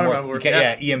can't do that Can't run him anymore. over. You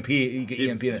can't, Yeah. EMP. You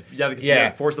get EMP.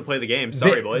 Yeah, forced to play the game.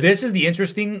 Sorry, boys. This is the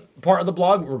interesting part of the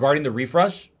blog regarding the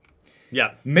refresh.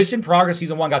 Yeah. Mission progress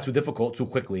season 1 got too difficult too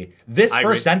quickly. This I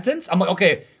first agree. sentence, I'm like,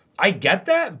 okay, I get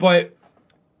that, but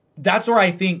that's where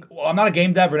I think I'm not a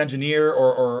game dev or an engineer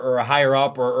or a higher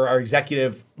up or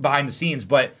executive behind the scenes,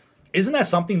 but isn't that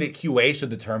something that QA should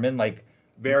determine like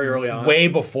Very early on. way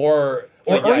before,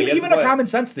 like, or yeah, you have even to a play. common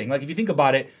sense thing? Like if you think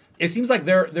about it, it seems like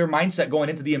their mindset going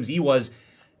into DMZ was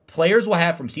players will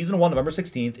have from season 1 November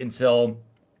 16th until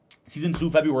season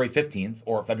 2 February 15th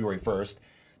or February 1st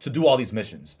to do all these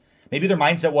missions. Maybe their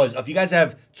mindset was if you guys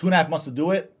have 2.5 months to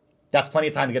do it, that's plenty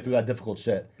of time to get through that difficult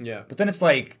shit. Yeah. But then it's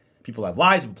like people have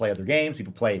lives, people play other games,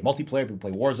 people play multiplayer, people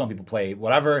play Warzone, people play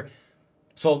whatever.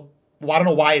 So I don't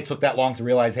know why it took that long to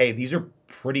realize, hey, these are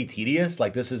pretty tedious.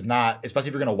 Like this is not, especially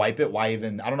if you're gonna wipe it. Why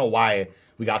even? I don't know why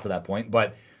we got to that point,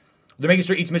 but they're making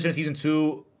sure each mission in season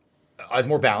 2 is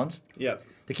more balanced. Yeah.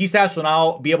 The key stash will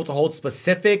now be able to hold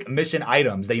specific mission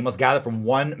items that you must gather from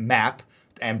one map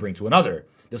and bring to another.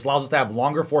 This allows us to have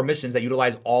longer form missions that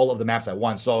utilize all of the maps at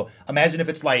once. So imagine if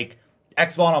it's like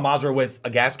Exfil and Al Mazrah with a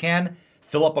gas can,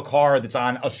 fill up a car that's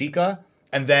on Ashika,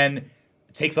 and then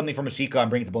take something from Ashika and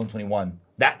bring it to Building 21.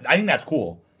 I think that's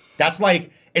cool. That's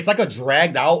like, it's like a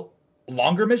dragged out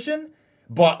longer mission,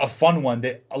 but a fun one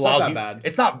that allows that you. bad.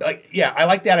 It's not like, yeah, I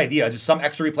like that idea. Just some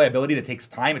extra replayability that takes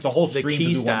time. It's a whole The stream key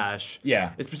to do stash. one.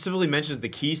 Yeah. It specifically mentions the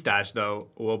key stash, though,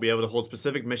 will be able to hold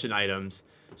specific mission items.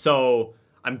 So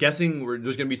I'm guessing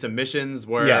there's going to be some missions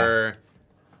where,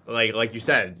 like you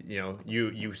said,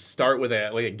 you start with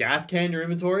a gas can in your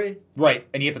inventory. Right,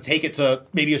 and you have to take it to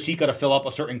maybe Ashika to fill up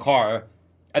a certain car,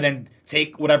 and then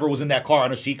take whatever was in that car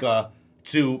on Ashika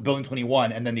to Building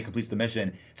 21, and then he completes the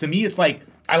mission. To me, it's like,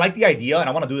 I like the idea, and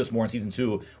I want to do this more in Season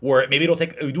 2, where maybe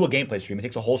we do a gameplay stream. It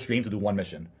takes a whole stream to do one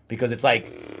mission. Because it's like,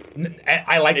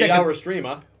 I like that. 8-hour stream,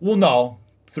 huh? Well, no,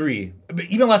 3. But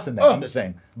even less than that, I'm just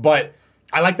saying. But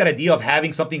I like that idea of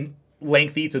having something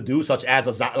lengthy to do, such as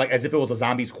as if it was a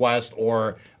zombies quest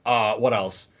or what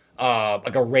else?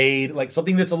 Like a raid, like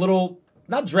something that's a little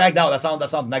not dragged out. That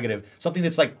sounds negative. Something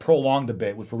that's like prolonged a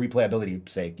bit for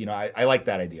replayability's sake. I like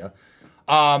that idea.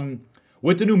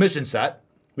 With the new mission set,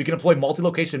 we can employ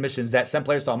multi-location missions that send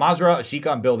players to Al Mazrah,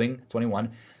 Ashika, and Building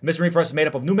 21. The mission refresh is made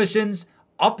up of new missions,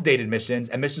 updated missions,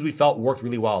 and missions we felt worked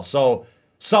really well. So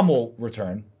some will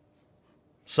return,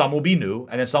 some will be new,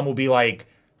 and then some will be like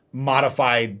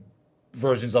modified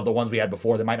versions of the ones we had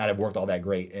before that might not have worked all that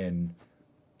great in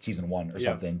season 1 or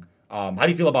something. How do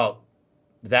you feel about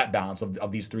that balance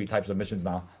of these 3 types of missions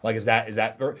now? Like, is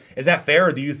that fair,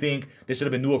 or do you think this should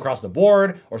have been new across the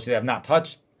board, or should they have not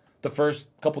touched the first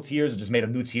couple tiers and just made a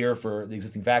new tier for the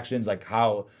existing factions? Like,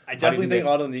 how? I definitely think a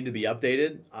lot of them need to be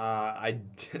updated.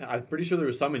 I'm pretty sure there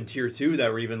was some in tier 2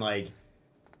 that were even like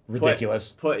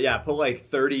ridiculous. Put like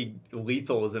 30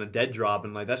 lethals in a dead drop,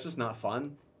 and like that's just not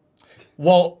fun.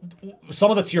 Well,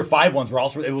 some of the tier 5 ones were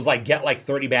also, it was like get like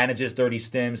 30 bandages, 30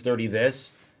 stims, 30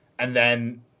 this, and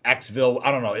then Xville,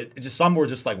 I don't know. It just, some were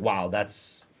just like, wow,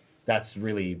 that's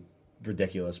really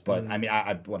ridiculous. But I mean,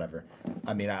 I whatever.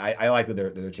 I mean, I like that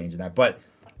they're changing that. But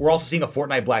we're also seeing a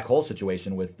Fortnite black hole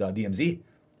situation with DMZ.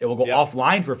 It will go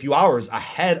offline for a few hours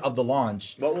ahead of the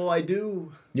launch. What will I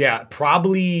do? Yeah,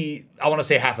 probably, I want to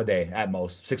say half a day at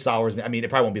most. 6 hours. I mean, it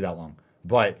probably won't be that long.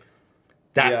 But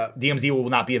that DMZ will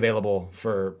not be available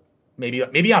for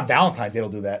maybe on Valentine's Day they'll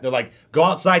do that. They're like, go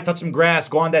outside, touch some grass,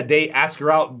 go on that date, ask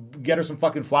her out, get her some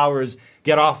fucking flowers,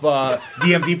 get off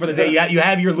DMZ for the day. You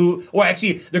have your loot. Or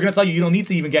actually, they're going to tell you don't need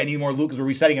to even get any more loot because we're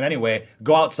resetting it anyway.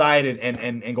 Go outside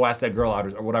and go ask that girl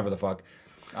out or whatever the fuck.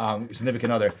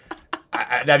 Significant other.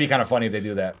 That'd be kind of funny if they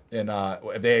do that and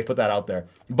if they put that out there.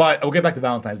 But we'll get back to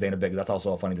Valentine's Day in a bit because that's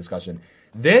also a funny discussion.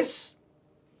 This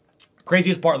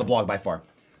Craziest part of the blog by far.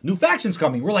 New factions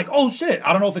coming. We're like, oh shit.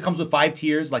 I don't know if it comes with 5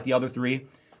 tiers like the other 3.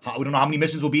 We don't know how many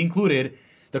missions will be included.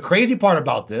 The crazy part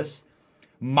about this,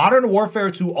 Modern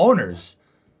Warfare 2 owners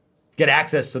get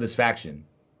access to this faction.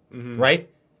 Right?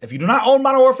 If you do not own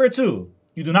Modern Warfare 2,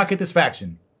 you do not get this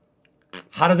faction.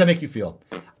 How does that make you feel?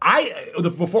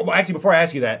 Before I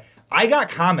ask you that, I got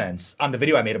comments on the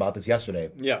video I made about this yesterday.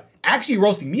 Yeah. Actually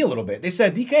roasting me a little bit. They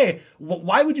said, DK,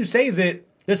 why would you say that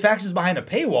this faction is behind a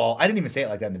paywall? I didn't even say it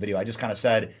like that in the video. I just kind of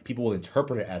said people will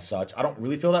interpret it as such. I don't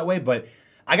really feel that way, but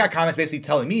I got comments basically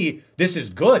telling me this is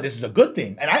good. This is a good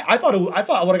thing. And I thought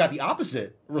I would have got the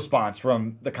opposite response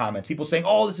from the comments. People saying,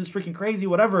 oh, this is freaking crazy,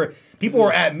 whatever. People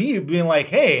were at me being like,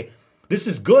 hey, this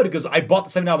is good because I bought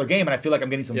the $7 game and I feel like I'm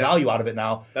getting some value out of it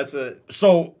now.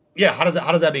 So yeah, how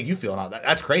does that make you feel now?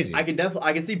 That's crazy. I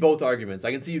can see both arguments.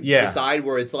 I can see the side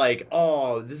where it's like,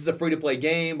 oh, this is a free to play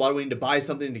game. Why do we need to buy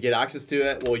something to get access to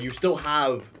it? Well, you still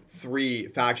have 3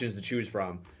 factions to choose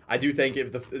from. I do think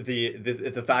if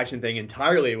the faction thing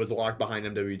entirely was locked behind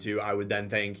MW2, I would then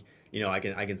think, I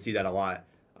can see that a lot.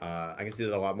 I can see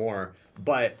that a lot more.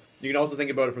 But you can also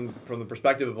think about it from the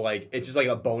perspective of like it's just like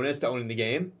a bonus to owning the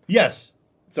game. Yes.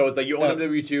 So it's like you own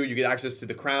MW2, you get access to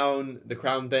the crown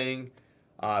thing,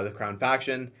 the crown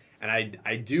faction, and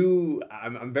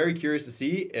I'm very curious to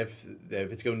see if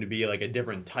it's going to be like a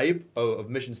different type of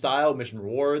mission style, mission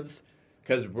rewards.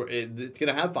 Because it's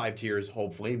gonna have 5 tiers,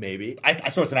 hopefully, maybe. I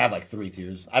swear it's gonna have like 3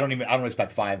 tiers. I don't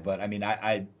expect 5, but I mean,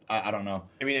 I don't know.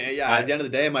 I mean, yeah. At the end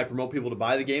of the day, it might promote people to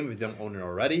buy the game if they don't own it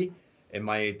already. It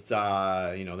might,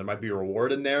 there might be a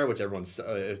reward in there, which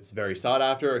it's very sought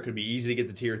after. It could be easy to get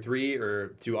the tier 3 or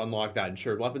to unlock that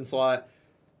insured weapon slot.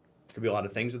 Could be a lot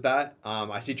of things with that.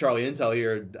 I see Charlie Intel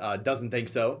here doesn't think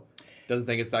so. Doesn't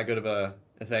think it's that good of a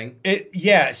thing.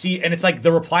 See, and it's like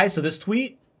the replies to this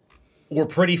tweet were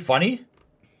pretty funny.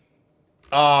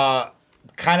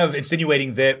 Kind of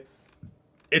insinuating that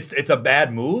it's a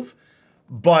bad move.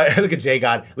 But look at J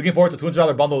God. Looking forward to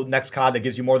 $200 bundle next COD that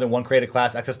gives you more than 1 created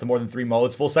class, access to more than 3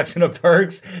 modes, full section of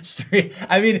perks.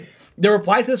 I mean, the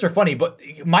replies to this are funny, but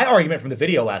my argument from the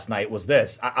video last night was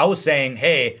this. I was saying,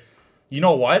 hey, you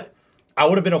know what? I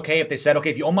would have been okay if they said,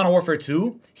 okay, if you own Modern Warfare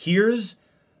 2, here's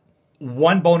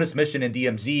 1 bonus mission in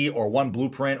DMZ or 1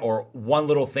 blueprint or 1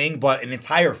 little thing, but an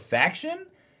entire faction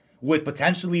with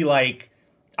potentially like,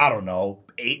 I don't know,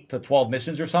 8 to 12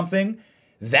 missions or something.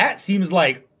 That seems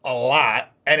like a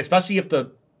lot, and especially if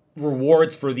the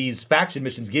rewards for these faction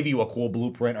missions give you a cool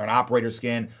blueprint or an operator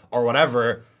skin or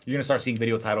whatever, you're gonna start seeing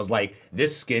video titles like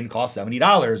this skin costs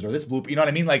 $70 or this blueprint. You know what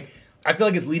I mean? Like, I feel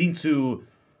like it's leading to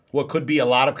what could be a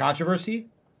lot of controversy.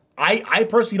 I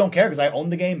personally don't care because I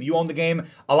own the game. You own the game.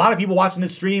 A lot of people watching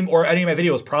this stream or any of my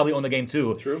videos probably own the game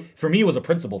too. True. For me, it was a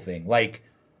principle thing. Like,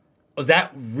 was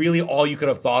that really all you could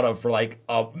have thought of for like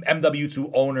a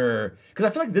MW2 owner? Because I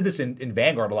feel like they did this in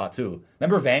Vanguard a lot too.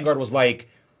 Remember Vanguard was like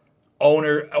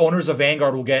owners of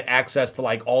Vanguard will get access to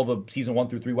like all the season 1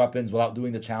 through 3 weapons without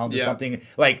doing the challenge or something.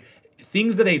 Like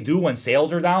things that they do when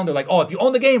sales are down, they're like, oh, if you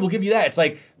own the game, we'll give you that. It's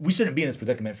like we shouldn't be in this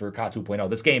predicament for COD 2.0.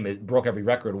 This game broke every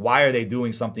record. Why are they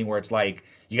doing something where it's like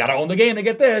you gotta own the game to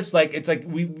get this? Like it's like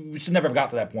we should never have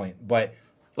got to that point. But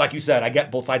like you said, I get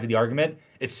both sides of the argument.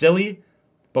 It's silly.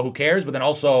 But who cares? But then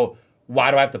also, why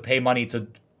do I have to pay money to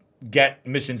get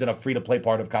missions in a free-to-play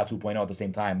part of COD 2.0 at the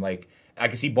same time? Like, I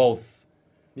can see both.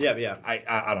 Yeah.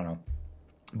 I don't know.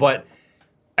 But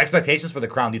expectations for the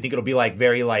crown, do you think it'll be like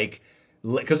very like...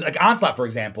 Because like Onslaught, for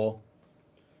example,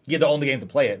 you had to own the game to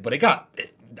play it, but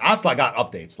Onslaught got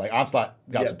updates. Like, Onslaught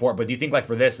got support. But do you think like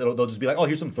for this, they'll just be like, oh,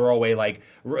 here's some throwaway like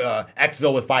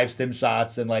Xville with 5 stim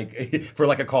shots and like for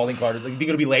like a calling card? Like, do you think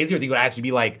it'll be lazy or do you think it'll actually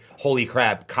be like, holy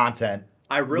crap, content?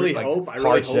 I really hope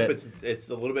it's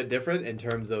a little bit different in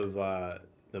terms of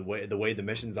the way the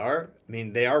missions are. I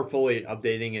mean, they are fully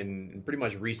updating and pretty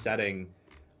much resetting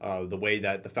the way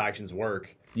that the factions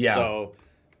work. Yeah. So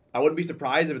I wouldn't be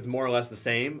surprised if it's more or less the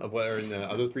same of what are in the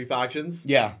other 3 factions.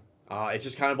 Yeah. It's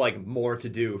just kind of like more to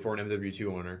do for an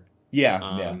MW2 owner. Yeah.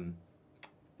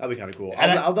 That'd be kind of cool.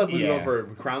 I'll definitely go for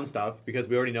crown stuff because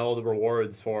we already know all the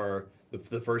rewards for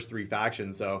the first 3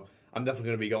 factions. So I'm definitely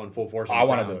going to be going full force. I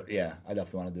want to do it. Yeah, I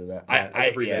definitely want to do that.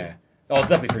 Oh, it's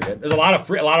definitely free bid. There's a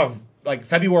lot of like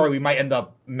February. We might end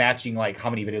up matching like how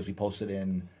many videos we posted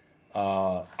in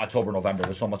October, November.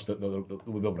 There's so much that we'll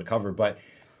be able to cover. But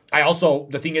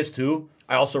the thing is too,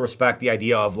 I also respect the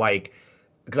idea of like,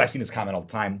 because I've seen this comment all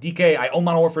the time. DK, I own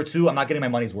Modern Warfare 2. I'm not getting my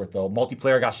money's worth though.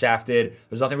 Multiplayer got shafted.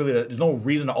 There's no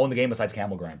reason to own the game besides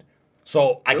Camel Grind.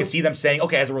 So I can see them saying,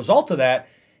 okay, as a result of that,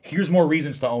 here's more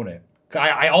reasons to own it.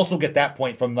 I also get that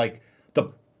point from like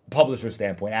the publisher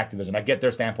standpoint, Activision. I get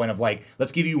their standpoint of like,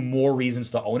 let's give you more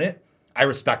reasons to own it. I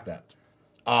respect that.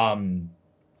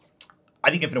 I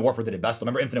think Infinite Warfare did it best.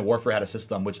 Remember, Infinite Warfare had a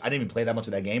system which I didn't even play that much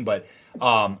of that game, but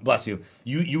bless you.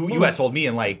 You had told me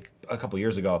in like a couple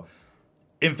years ago,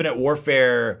 Infinite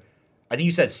Warfare. I think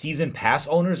you said season pass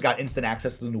owners got instant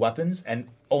access to the new weapons, and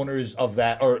owners of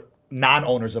that or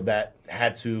non-owners of that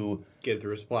had to get it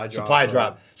through a supply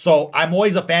drop. So I'm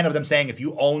always a fan of them saying if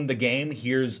you own the game,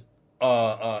 here's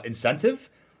incentive.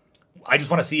 I just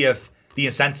want to see if the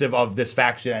incentive of this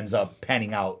faction ends up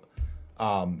panning out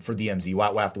for DMZ.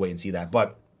 We'll have to wait and see that.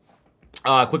 But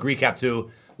quick recap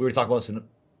too. We were talking about this in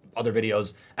other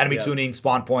videos. Enemy tuning,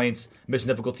 spawn points, mission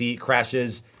difficulty,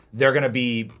 crashes. They're going to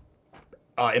be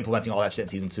implementing all that shit in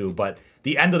Season 2. But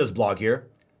the end of this blog here,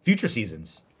 future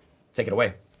seasons. Take it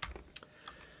away.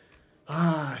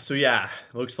 So yeah,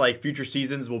 looks like future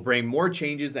seasons will bring more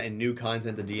changes and new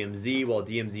content to DMZ while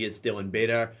DMZ is still in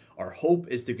beta. Our hope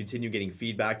is to continue getting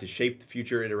feedback to shape the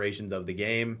future iterations of the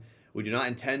game. We do not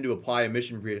intend to apply a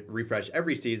mission refresh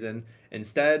every season.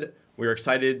 Instead, we're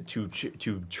excited to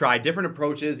try different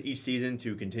approaches each season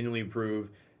to continually improve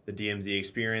the DMZ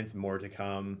experience. More to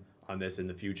come on this in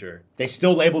the future. They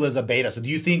still labeled it as a beta. So do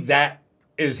you think that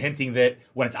is hinting that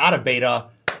when it's out of beta,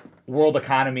 world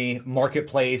economy,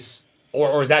 marketplace,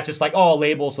 or is that just like, oh, a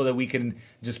label so that we can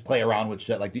just play around with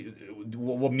shit? Like,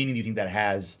 what meaning do you think that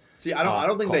has? See, I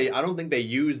don't think they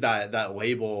use that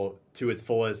label to its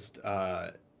fullest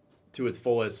what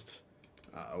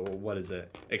is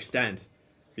it, extent,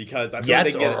 because I feel like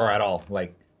they get or at all,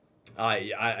 like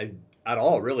I at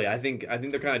all really. I think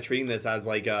they're kind of treating this as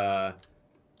like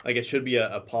it should be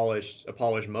a polished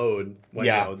mode when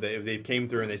you know, they came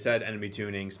through and they said enemy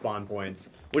tuning, spawn points,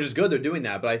 which is good. They're doing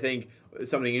that, but I think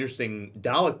something interesting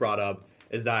Dalek brought up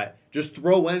is that just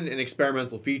throw in an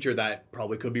experimental feature that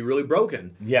probably could be really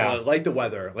broken. Yeah, like the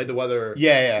weather.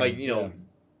 Yeah. Like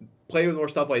play with more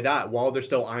stuff like that while they're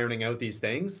still ironing out these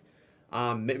things.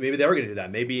 Maybe they were going to do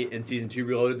that. Maybe in Season 2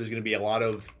 Reloaded, there's going to be a lot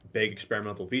of big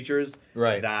experimental features.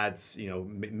 Right. That's,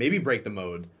 maybe break the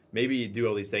mode. Maybe do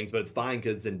all these things, but it's fine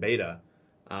because it's in beta.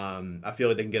 I feel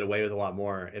like they can get away with a lot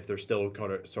more if they're still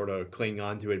sort of clinging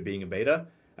on to it being a beta.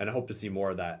 And I hope to see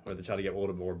more of that, where they try to get a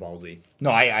little bit more ballsy.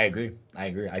 No, I agree.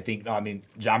 I think,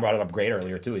 John brought it up great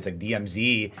earlier, too. It's like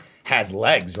DMZ has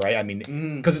legs, right? I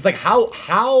mean, because it's like,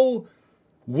 how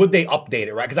would they update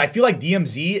it, right? Because I feel like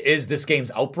DMZ is this game's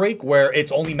Outbreak, where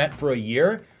it's only meant for a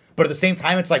year. But at the same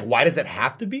time, it's like, why does it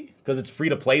have to be? Because it's free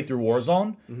to play through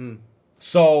Warzone. Mm-hmm.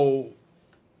 So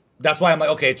that's why I'm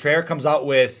like, okay, Treyarch comes out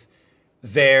with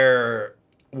their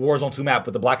Warzone 2 map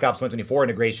with the Black Ops 2024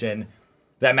 integration.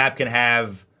 That map can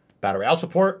have Battle Royale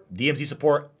support, DMZ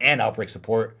support, and Outbreak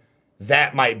support.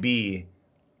 That might be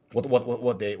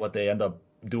what they end up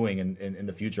doing in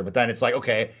the future. But then it's like,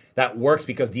 okay, that works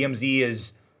because DMZ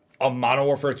is a Modern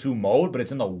Warfare 2 mode, but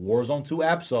it's in the Warzone 2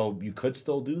 app, so you could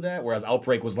still do that. Whereas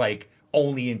Outbreak was like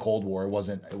only in Cold War; it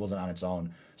wasn't on its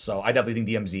own. So I definitely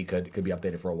think DMZ could be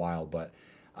updated for a while, but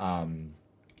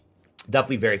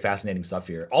definitely very fascinating stuff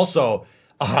here. Also,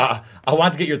 I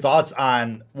want to get your thoughts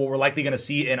on what we're likely going to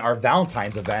see in our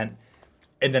Valentine's event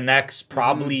in the next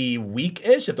probably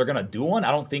week-ish, if they're going to do one.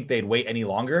 I don't think they'd wait any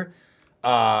longer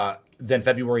than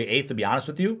February 8th, to be honest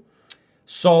with you.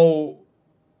 So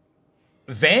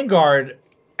Vanguard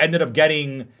ended up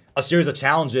getting a series of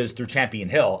challenges through Champion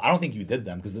Hill. I don't think you did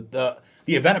them because the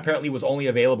event apparently was only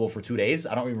available for 2 days.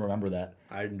 I don't even remember that.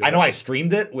 I know I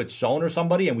streamed it with Sean or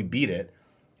somebody, and we beat it.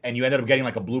 And you ended up getting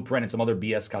like a blueprint and some other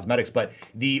BS cosmetics. But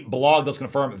the blog does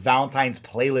confirm Valentine's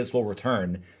playlist will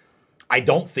return. I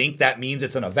don't think that means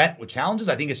it's an event with challenges.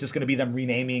 I think it's just going to be them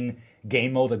renaming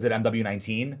game modes like did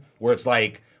MW19, where it's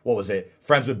like, what was it?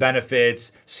 Friends with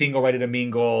Benefits, Single Ready to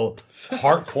Mingle,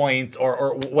 Heart Point,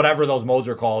 or whatever those modes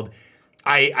are called.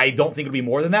 I don't think it'll be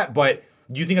more than that. But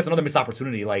do you think that's another missed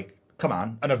opportunity? Like, come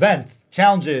on, an event,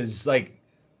 challenges, like...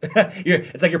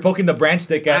 it's like you're poking the branch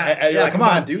stick at yeah, like, come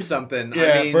on, do something.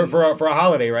 Yeah, I mean, for a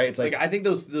holiday, right? It's like I think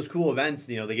those cool events,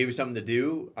 they give you something to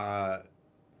do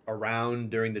around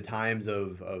during the times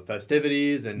of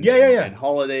festivities and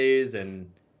holidays and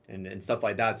stuff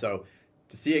like that. So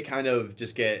to see it kind of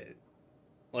just get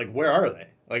like, where are they?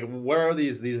 Like, where are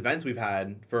these events we've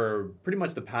had for pretty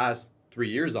much the past 3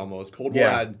 years almost? Cold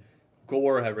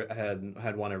War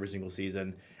had one every single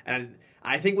season, and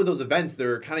I think with those events,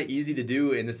 they're kind of easy to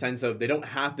do in the sense of they don't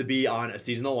have to be on a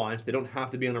seasonal launch. They don't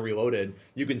have to be on a Reloaded.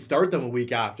 You can start them a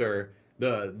week after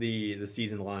the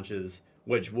season launches,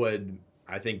 which would,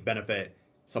 I think, benefit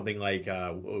something like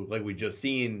we just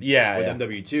seen with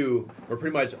MW2, where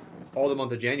pretty much all the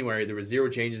month of January there was 0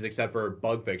 changes except for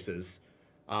bug fixes.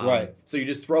 Right. So you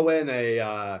just throw in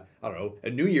a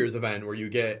New Year's event where you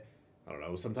get I don't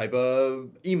know, some type of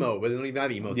emote, but they don't even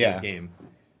have emotes in Yeah. this game,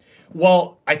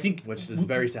 Well, I think which is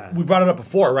very sad. we brought it up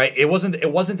before, right? It wasn't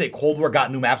that Cold War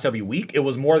got new maps every week. It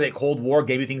was more that Cold War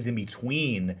gave you things in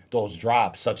between those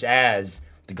drops, such as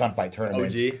the gunfight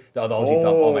tournaments. OG? The OG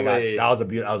oh my god, Holy.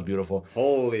 that was beautiful.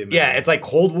 Holy man. Yeah, it's like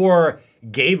Cold War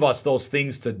gave us those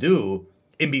things to do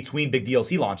in between big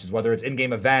DLC launches, whether it's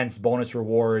in-game events, bonus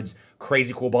rewards,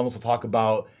 crazy cool bundles to talk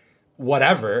about,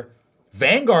 whatever.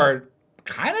 Vanguard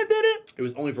kind of did it. It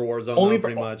was only for Warzone, Only though, for-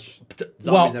 pretty much. well-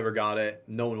 Zombies never got it.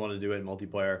 No one wanted to do it in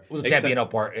multiplayer. It was a champion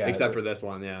up part, yeah. Except for this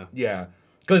one, yeah. Yeah,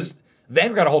 because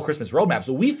Vanguard got a whole Christmas roadmap,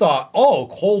 so we thought, oh,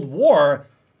 Cold War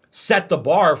set the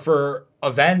bar for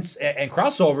events and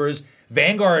crossovers.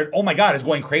 Vanguard, oh my god, is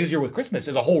going crazier with Christmas.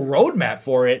 There's a whole roadmap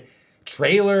for it.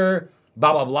 Trailer,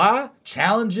 blah, blah, blah,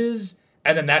 challenges,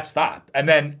 and then that stopped. And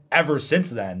then ever since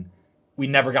then, we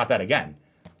never got that again.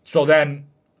 So then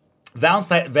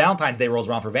Valentine's Day rolls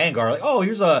around for Vanguard. Like, oh,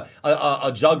 here's a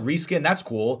Jug reskin. That's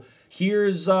cool.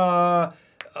 Here's a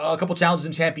couple challenges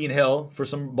in Champion Hill for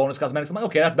some bonus cosmetics. I'm like,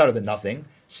 okay, that's better than nothing.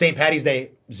 St. Patty's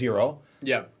Day, 0.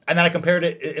 Yeah. And then I compared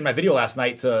it in my video last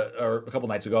night or a couple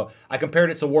nights ago. I compared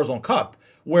it to Warzone Cup,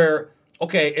 where,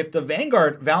 okay, if the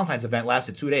Vanguard Valentine's event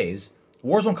lasted 2 days,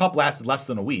 Warzone Cup lasted less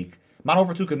than a week. Modern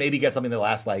Warfare 2 could maybe get something that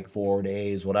lasts like 4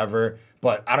 days, whatever.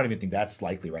 But I don't even think that's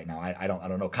likely right now. I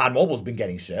don't know. COD Mobile's been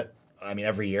getting shit. I mean,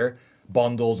 every year,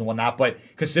 bundles and whatnot. But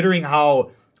considering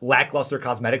how lackluster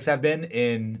cosmetics have been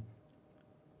in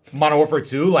Modern Warfare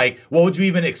 2, like, what would you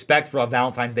even expect for a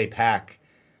Valentine's Day pack?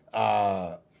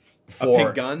 A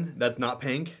pink gun that's not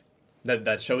pink.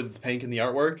 That shows it's pink in the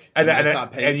artwork.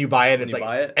 And you buy it. when It's you like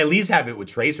buy it. at least have it with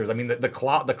tracers. I mean, the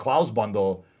Klaus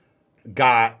bundle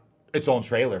got its own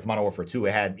trailer for Modern Warfare 2.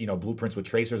 It had blueprints with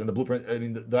tracers, and the blueprint. I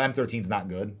mean, the M13's not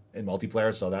good in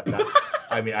multiplayer, so that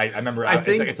I mean, I remember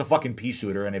it's a fucking pea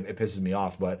shooter, and it pisses me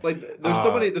off. But Like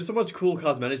there's so much cool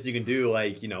cosmetics you can do.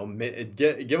 Like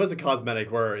give us a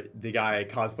cosmetic where the guy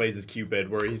cosplays as Cupid,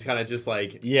 where he's kind of just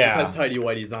like Yeah. just has tidy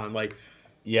whities on. Like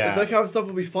yeah, that kind of stuff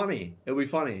will be funny. It'll be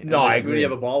funny. No, I agree. We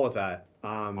have a ball with that.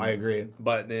 I agree.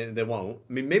 But they won't.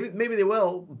 I mean, maybe they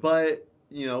will. But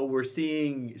we're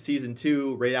seeing season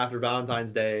 2 right after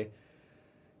Valentine's Day.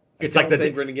 It's I like don't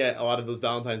think we're gonna get a lot of those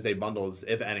Valentine's Day bundles,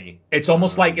 if any. It's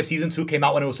almost like if season 2 came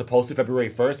out when it was supposed to,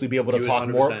 February 1st, we'd be able to You would talk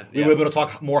more. 100%, We'd be able to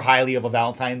talk more highly of a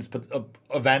Valentine's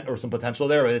event or some potential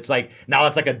there. It's like now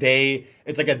it's like a day.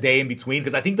 It's like a day in between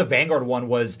because I think the Vanguard one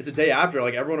was. It's a day after.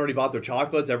 Like everyone already bought their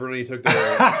chocolates. Everyone already took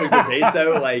their dates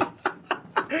out. Like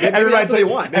maybe that's what they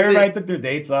want. Maybe Everybody took their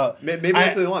dates out. Maybe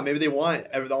that's what they want. Maybe they want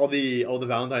all the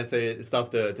Valentine's Day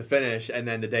stuff to finish, and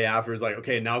then the day after is like,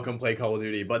 okay, now come play Call of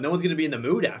Duty. But no one's gonna be in the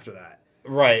mood after that.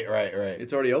 Right.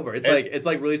 It's already over. It's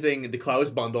like releasing the Klaus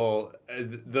bundle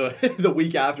the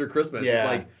week after Christmas. Yeah.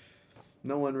 It's like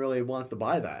no one really wants to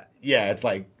buy that. Yeah, it's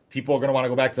like people are gonna want to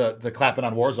go back to clapping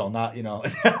on Warzone, not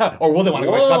or will they want to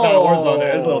go back to clapping on Warzone?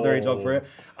 There is a little dirty joke for you.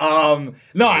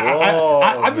 No,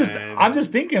 I'm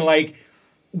just thinking like,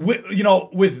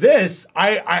 with this,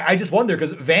 I just wonder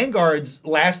because Vanguard's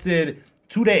lasted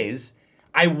 2 days.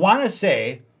 I want to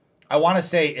say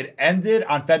it ended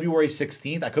on February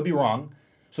 16th. I could be wrong.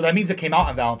 So that means it came out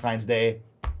on Valentine's Day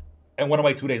and went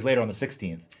away 2 days later on the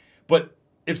 16th. But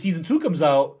if season 2 comes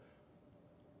out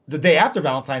the day after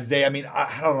Valentine's Day, I mean,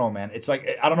 I don't know, man. It's like,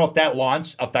 I don't know if that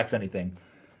launch affects anything.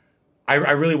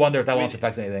 I really wonder if that launch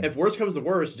affects anything. If worse comes to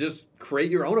worse, just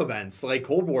create your own events like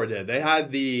Cold War did. They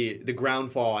had the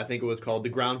Groundfall, I think it was called, the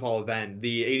Groundfall event,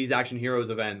 the 80s Action Heroes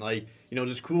event. Like,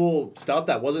 just cool stuff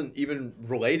that wasn't even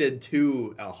related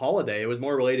to a holiday. It was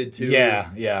more related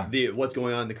to what's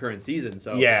going on in the current season.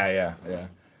 So Yeah.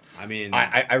 I mean,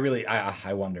 I really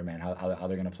wonder, man, how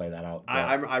they're gonna play that out.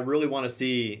 I really want to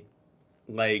see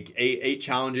like eight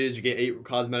challenges. You get 8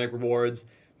 cosmetic rewards.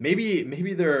 Maybe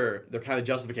their kind of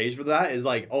justification for that is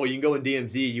like, oh, you can go in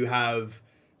DMZ. You have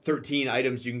 13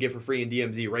 items you can get for free in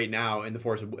DMZ right now in the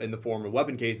form of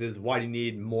weapon cases. Why do you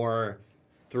need more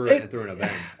through an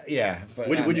event? Yeah. But,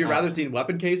 would you rather see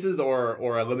weapon cases or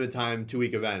a limited time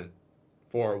 2-week event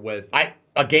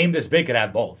a game this big could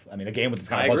have both. I mean, a game with this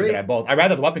kind of budget could have both. I'd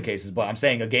rather the weapon cases, but I'm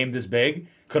saying a game this big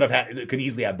could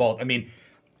easily have both. I mean,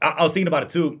 I was thinking about it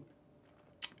too.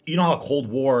 You know how Cold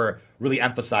War really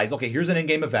emphasized, okay, here's an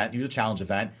in-game event, here's a challenge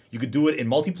event. You could do it in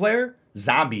multiplayer,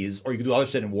 zombies, or you could do other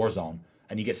shit in Warzone.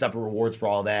 And you get separate rewards for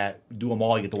all that. Do them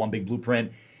all, you get the one big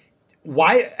blueprint.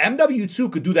 Why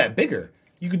MW2 could do that bigger?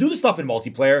 You could do the stuff in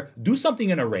multiplayer, do something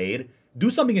in a raid,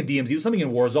 do something in DMZ, do something in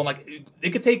Warzone. Like,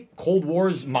 it could take Cold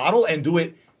War's model and do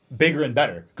it bigger and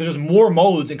better. Because there's more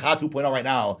modes in COD 2.0 right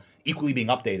now, equally being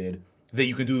updated, that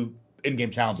you can do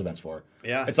in-game challenge events for.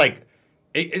 Yeah. It's like,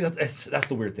 That's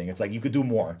the weird thing. It's like you could do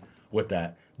more with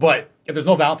that. But if there's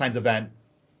no Valentine's event,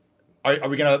 are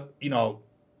we gonna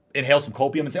inhale some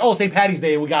copium and say, "Oh, St. Patty's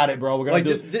Day, we got it, bro. We're gonna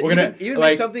even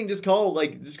make something just call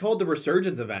it the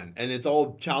Resurgence event, and it's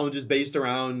all challenges based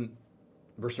around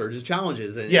Resurgence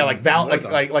challenges. And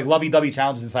like lovey-dovey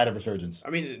challenges inside of Resurgence.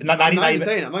 I mean, I'm not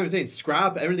even saying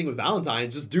scrap everything with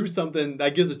Valentine's. Just do something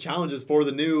that gives us challenges for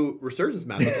the new Resurgence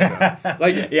map.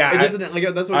 It doesn't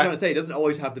that's what I'm trying to say. It doesn't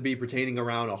always have to be pertaining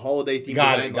around a holiday themed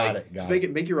event. Got it. Just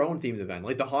make your own themed event.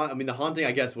 Like the haunting,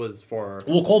 I guess, was for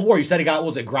Cold War. You said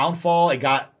was it Groundfall? It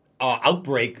got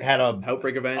Outbreak had a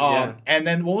Outbreak event. And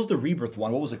then what was the Rebirth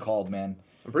one? What was it called, man?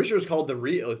 I'm pretty sure it's called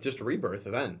just a Rebirth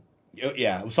event.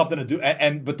 Yeah, it was something to do,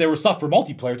 but there was stuff for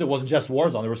multiplayer too. It wasn't just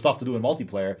Warzone. There was stuff to do in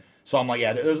multiplayer. So I'm like,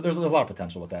 yeah, there's a lot of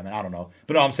potential with that, man. I don't know,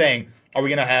 but no, I'm saying,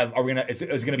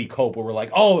 it's gonna be cope where we're like,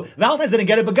 oh, Valentine's didn't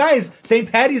get it, but guys,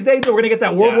 St. Patty's Day, we're gonna get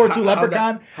that World War II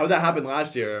Leprechaun. How that happened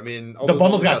last year? I mean, the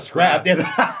bundles got scrapped. Yeah,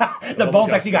 the bundles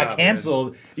actually got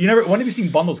canceled. Man. When have you seen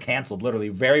bundles canceled? Literally,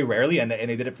 very rarely, and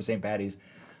they did it for St. Patty's.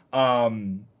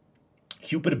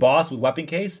 Cupid boss with weapon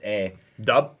case,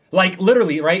 dub. Like,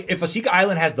 literally, right? If Ashika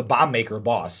Island has the bomb maker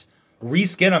boss,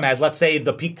 reskin him as, let's say,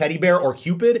 the pink teddy bear or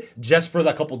Cupid just for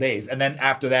a couple days. And then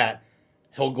after that,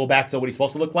 he'll go back to what he's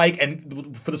supposed to look like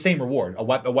and for the same reward, a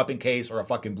weapon case or a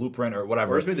fucking blueprint or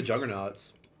whatever. Where's made the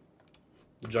Juggernauts?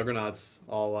 The Juggernauts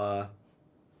all, I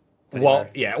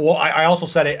also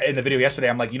said it in the video yesterday.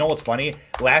 I'm like, you know what's funny?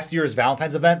 Last year's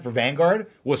Valentine's event for Vanguard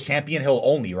was Champion Hill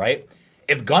only, right?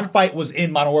 If Gunfight was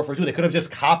in Modern Warfare 2, they could have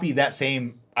just copied that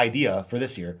same idea for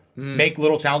this year. Make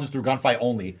little challenges through Gunfight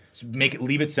only.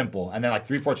 Leave it simple, and then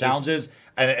 3-4 challenges,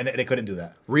 and they couldn't do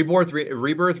that. Rebirth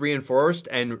Reinforced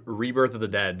and Rebirth of the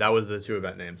Dead. That was the 2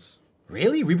 event names.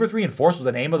 Really? Rebirth Reinforced was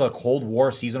the name of the Cold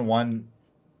War Season 1?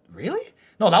 Really?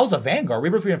 No, that was a Vanguard.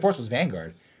 Rebirth Reinforced was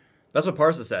Vanguard. That's what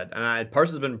Parsa said, and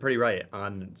Parsa's been pretty right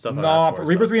on stuff.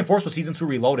 Rebirth Reinforced was Season 2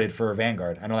 Reloaded for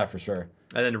Vanguard. I know that for sure.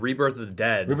 And then Rebirth of the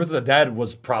Dead. Rebirth of the Dead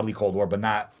was probably Cold War, but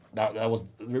not. That was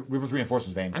Rebirth Reinforced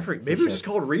was Vanguard. Maybe it was just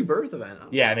called Rebirth event.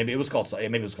 Yeah, maybe it was called.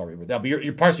 Maybe it was called Rebirth. Yeah, but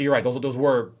you're partially right. Those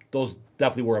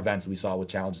definitely were events we saw with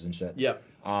challenges and shit. Yep.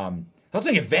 I was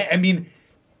thinking,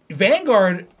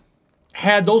 Vanguard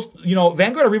had those.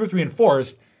 Vanguard and Rebirth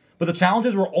Reinforced, but the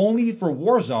challenges were only for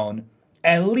Warzone.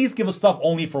 At least give us stuff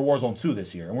only for Warzone 2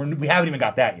 this year, and we haven't even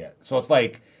got that yet. So it's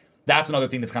like that's another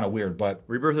thing that's kind of weird. But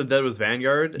Rebirth of the Dead was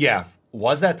Vanguard. Yeah,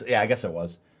 was that? Yeah, I guess it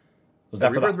was. Was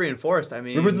that Rebirth Reinforced?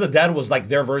 Rebirth of the Dead was like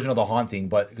their version of the Haunting,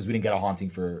 but because we didn't get a Haunting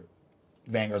for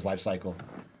Vanguard's life cycle.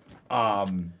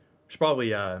 Should probably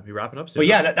be wrapping up soon. But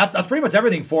yeah, that's pretty much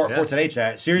everything for today,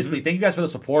 chat. Seriously, thank you guys for the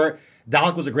support.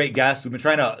 Dalek was a great guest. We've been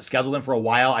trying to schedule him for a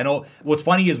while. I know what's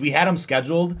funny is we had him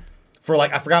scheduled for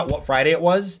I forgot what Friday it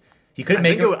was. He couldn't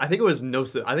make it. I think it was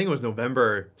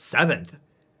November 7th.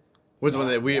 Was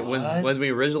when we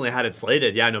originally had it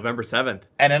slated. Yeah, November 7th.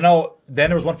 And I know then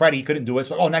there was one Friday he couldn't do it.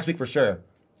 So next week for sure.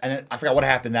 And then I forgot what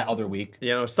happened that other week.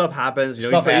 Stuff happens. He's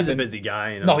a busy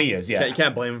guy. No, he is. Yeah, you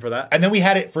can't blame him for that. And then we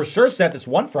had it for sure set this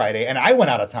one Friday, and I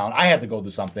went out of town. I had to go do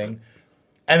something.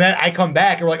 And then I come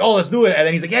back and we're like, oh, let's do it. And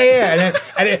then he's like, yeah.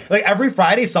 And then every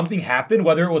Friday something happened,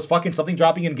 whether it was fucking something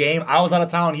dropping in game. I was out of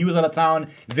town. He was out of town.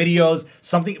 Videos,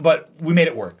 something. But we made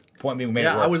it work. Point being, we made it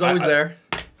work. Yeah, I was always there.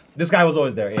 This guy was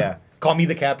always there. Yeah. Call me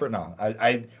the capper. No,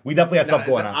 we definitely had stuff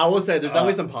going on. I will say there's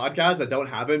definitely some podcasts that don't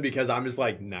happen because I'm just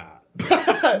like, nah.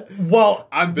 Well,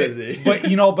 I'm busy. But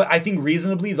I think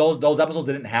reasonably those episodes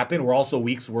didn't happen. We're also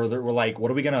weeks where we're like, what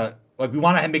are we gonna we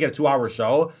want to make it a 2-hour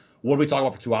show. What are we talking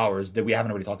about for 2 hours that we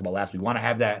haven't already talked about last week? We want to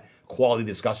have that quality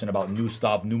discussion about new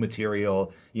stuff, new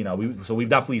material. We've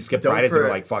definitely skipped Fridays and we're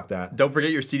like, fuck that. Don't forget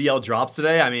your CDL drops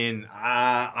today. I mean,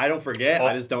 I don't forget.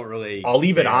 I just don't really. I'll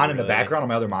leave it on in the background on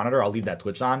my other monitor. I'll leave that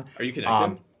Twitch on. Are you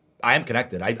connected? I am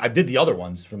connected. I did the other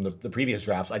ones from the previous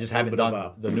drops. I just haven't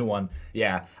done the new one.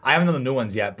 Yeah, I haven't done the new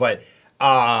ones yet. But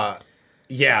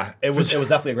yeah, it was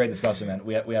definitely a great discussion, man.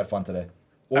 We had fun today.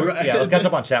 Let's catch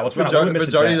up on chat. What's going on?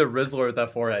 Majority of the Rizzler with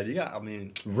that forehead.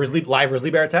 Live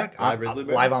Grizzly Bear attack.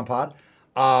 Live on pod.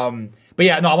 But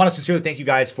yeah, no, I want to sincerely thank you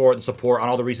guys for the support on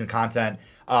all the recent content.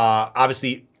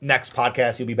 Obviously, next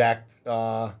podcast you'll be back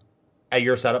at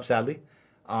your setup, sadly.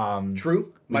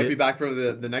 True. Might be back for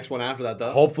the next one after that,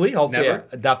 though. Hopefully. Never. Yeah,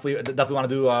 definitely want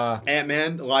to do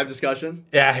Ant-Man live discussion.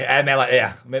 Yeah, Ant-Man.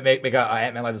 Yeah, make a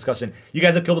Ant-Man live discussion. You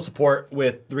guys have killed the support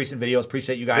with the recent videos.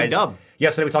 Appreciate you guys. Big dub.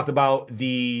 Yesterday we talked about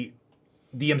the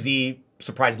DMZ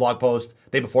surprise blog post.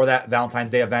 Day before that,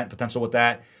 Valentine's Day event potential with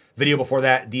that. Video before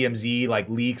that, DMZ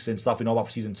leaks and stuff we know about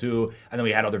for season 2, and then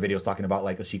we had other videos talking about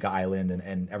Ashika Island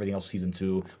and everything else for season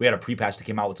 2. We had a pre-patch that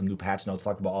came out with some new patch notes,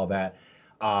 talked about all that.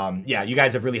 Yeah, you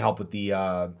guys have really helped with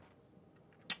the.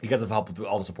 You guys have helped with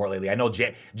all the support lately. I know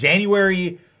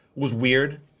January was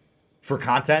weird for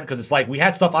content because it's like we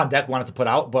had stuff on deck we wanted to put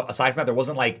out, but aside from that, there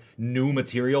wasn't like new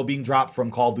material being dropped from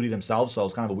Call of Duty themselves, so it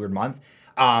was kind of a weird month.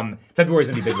 February's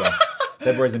gonna be big though.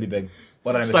 February's gonna be big.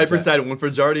 What did I miss? Sniper said, when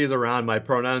Fajardi is around, my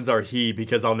pronouns are he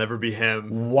because I'll never be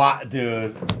him. What,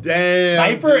 dude? Damn,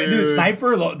 Sniper, dude,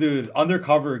 Sniper, dude,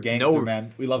 undercover gangster,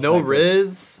 man. We love no Sniper.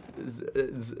 Riz.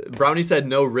 Brownie said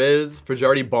no Riz.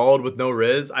 Fajardi bald with no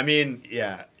Riz. I mean,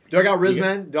 Yeah. do I got Riz,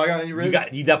 man? Do I got any Riz?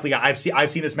 You definitely got. I've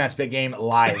seen this man spit game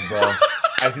live, bro.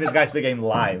 I've seen this guy spit game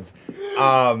live.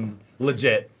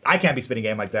 Legit. I can't be spitting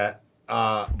game like that.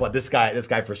 But this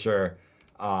guy for sure.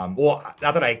 Well,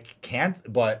 not that I can't,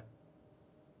 but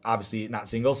obviously not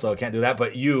single, so I can't do that.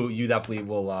 But you definitely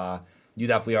will. You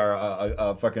definitely are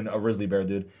a fucking a Grizzly Bear,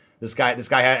 dude. This guy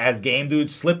has game, dude.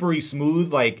 Slippery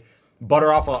smooth, like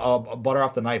butter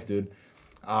off the knife, dude.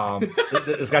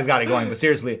 This guy's got it going. But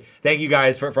seriously, thank you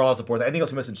guys for all the support. Anything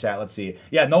else we missed in chat? Let's see.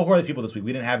 Yeah, no Hornets people this week.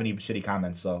 We didn't have any shitty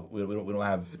comments, so we don't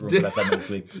have room for that segment this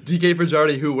week. DK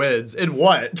Fajardi, who wins? In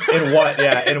what? In what?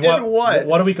 Yeah. In what? In what?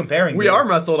 What are we comparing? We dude? arm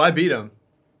wrestled. I beat him.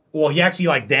 Well, he actually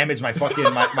like damaged my fucking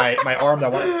my arm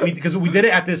because we did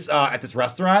it at this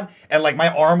restaurant and like my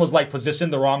arm was like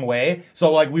positioned the wrong way.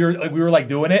 So like we were like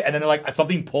doing it and then like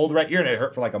something pulled right here and it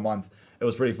hurt for like a month. It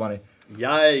was pretty funny.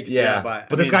 Yikes! Yeah, but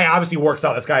this guy obviously works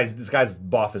out. This guy's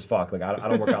buff as fuck. Like I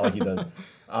don't work out like he does.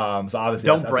 So obviously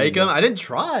don't that's break easy. him. I didn't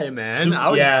try, man.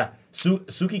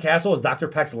 Suki Castle is Dr.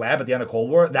 Peck's lab at the end of Cold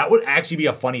War. That would actually be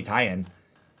a funny tie-in.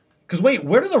 Because wait,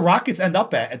 where did the Rockets end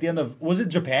up at the end of? Was it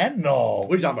Japan? No.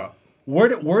 What are you talking about?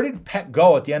 Where did Peck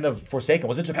go at the end of Forsaken?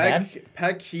 Was it Japan?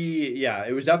 Peck,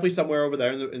 it was definitely somewhere over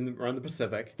there around the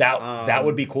Pacific. That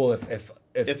would be cool if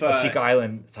Ashika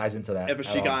Island ties into that. If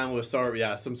Ashika Island was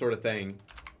some sort of thing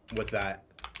with that.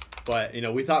 But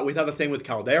we thought the same with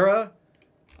Caldera.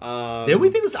 Did we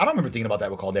think this? I don't remember thinking about that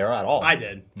with Caldera at all. I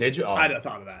did. Did you? Oh. I'd have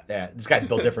thought of that. Yeah, this guy's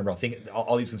built different, bro. Think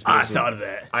all these conspiracies. I thought of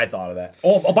that. I thought of that.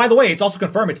 Oh, by the way, it's also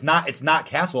confirmed it's not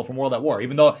Castle from World at War,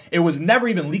 even though it was never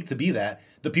even leaked to be that.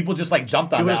 The people just like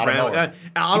jumped on that.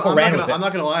 I'm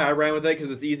not gonna lie, I ran with it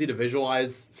because it's easy to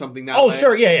visualize something that. Oh,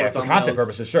 sure, yeah, for content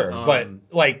purposes, sure. But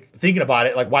like thinking about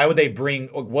it, like why would they bring?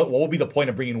 What would be the point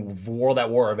of bringing World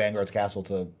at War or Vanguard's Castle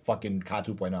to fucking COD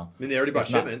 2.0? I mean, they already brought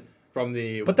shipment. From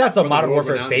the, but that's a Modern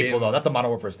Warfare staple, though. That's a Modern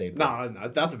Warfare staple. No,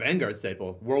 that's a Vanguard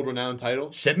staple. World-renowned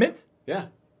title. Shipment? Yeah.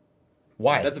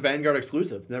 Why? That's a Vanguard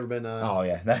exclusive. Never been. Oh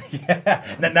yeah,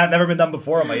 never been done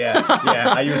before. But yeah. I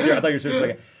thought you were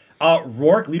serious.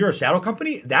 Rourke, leader of Shadow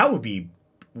Company. That would be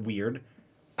weird.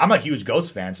 I'm a huge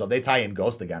Ghost fan, so if they tie in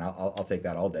Ghost again, I'll take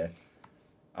that all day.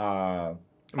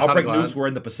 Outbreak nukes were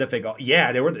in the Pacific.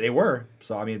 Yeah, they were.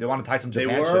 So I mean, they want to tie some Japan.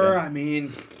 They were. I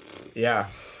mean. Yeah.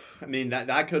 I mean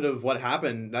that could have what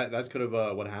happened. That could have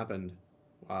what happened,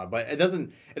 but it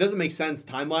doesn't make sense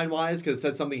timeline wise because it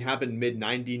said something happened mid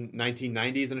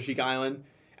 1990s in Ashika Island,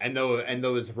 and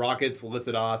those rockets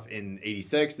lifted off in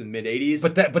 '86 and mid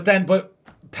 '80s. But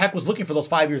Peck was looking for those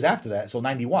 5 years after that, so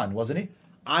 '91 wasn't he?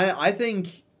 I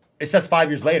think it says 5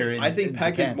 years later. I think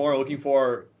Peck is more looking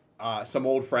for some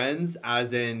old friends,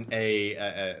 as in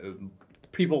a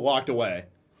people locked away.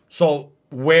 So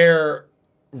where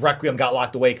Requiem got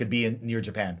locked away could be near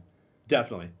Japan.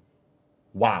 Definitely.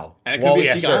 Wow. And it could be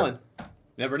Ashika Island.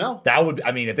 Never know. That would.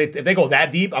 I mean, if they go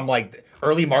that deep, I'm like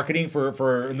early marketing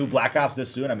for new Black Ops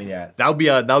this soon. I mean, yeah. That would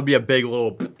be a big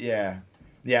little. Yeah.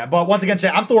 Yeah, but once again,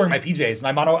 I'm still wearing my PJs.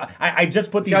 My mono. I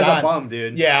just put these on. This guy's a bum,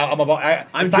 dude. Yeah, I'm a bum.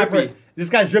 I'm drippy. This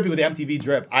guy's drippy with the MTV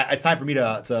drip. It's time for me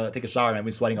to take a shower, man. I've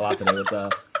been sweating a lot today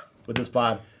with this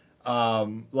pod. A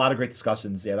lot of great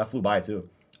discussions. Yeah, that flew by too.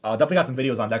 Definitely got some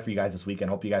videos on deck for you guys this weekend.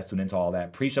 Hope you guys tune into all that.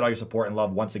 Appreciate all your support and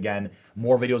love once again.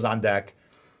 More videos on deck.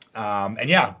 And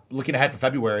yeah, looking ahead for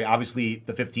February, obviously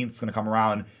the 15th is going to come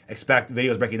around. Expect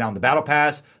videos breaking down the battle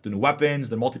pass, the new weapons,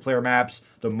 the multiplayer maps,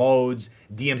 the modes.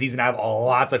 DMZ's going to have a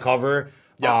lot to cover.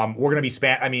 Yeah. We're going to be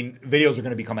videos are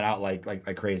going to be coming out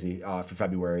like crazy for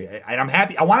February. And I'm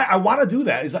happy. I want to do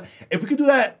that. If we could do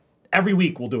that every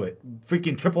week, we'll do it.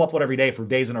 Freaking triple upload every day for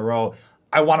days in a row.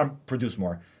 I want to produce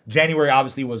more. January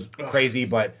obviously was crazy,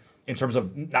 but in terms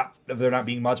of there not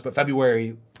being much, but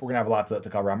February we're gonna have a lot to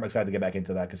cover. I'm excited to get back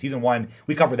into that because season 1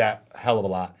 we covered that hell of a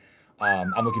lot.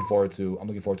 I'm looking forward to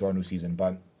our new season.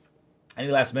 But any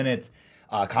last minute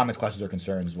comments, questions, or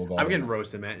concerns, we'll go. I'm getting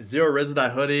roasted, man. Zero Riz with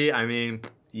that hoodie. I mean,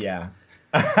 yeah,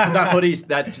 that hoodie's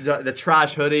the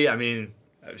trash hoodie. I mean,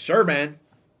 sure, man.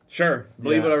 Sure,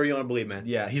 believe whatever you want to believe, man.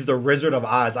 Yeah, he's the Wizard of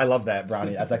Oz. I love that,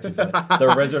 Brownie. That's actually funny.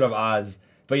 The Wizard of Oz.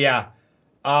 But yeah.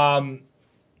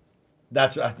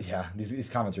 That's These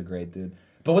comments are great, dude.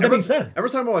 But with that being said,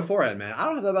 everyone's talking about my forehead, man. I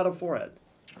don't have that bad of a forehead.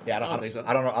 yeah, I don't think so.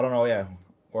 I don't know. Yeah,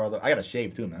 I got to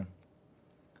shave too, man.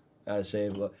 I gotta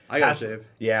shave. Look, I gotta shave.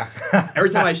 Yeah. every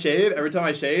time I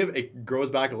shave, it grows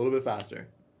back a little bit faster.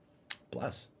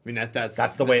 Bless. I mean that's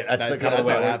the way. That's the kind of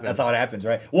the way. How That's how it happens,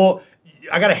 right? Well,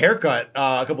 I got a haircut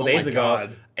a couple days ago,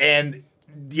 God. and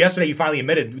yesterday you finally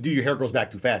admitted, dude, your hair grows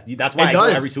back too fast. That's why I go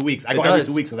every 2 weeks. I go every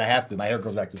 2 weeks because I have to. My hair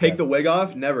grows back too fast. Take the wig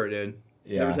off? Never, dude.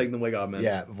 Yeah. Never taking the wig off, man.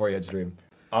 Yeah, before you had stream.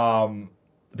 But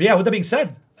yeah, with that being said,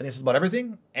 I think this is about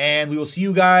everything, and we will see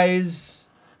you guys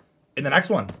in the next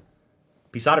one.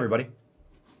 Peace out, everybody.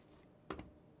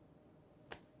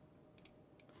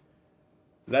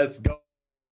 Let's go.